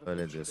up a little bit of a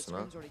Öyle picture, but diyorsun ha.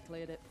 Scream's already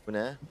cleared it. Bu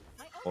ne?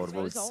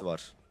 Orba Result. ultisi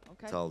var.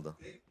 Okay. Çaldı.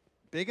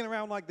 Big and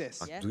around like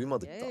this. Bak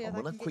duymadık da that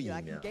amına can get you, koyayım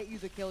that can ya. get you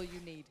the kill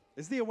you need.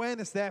 Is the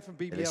awareness there from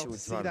BBL to ulti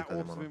see var that bir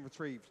orb's tane been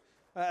retrieved?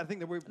 I think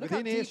that we're Look how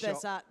within deep they're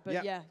earshot. sat, but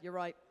Yep. yeah, you're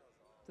right.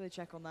 Do they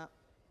check on that?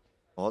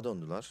 Ağa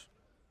döndüler.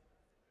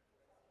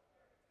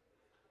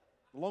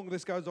 The longer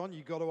this goes on,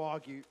 you've got to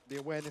argue the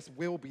awareness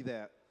will be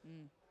there.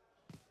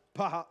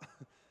 But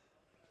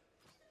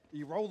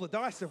you roll the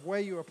dice of where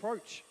you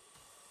approach.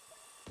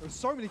 There's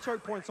so many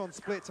choke points on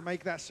split to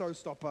make that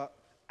showstopper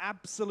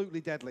absolutely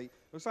deadly.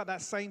 Looks like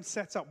that same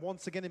setup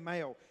once again in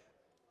Mayo.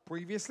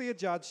 Previously a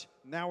judge,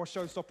 now a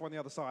showstopper on the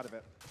other side of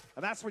it.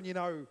 And that's when you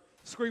know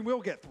Scream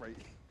will get 3.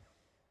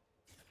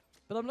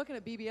 But I'm looking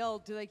at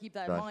BBL. Do they keep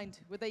that in That- mind?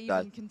 Would they that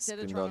even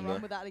consider Scream trying to done, run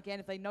yeah. with that again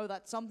if they know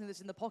that's something that's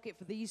in the pocket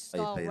for these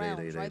Hayır, style hayır, hayır, rounds,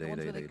 hayır, right? The hayır,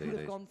 ones where they hayır, could have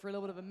hayır. gone for a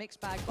little bit of a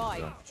mixed bag buy.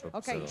 Güzel, çok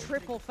Okay, güzel oldu.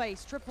 triple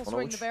face, triple Ona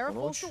swing. uç, Nevera ona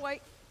forced uç. away.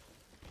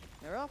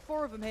 There are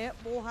 4 of them here.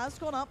 Wall has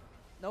gone up.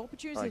 No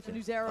opportunity for Okay,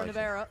 Nuzera and okay.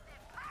 Nevera.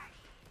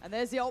 And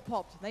there's the ult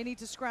popped. They need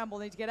to scramble.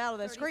 They need to get out of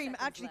there. Scream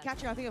actually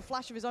catching, I think, a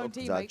flash of his own Çok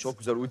güzel, teammates. çok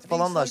güzel. Ulti Being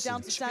falan da slowed down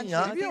açtın. to Çıkın stand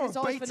ya. still. I think it's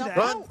off Baited enough.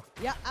 out.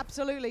 Oh, yeah,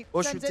 absolutely.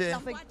 Boş Sends ulti. it,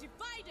 nothing.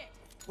 Divided.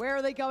 Where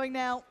are they going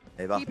now?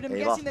 Eyvah, Keeping him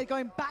eyvah. guessing. They're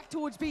going back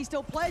towards B.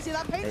 Still players here.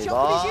 That paint Eyvah,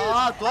 shot could be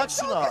huge. duak And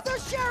so şuna. could the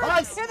Sheriff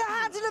Nice. in the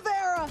hands of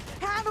Nevera.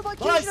 Handled by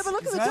Nice. Kushner, but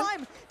look at the Güzel.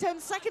 time. 10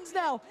 seconds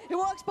now. It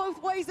works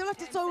both ways. They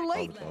left it so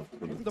late.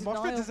 The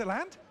mosh pit, does it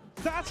land?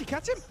 Does that actually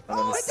catch him?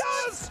 Oh, it it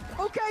does!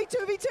 Okay,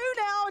 2v2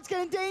 now. It's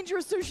getting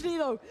dangerous.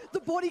 Sushinino,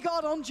 the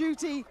bodyguard on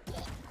duty.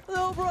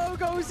 Little bro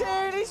goes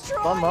in. He's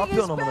Lan ne trying his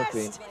yapıyorsun amına best.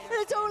 koyayım?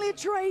 And it's only a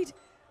trade.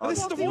 And this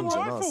is the Nothing one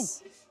more. rifle.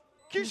 Olmaz.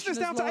 Kushner's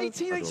down to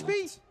 18 Hadi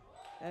HP.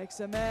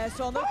 XMS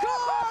on the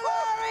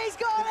corner. He's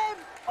got him.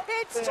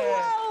 It's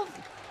 12.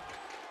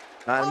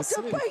 Mermisi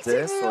After mi bitti?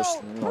 baiting the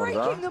Soşlu'nun ult,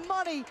 breaking orada. the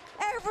money,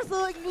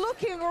 everything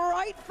looking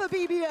right for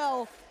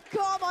BBL.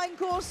 Carmine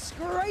Core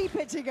scrape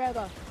it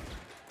together.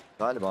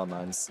 Galiba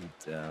mermisi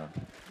bitti ya.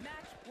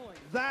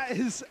 That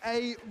is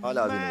a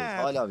Hala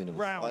mad hala winnable,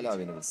 round. hala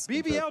winnable.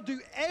 Sıkıntı yok. BBL do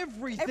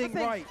everything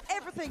Everything, right.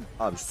 everything.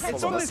 Abi şu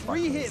It's sola on this nasıl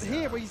re-hit bakmadınız ya?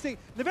 here where you think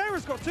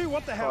Nevera's got 2,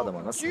 what the hell?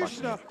 adama nasıl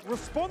Kushner bakmıyor?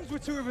 responds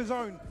with 2 of his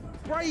own.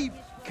 Brave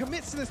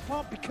commits to this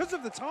plant because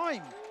of the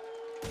time.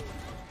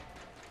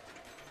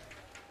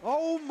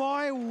 Oh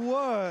my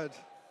word.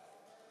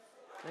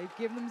 They've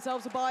given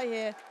themselves a bye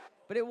here,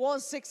 but it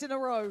was 6 in a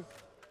row.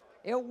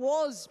 It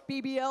was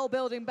BBL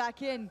building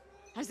back in.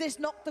 Has this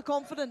knocked the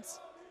confidence?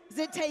 Has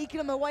it taken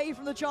them away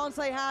from the chance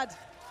they had?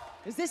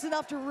 Is this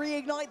enough to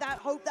reignite that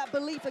hope, that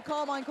belief that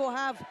Carmine Core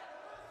have?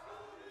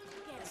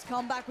 This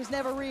comeback was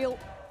never real.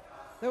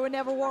 They were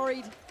never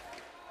worried.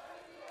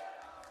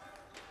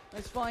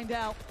 Let's find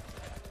out.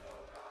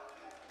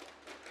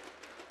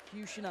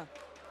 Kushner.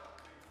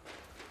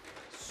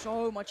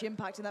 so much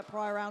impact in that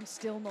prior round,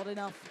 still not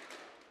enough.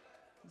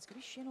 It's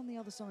going to be Shin on the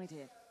other side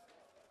here.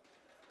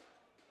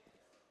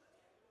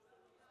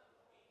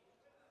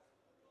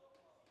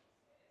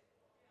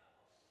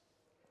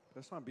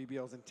 This time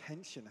BBL's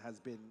intention has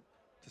been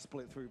to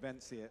split through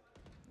vents here.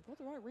 They've got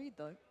the right read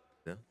though.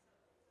 Ya.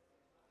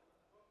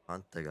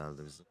 Ant da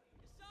geldi bizim.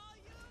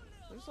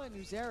 Looks like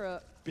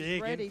Nuzera Big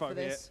is ready info for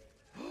this.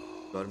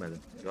 Görmedi.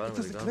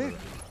 doesn't Görmedi. clear.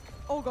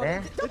 Oh god.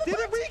 Eh? It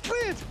didn't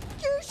re-cleared!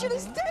 Fusion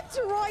is dead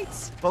to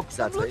rights. Çok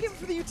güzel I'm looking trade.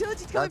 for the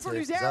utility to come in from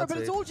Güzel Nuzera, but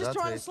trade, it's all just güzel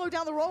trying to trade. slow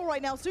down the roll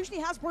right now.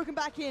 Sushni has broken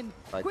back in.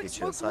 Side Quick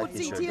geçiyor, smoke towards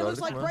side CT. geçiyor. It looks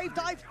Gördük like mü? Brave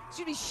dive.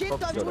 Sushni shit Çok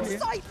dive güzel towards oyun.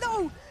 sight.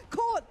 No!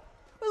 Caught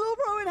with a little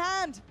bro in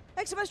hand.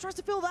 XMS tries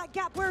to fill that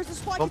gap. Where is the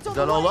spike? Çok It's on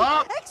güzel the way.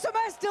 oğlum.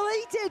 XMS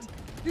deleted.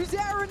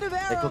 Nuzera and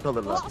Nuvera. Eko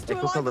kalırlar. Lost to a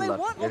Eko life. They kalırlar.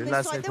 want on this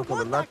Verirlerse side. They eko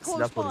want kalırlar. that close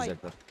Silah by.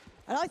 koruyacaklar.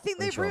 And I think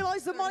they've Control.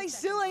 realized the money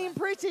still ain't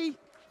pretty.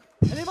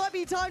 And it might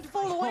be time to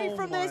fall away Oh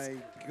from this.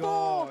 my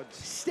Four God.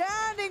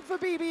 standing for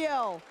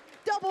BBL.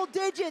 Double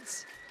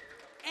digits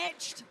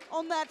etched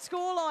on that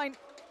scoreline.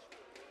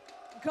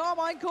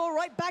 Carmine Core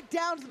right back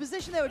down to the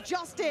position they were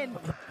just in.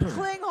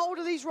 Cling hold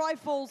of these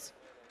rifles.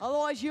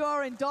 Otherwise you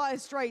are in dire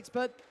straits.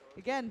 But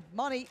again,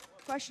 money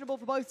questionable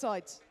for both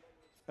sides.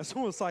 It's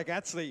almost like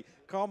actually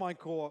Carmine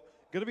Core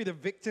going to be the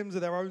victims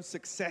of their own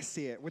success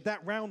here. With that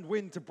round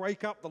win to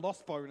break up the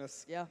loss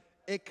bonus, Yeah.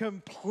 it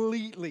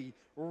completely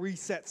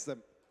resets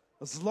them.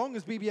 As long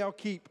as BBL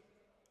keep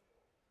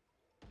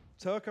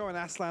Turco and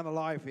Aslan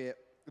alive here,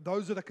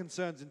 those are the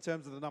concerns in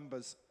terms of the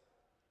numbers.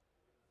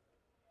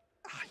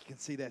 You can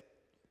see they're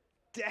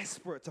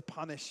desperate to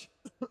punish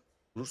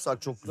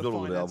Vurursak çok the güzel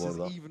olur ya bu finances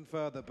arada. even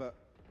further, but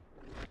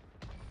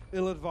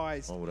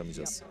ill-advised. Ama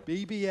vuramayacağız.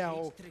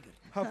 BBL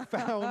have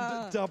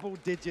found double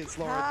digits,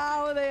 Lauren.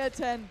 How are they at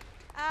 10?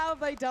 How have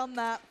they done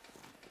that?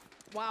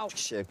 Wow. 3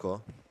 kişi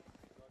Eko.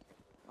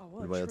 Oh,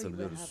 what Bir a bay treat we're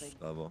atabiliyoruz. having.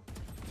 Bravo.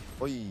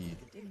 Oy.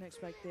 Didn't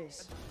expect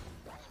this.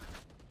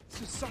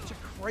 This was such a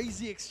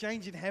crazy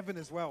exchange in heaven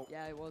as well.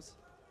 Yeah, it was.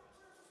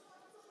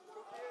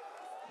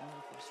 All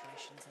the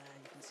frustrations there,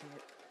 you can see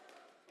it.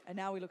 And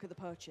now we look at the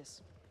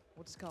purchase.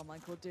 What does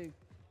Carmine Core do?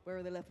 Where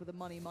are they left with the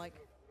money, Mike?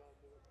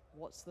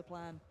 What's the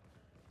plan?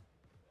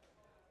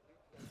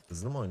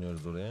 Hızlı mı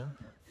oynuyoruz oraya?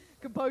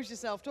 Compose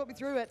yourself. Talk me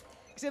through it.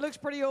 Because it looks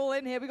pretty all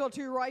in here. We got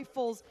 2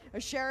 rifles, a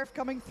sheriff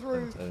coming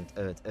through.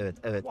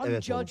 Evet. One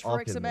Evet judge oğlum.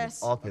 for Aferin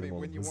XMS. oğlum. Aferin I mean,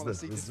 oğlum. when you Hızlı, wanna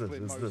see the hızlı,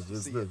 split hızlı, modes, you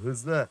see hızlı, it.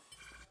 hızlı.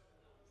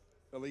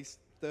 At least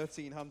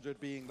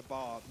 1,300 being the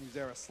bar.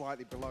 Nuzera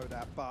slightly below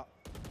that, but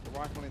the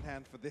rifle in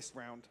hand for this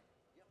round.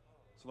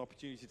 It's an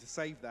opportunity to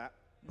save that.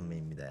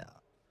 Almayayım bir de ya.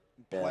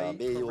 Play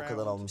B'yi for o kadar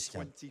round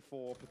almışken.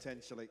 24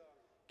 potentially.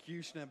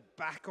 Kushner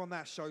back on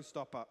that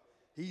showstopper.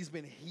 He's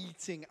been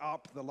heating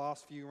up the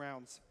last few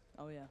rounds.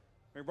 Oh, yeah.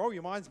 I mean, roll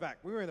your minds back.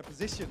 We were in a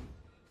position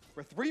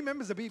where 3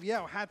 members of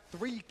BBL had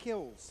 3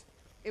 kills.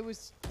 It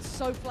was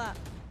so flat.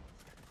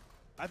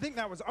 I think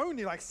that was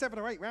only like 7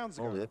 or 8 rounds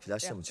Ne ago. oluyor?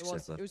 Flash'la Yeah, mı it was.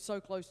 çıkacaklar? It was so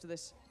close to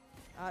this.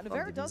 Tam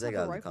Nuvera does dibimize have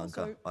a geldi rifle,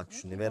 kanka. so Bak we'll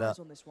şu keep Nuvera. eyes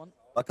on this one.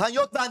 Bakan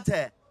yok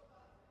Bente.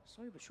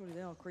 Slowly but surely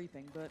they are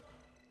creeping, but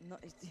not,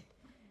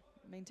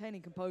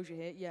 maintaining composure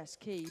here, yes,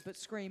 key. But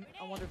Scream,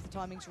 I wonder if the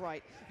timing's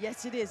right.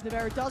 Yes, it is.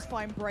 Nuvera does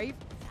find Brave.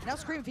 Now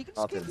Scream, if he can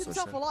just keep Aferin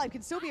himself Soşan. alive,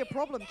 can still be a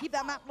problem. Keep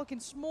that map looking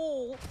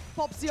small.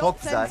 Pops the Çok ult,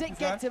 sends güzel. it,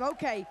 gets him.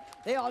 Okay,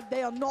 they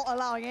are not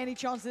allowing any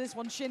chance of this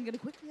one. Shin going to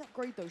quickly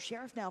upgrade though.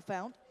 Sheriff now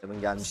found. Evan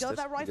Still gelmiştir. have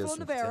that rifle on Biliyorsun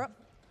Nuvera. Kuti.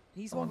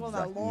 He's one Tamam going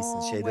that güzel. İyisin.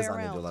 long Şeyde way around.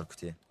 zannediyorlar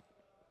Kuti'yi.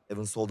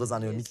 Evan solda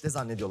zannediyor. Mid'de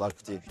zannediyorlar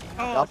Kuti'yi.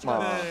 Oh,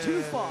 Yapma.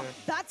 Too far.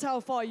 That's how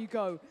far you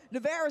go.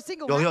 Nuvera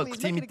single Yok handedly is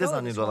Kuti'yi making mid'de a go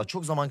of this zannediyorlar. one.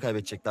 Çok zaman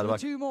kaybedecekler bak.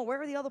 2 more. Where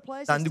are the other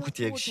players? Sen They're de still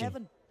kutuya towards kişiyim.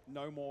 heaven.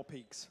 No more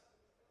peaks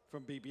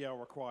from BBL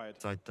required.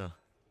 Side'da.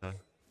 Güzel.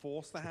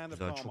 Force the hand of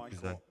Güzel, çok Carmine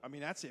güzel. Core. I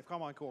mean, that's it. If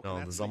Carmine Core Ya can oldu,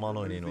 actually zaman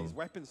oynayın remove these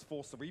oğlum. weapons,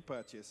 force the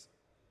repurchase.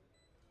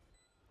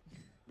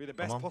 Be the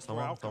best Tamam possible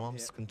tamam outcome tamam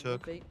here. sıkıntı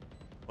yok. Would be.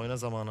 Oyna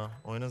zamana.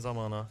 Oyna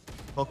zamana.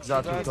 Çok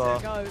güzel Güzel. Turko.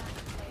 Go.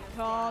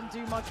 Can't do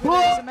much with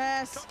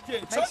XMS.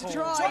 Makes a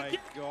Oh try. my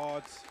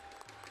God.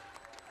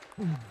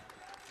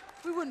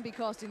 We wouldn't be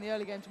casting the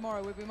early game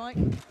tomorrow, would we, Mike?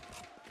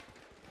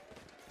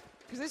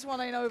 Because this one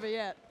ain't over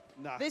yet.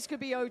 Nah. This could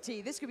be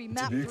OT. This could be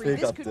map büyük 3. fake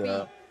This attı could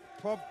ya.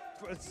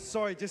 be...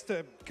 Sorry, just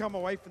to come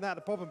away from that,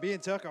 the problem being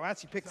Turco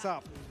actually picks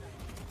up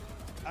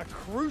a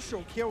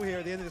crucial kill here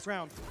at the end of this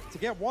round to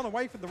get one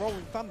away from the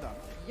Rolling Thunder.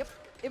 Yep.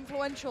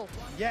 Influential.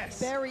 Yes.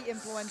 Very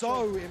influential.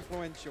 So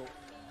influential.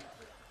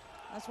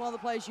 That's one of the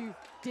players you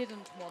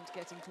didn't want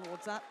getting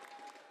towards that.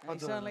 And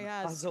he certainly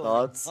has.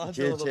 Saat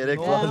Hadi 2'ye oğlum, çeyrek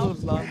ne var.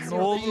 olur lan, ne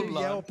olur BBL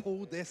lan.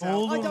 pulled this Ne out.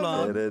 I olur don't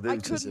lan. know. Nerede I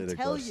bir couldn't çeyrek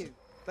tell var? you.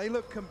 They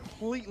look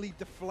completely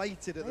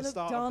deflated at They the look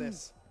start done. of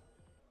this.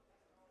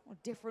 A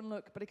different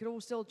look, but it could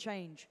all still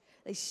change.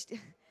 They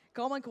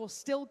Carmine Core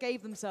still gave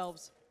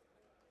themselves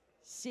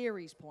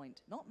series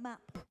point, not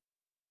map.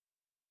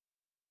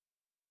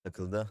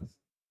 Takıldı.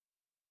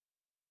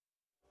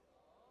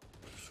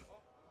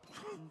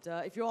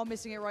 And if you are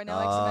missing it right now,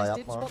 Aa, XMS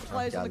did yapma. spot the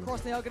players on the Geldim.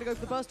 cross. They are going to go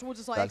for the burst towards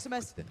the site. Gel,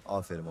 XMS bitti.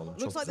 Aferin oğlum.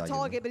 Çok looks like güzel the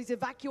target, girdin. but he's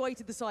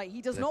evacuated the site.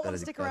 He does not want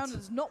to stick Dikkat. around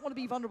and does not want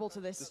to be vulnerable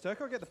to Does this.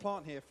 Turco get the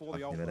plant here for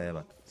the Bak Nivera'ya ultimate?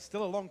 bak.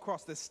 Still a long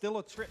cross. There's still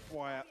a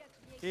tripwire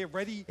here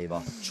ready.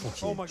 Eyvah. Çok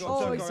Oh iyi. my Çok god, Oh,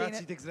 Turco he's seen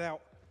actually it. digs it out.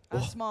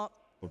 That's smart.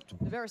 korktum.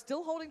 Nivera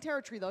still holding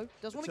territory though.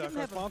 Does want to give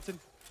him Turco's heaven. planting.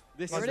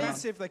 This Here is it is.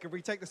 massive. They can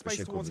retake the space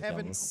şey towards kurduk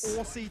heaven yalnız.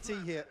 or CT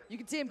here. You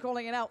can see him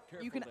calling it out.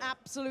 You can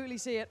absolutely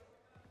see it.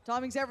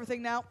 Timing's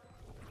everything now.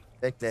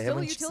 Bekle Still a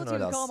Heaven çıksın utility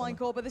öyle with aslında. Carmine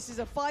Core, but this is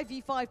a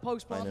 5v5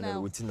 post plant Aynen öyle.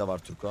 now. Ultin de var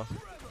Turko.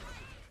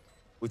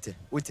 Ulti.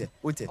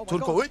 Oh my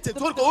Turko God. ulti.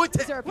 Turko ulti.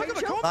 Is there a Look at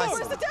the picture? combo!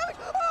 Where's the damage?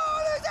 Oh,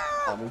 there's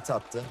error! Tamam ulti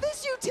attı.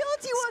 This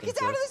utility work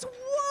is out of this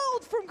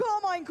world from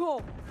Carmine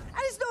Core.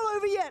 And it's not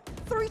over yet.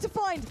 3 to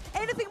find.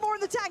 Anything more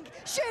in the tank.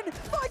 Shin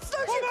finds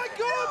Snow. Oh my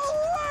God! No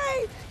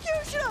way!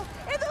 Yushina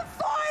in the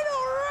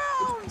final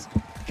round.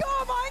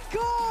 Carmine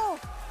Core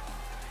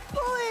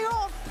pulling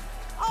off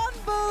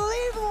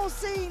unbelievable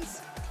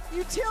scenes.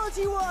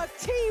 Utility work,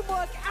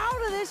 teamwork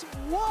out of this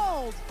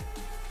world.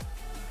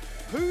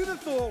 Who'd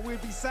have thought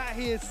we'd be sat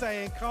here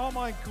saying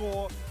Carmine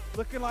Core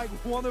looking like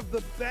one of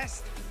the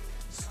best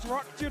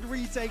structured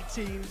retake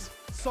teams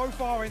so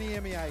far in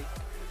EMEA.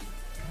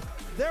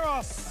 There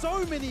are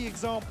so many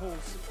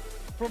examples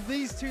from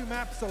these two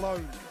maps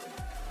alone.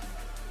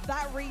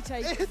 That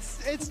retake.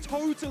 It's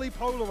totally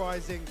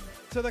polarizing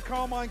to the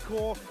Carmine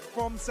Core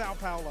from Sao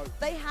Paulo.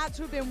 They had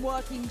to have been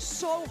working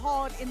so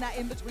hard in that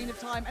in-between of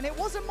time, and it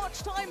wasn't much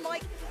time,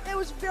 Mike. There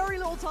was very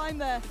little time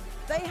there.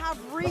 They have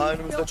önümüzde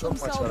rebuilt çok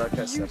maç var themselves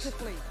arkadaşlar.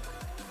 beautifully.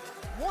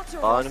 What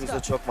a Daha önümüzde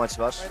roster. çok maç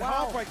var. And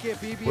Heartbreak here,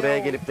 BBL. Buraya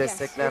gelip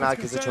destekleyen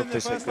herkese çok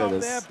teşekkür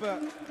ederiz.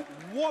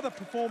 What a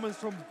performance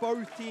from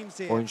both teams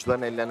here.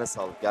 Oyuncuların ellerine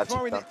sağlık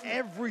Throwing gerçekten.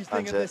 everything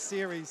in Bence this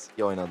series.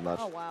 iyi oynadılar.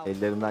 Oh, wow.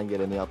 Ellerinden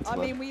geleni I yaptılar.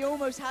 mean, we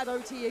almost had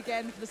OT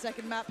again for the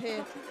second map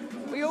here.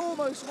 We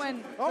almost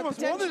went for Almost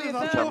potentially wanted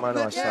a it, third. Mükemmel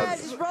Yeah,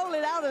 maçlardı. just roll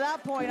it out at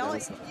that point.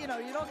 You know,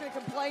 you're not going to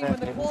complain when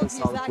the Elinize quality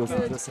is sağlık, that good.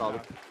 gözünüze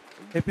sağlık.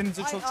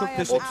 Hepinize çok çok I am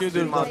teşekkür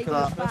ediyoruz absolutely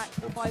arkadaşlar. taken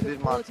aback by the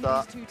 31 quality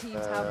Mart'ta these two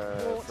teams have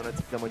brought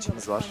Fnatic'le to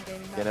maçımız the var. fun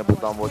gaming Gene map.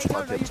 buradan Hey, watch no,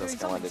 party no, you're yapacağız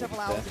doing Kemal'le something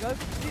several birlikte. hours ago.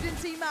 You didn't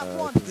see map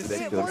one. Hepinizi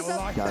It bekliyoruz. was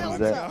a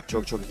Kendinize belter.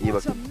 çok çok iyi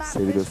bakın. What a map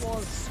Seviyoruz. this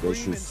was.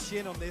 Görüşürüz.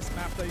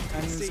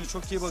 Kendinize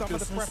çok iyi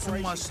bakıyorsunuz.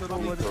 Tüm maçlara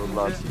Sorular.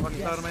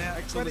 olabildiğince aktarmaya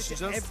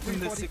çalışacağız.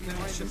 Tüm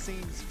destekleriniz için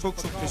çok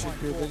çok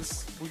teşekkür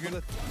ederiz. Bugün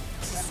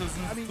siz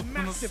sözünüzü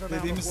tuttunuz.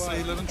 Dediğimiz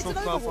sayıların çok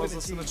daha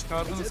fazlasını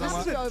çıkardınız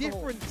ama bir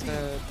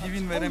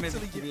win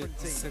veremedik gibi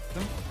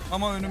hissettim.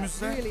 Ama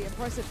önümüzde Really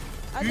impressive.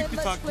 And büyük then bir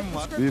let's takvim flip the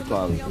var. script Büyük and look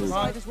abi, on the other büyük.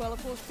 side as well.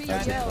 Of course, BBL.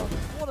 Gerçekten.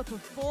 What a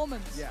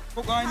performance.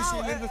 çok aynı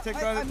How- şeyleri de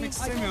tekrar I mean, etmek I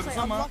can't istemiyoruz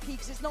say ama unlucky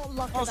 'cause it's not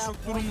luck at az that çok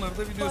point. durumları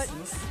da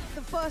biliyorsunuz. But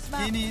the first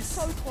map, Yeniyiz.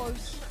 so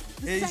close.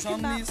 The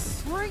second map, Heyecanlıyız.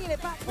 bringing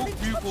it back Çok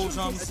within büyük touching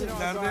olacağımızı, distance.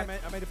 ileride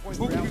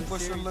çok büyük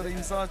başarılara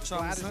imza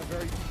atacağımızı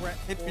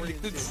hep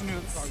birlikte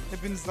düşünüyoruz.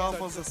 Hepiniz daha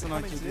fazlasını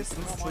hak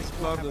ediyorsunuz.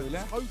 Çocuklar da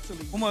öyle.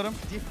 Umarım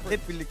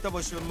hep birlikte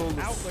başarılı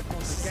oluruz.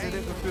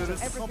 Sizleri öpüyoruz,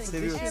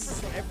 seviyoruz.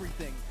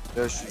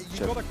 Görüşürüz.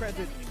 You've got to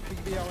credit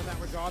BBL in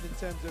that regard in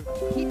terms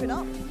of Keep it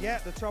up. yeah,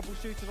 the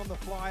troubleshooting on the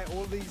fly,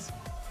 all these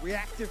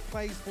reactive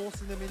plays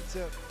forcing them into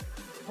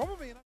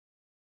probably.